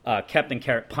Captain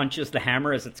Carrot punches the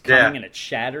hammer as it's coming and it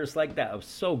shatters like that. It was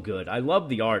so good. I love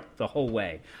the art the whole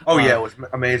way. Oh, yeah, it was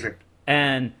amazing.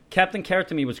 And Captain Carrot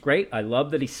to me was great. I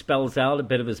love that he spells out a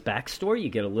bit of his backstory. You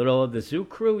get a little of the Zoo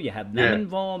Crew. You have them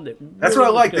involved. That's what I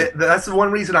like. That's the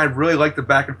one reason I really like the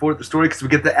back and forth of the story, because we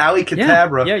get the Alley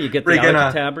Cadabra. Yeah, you get the Alley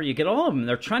Cadabra. You get all of them.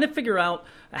 They're trying to figure out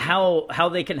how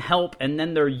they can help, and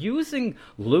then they're using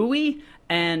Louie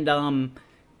and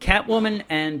Catwoman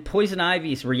and Poison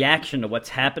Ivy's reaction to what's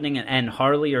happening, and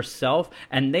Harley herself,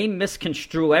 and they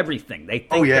misconstrue everything. They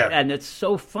think and it's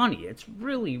so funny. It's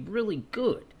really, really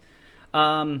good.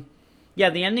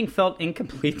 the ending felt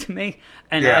incomplete to me,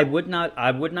 and Yeah. I would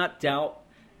not doubt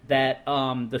that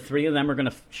the three of them are going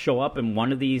to show up in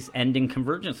one of these ending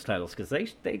Convergence titles, because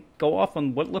they go off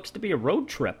on what looks to be a road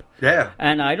trip. Yeah.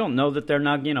 And I don't know that they're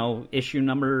not, issue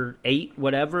number 8,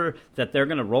 whatever, that they're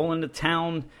going to roll into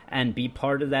town and be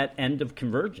part of that end of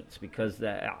Convergence, because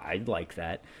I'd like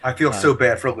that. I feel so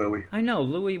bad for Louis. I know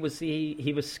Louis was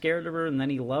he was scared of her, and then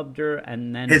he loved her,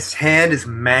 and then His hand is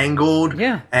mangled.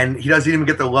 Yeah. And he doesn't even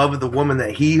get the love of the woman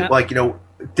that he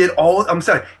did all. I'm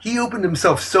sorry. He opened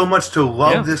himself so much to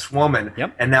love this woman,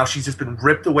 and now she's just been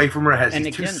ripped away from her. Has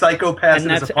these two psychopaths in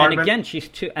his apartment. And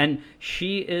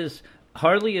again,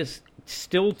 Harley is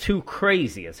still too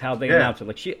crazy, is how they announce it.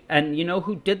 Like and you know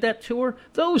who did that to her?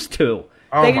 Those two.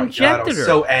 Oh they my injected God, I was her.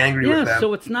 so angry with them.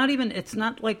 So it's not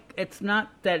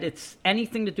that it's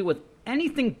anything to do with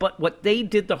anything but what they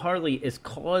did to Harley is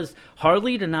cause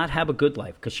Harley to not have a good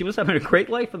life, because she was having a great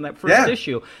life in that first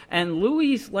issue, and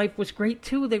Louis' life was great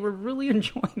too. They were really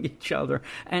enjoying each other,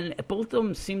 and both of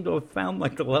them seem to have found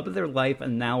like the love of their life,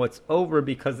 and now it's over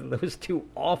because of those two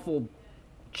awful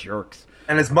jerks.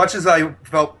 And as much as I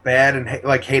felt bad and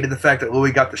hated the fact that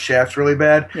Louis got the shafts really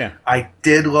bad, I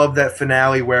did love that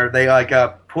finale where they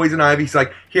Poison Ivy's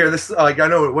like, here, this I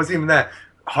know it wasn't even that.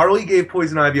 Harley gave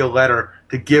Poison Ivy a letter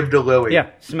to give to Louis. Yeah,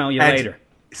 smell you later.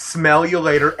 Smell you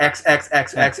later,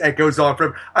 XXXX. It goes on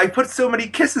forever. I put so many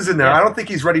kisses in there. I don't think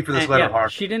he's ready for this letter, Harley.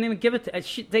 She didn't even give it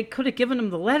to they could have given him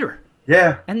the letter.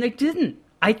 Yeah. And they didn't.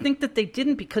 I think that they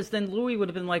didn't, because then Louis would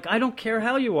have been like, I don't care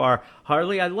how you are,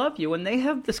 Harley, I love you. And they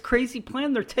have this crazy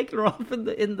plan. They're taking her off in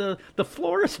the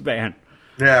florist van.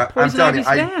 Yeah, Poison I'm telling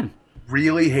Ivy's you, van.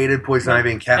 Really hated Poison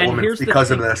Ivy and Catwoman because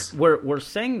of this. We're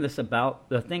saying this about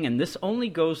the thing, and this only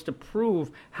goes to prove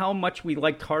how much we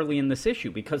liked Harley in this issue,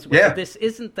 because this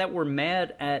isn't that we're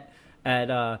mad at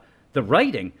the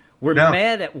writing. We're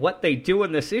mad at what they do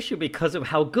in this issue because of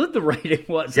how good the writing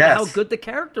was and how good the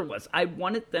character was. I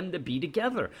wanted them to be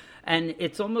together. And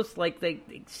it's almost like they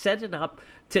set it up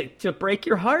to break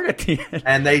your heart at the end.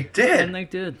 And they did. And they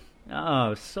did.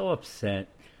 Oh, so upset.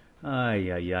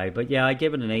 Ay. But yeah, I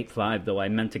gave it an 8.5, though I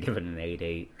meant to give it an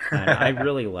 8.8. I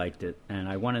really liked it, and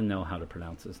I want to know how to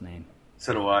pronounce his name.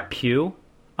 So do I. Pugh?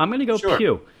 I'm going to go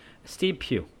Pugh. Steve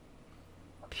Pugh.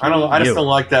 I just don't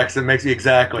like that because it makes me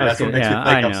that's what makes me think.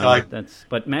 I know.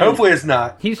 But man, hopefully it's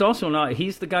not. He's also not.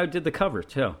 He's the guy who did the cover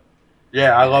too.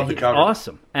 Yeah, I love the cover.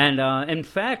 Awesome. And in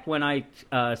fact, when I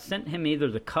sent him either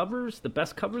the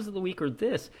best covers of the week, or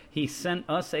this, he sent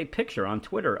us a picture on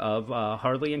Twitter of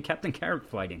Harley and Captain Carrot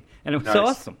fighting, and it was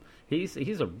awesome. He's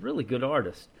a really good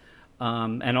artist.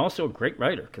 And also a great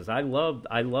writer, because I loved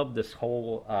this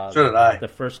whole so did I. The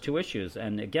first 2 issues,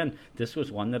 and again, this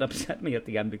was one that upset me at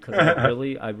the end, because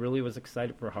I really was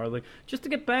excited for Harley just to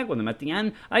get back with him at the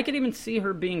end. I could even see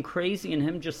her being crazy and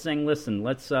him just saying, "Listen,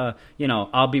 let's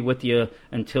I'll be with you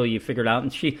until you figure it out."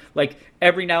 And she, like,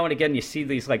 every now and again you see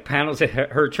these like panels of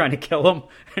her trying to kill him,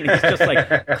 and he's just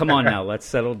like, "Come on now, let's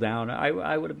settle down."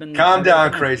 I would have been calm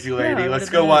down, crazy lady.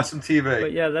 Let's go watch some TV.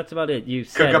 But yeah, that's about it. You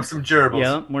said, cook up some gerbils.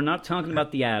 Yeah, we're not talking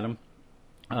about the Atom.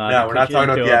 No, we're not talking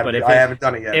about the Atom. But I haven't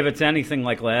done it yet. If it's anything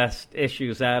like last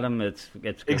issue's Atom, it's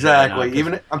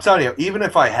exactly. I'm telling you, even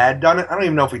if I had done it, I don't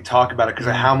even know if we talk about it because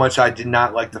of how much I did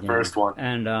not like the first one.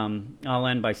 And I'll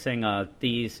end by saying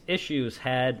these issues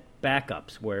had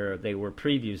backups where they were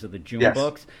previews of the June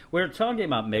books. We're talking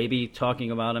about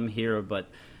them here, but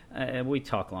we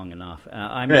talk long enough.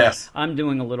 I'm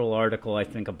doing a little article, I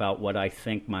think, about what I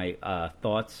think my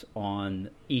thoughts on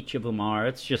each of them are.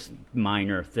 It's just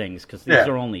minor things, because these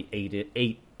are only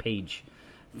 8-page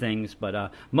things.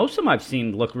 But most of them I've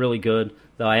seen look really good,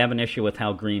 though I have an issue with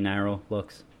how Green Arrow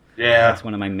looks. Yeah. That's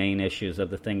one of my main issues of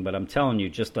the thing. But I'm telling you,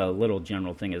 just a little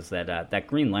general thing is that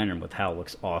Green Lantern with Hal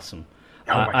looks awesome.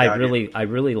 I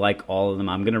really like all of them.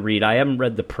 I'm going to read. I haven't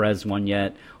read the Prez one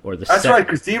yet, or the. That's right,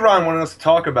 because D-Ron wanted us to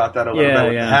talk about that a little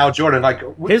bit. With Hal Jordan,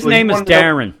 his name is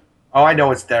Darren. Oh, I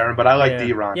know it's Darren, but I like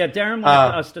D-Ron. Yeah, Darren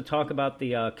wanted us to talk about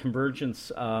the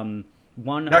Convergence.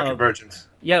 Convergence.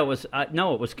 Yeah, it was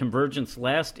it was Convergence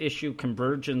last issue.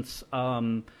 Convergence.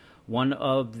 One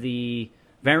of the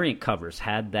variant covers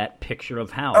had that picture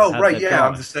of Hal. Oh right, yeah.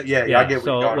 I'm just I get.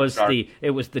 So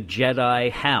it was the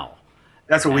Jedi Hal.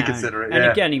 That's what we consider it. And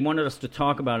again, he wanted us to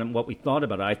talk about it and what we thought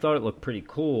about it. I thought it looked pretty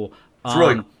cool. It's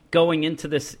really cool. Going into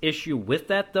this issue with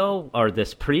that, though, or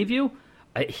this preview,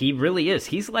 he really is.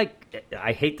 He's like,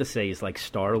 I hate to say he's like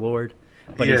Star-Lord,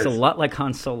 but he's a lot like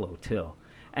Han Solo, too.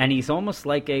 And he's almost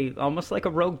like a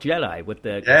rogue Jedi with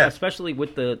especially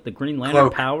with the Green Lantern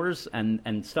powers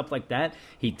and stuff like that.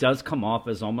 He does come off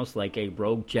as almost like a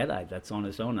rogue Jedi that's on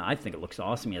his own. I think it looks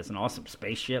awesome. He has an awesome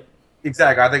spaceship.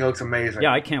 Exactly. I think it looks amazing.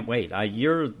 Yeah, I can't wait.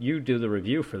 You do the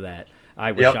review for that.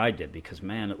 I wish I did because,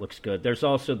 man, it looks good. There's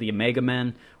also the Omega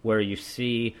Men where you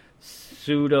see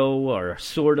pseudo or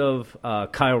sort of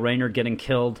Kyle Rayner getting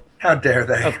killed. How dare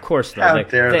they? Of course, though. How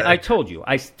dare they? I told you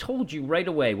right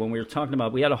away when we were talking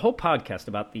about, we had a whole podcast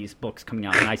about these books coming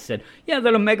out, and I said, yeah,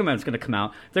 that Omega Man's going to come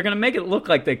out. They're going to make it look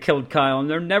like they killed Kyle, and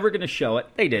they're never going to show it.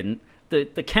 They didn't.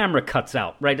 The camera cuts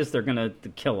out right as they're going to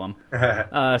kill him.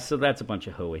 So that's a bunch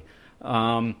of hooey.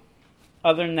 Other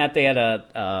than that, they had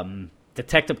a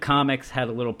Detective Comics had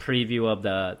a little preview of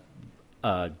the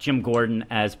Jim Gordon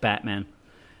as Batman,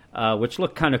 which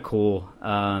looked kind of cool.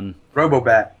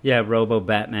 Robo-Bat. Yeah,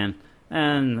 Robo-Batman.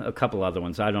 And a couple other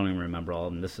ones. I don't even remember all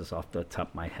of them. This is off the top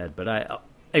of my head. But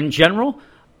in general,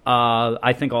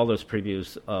 I think all those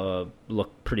previews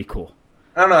look pretty cool.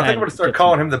 I don't know. I think I'm going to start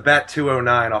calling him the Bat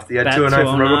 209 off the Ed 209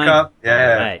 from RoboCop.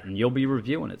 Yeah. Right, and you'll be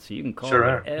reviewing it, so you can call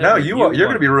it. No, you're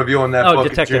going to be reviewing that book. Oh,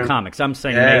 Detective Comics. I'm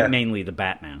saying mainly the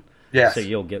Batman. Yes. So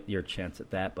you'll get your chance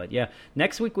at that. But yeah,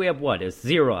 next week we have what? It's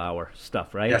 0 Hour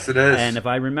stuff, right? Yes, it is. And if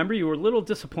I remember, you were a little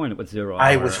disappointed with 0 Hour.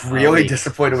 I was really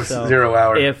disappointed with 0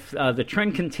 Hour. If the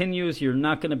trend continues, you're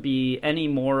not going to be any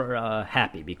more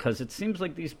happy because it seems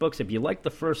like these books, if you liked the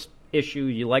first issue,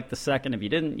 you liked the second. If you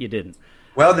didn't, you didn't.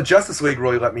 Well, the Justice League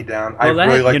really let me down. I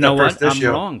really liked that first issue.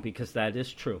 I'm wrong because that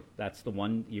is true. That's the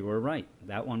one you were right.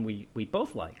 That one we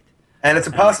both liked. And it's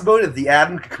a possibility that the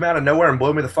Atom could come out of nowhere and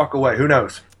blow me the fuck away. Who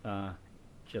knows?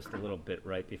 Just a little bit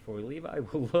right before we leave, I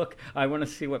will look. I want to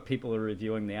see what people are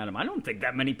reviewing the Atom. I don't think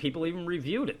that many people even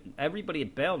reviewed it. Everybody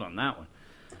had bailed on that one.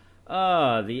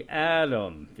 The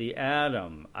Atom. The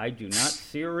Atom. I do not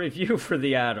see a review for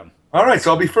the Atom. All right,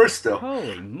 so I'll be first still.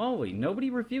 Holy moly. Nobody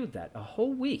reviewed that. A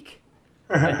whole week.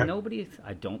 And nobody...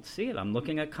 I don't see it. I'm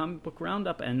looking at Comic Book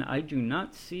Roundup, and I do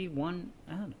not see one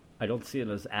Atom. I don't see it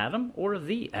as Atom or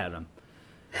the Atom.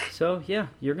 So, yeah,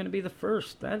 you're going to be the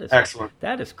first. That is excellent.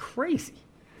 That is crazy.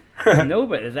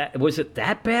 Nobody... Was it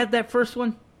that bad, that first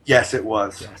one? Yes, it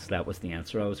was. Yes, that was the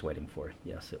answer I was waiting for.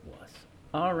 Yes, it was.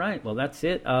 All right, well, that's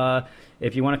it.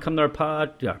 If you want to come to our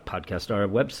podcast, our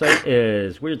website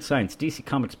is Weird Science,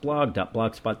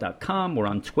 DCComicsBlog.blogspot.com. We're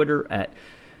on Twitter at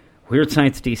Weird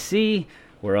Science DC.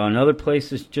 We're on other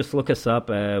places. Just look us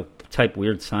up. Type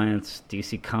Weird Science,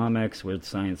 DC Comics, Weird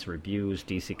Science Reviews,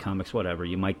 DC Comics, whatever.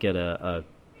 You might get a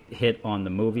hit on the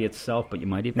movie itself, but you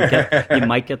might even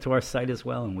get to our site as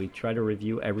well. And we try to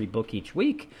review every book each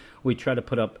week. We try to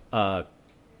put up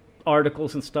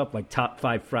articles and stuff like Top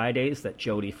 5 Fridays that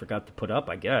Jody forgot to put up,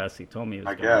 I guess. He told me he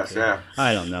was going to. Yeah.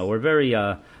 I don't know. We're very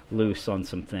loose on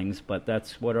some things, but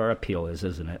that's what our appeal is,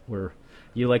 isn't it?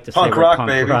 You like to say we're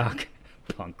punk rock.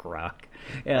 Punk rock.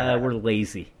 We're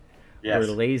lazy. Yes.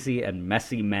 We're lazy and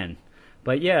messy men.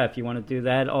 But yeah, if you want to do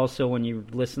that, also when you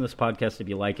listen to this podcast, if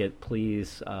you like it,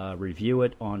 please review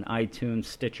it on iTunes,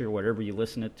 Stitcher, whatever you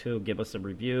listen it to. Give us a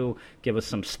review. Give us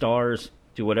some stars.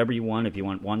 Do whatever you want. If you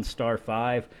want 1 star,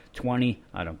 5, 20,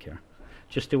 I don't care.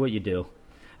 Just do what you do.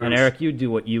 And Eric, you do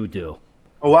what you do.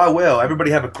 Oh, I will.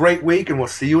 Everybody have a great week, and we'll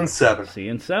see you in 7. See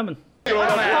you in 7.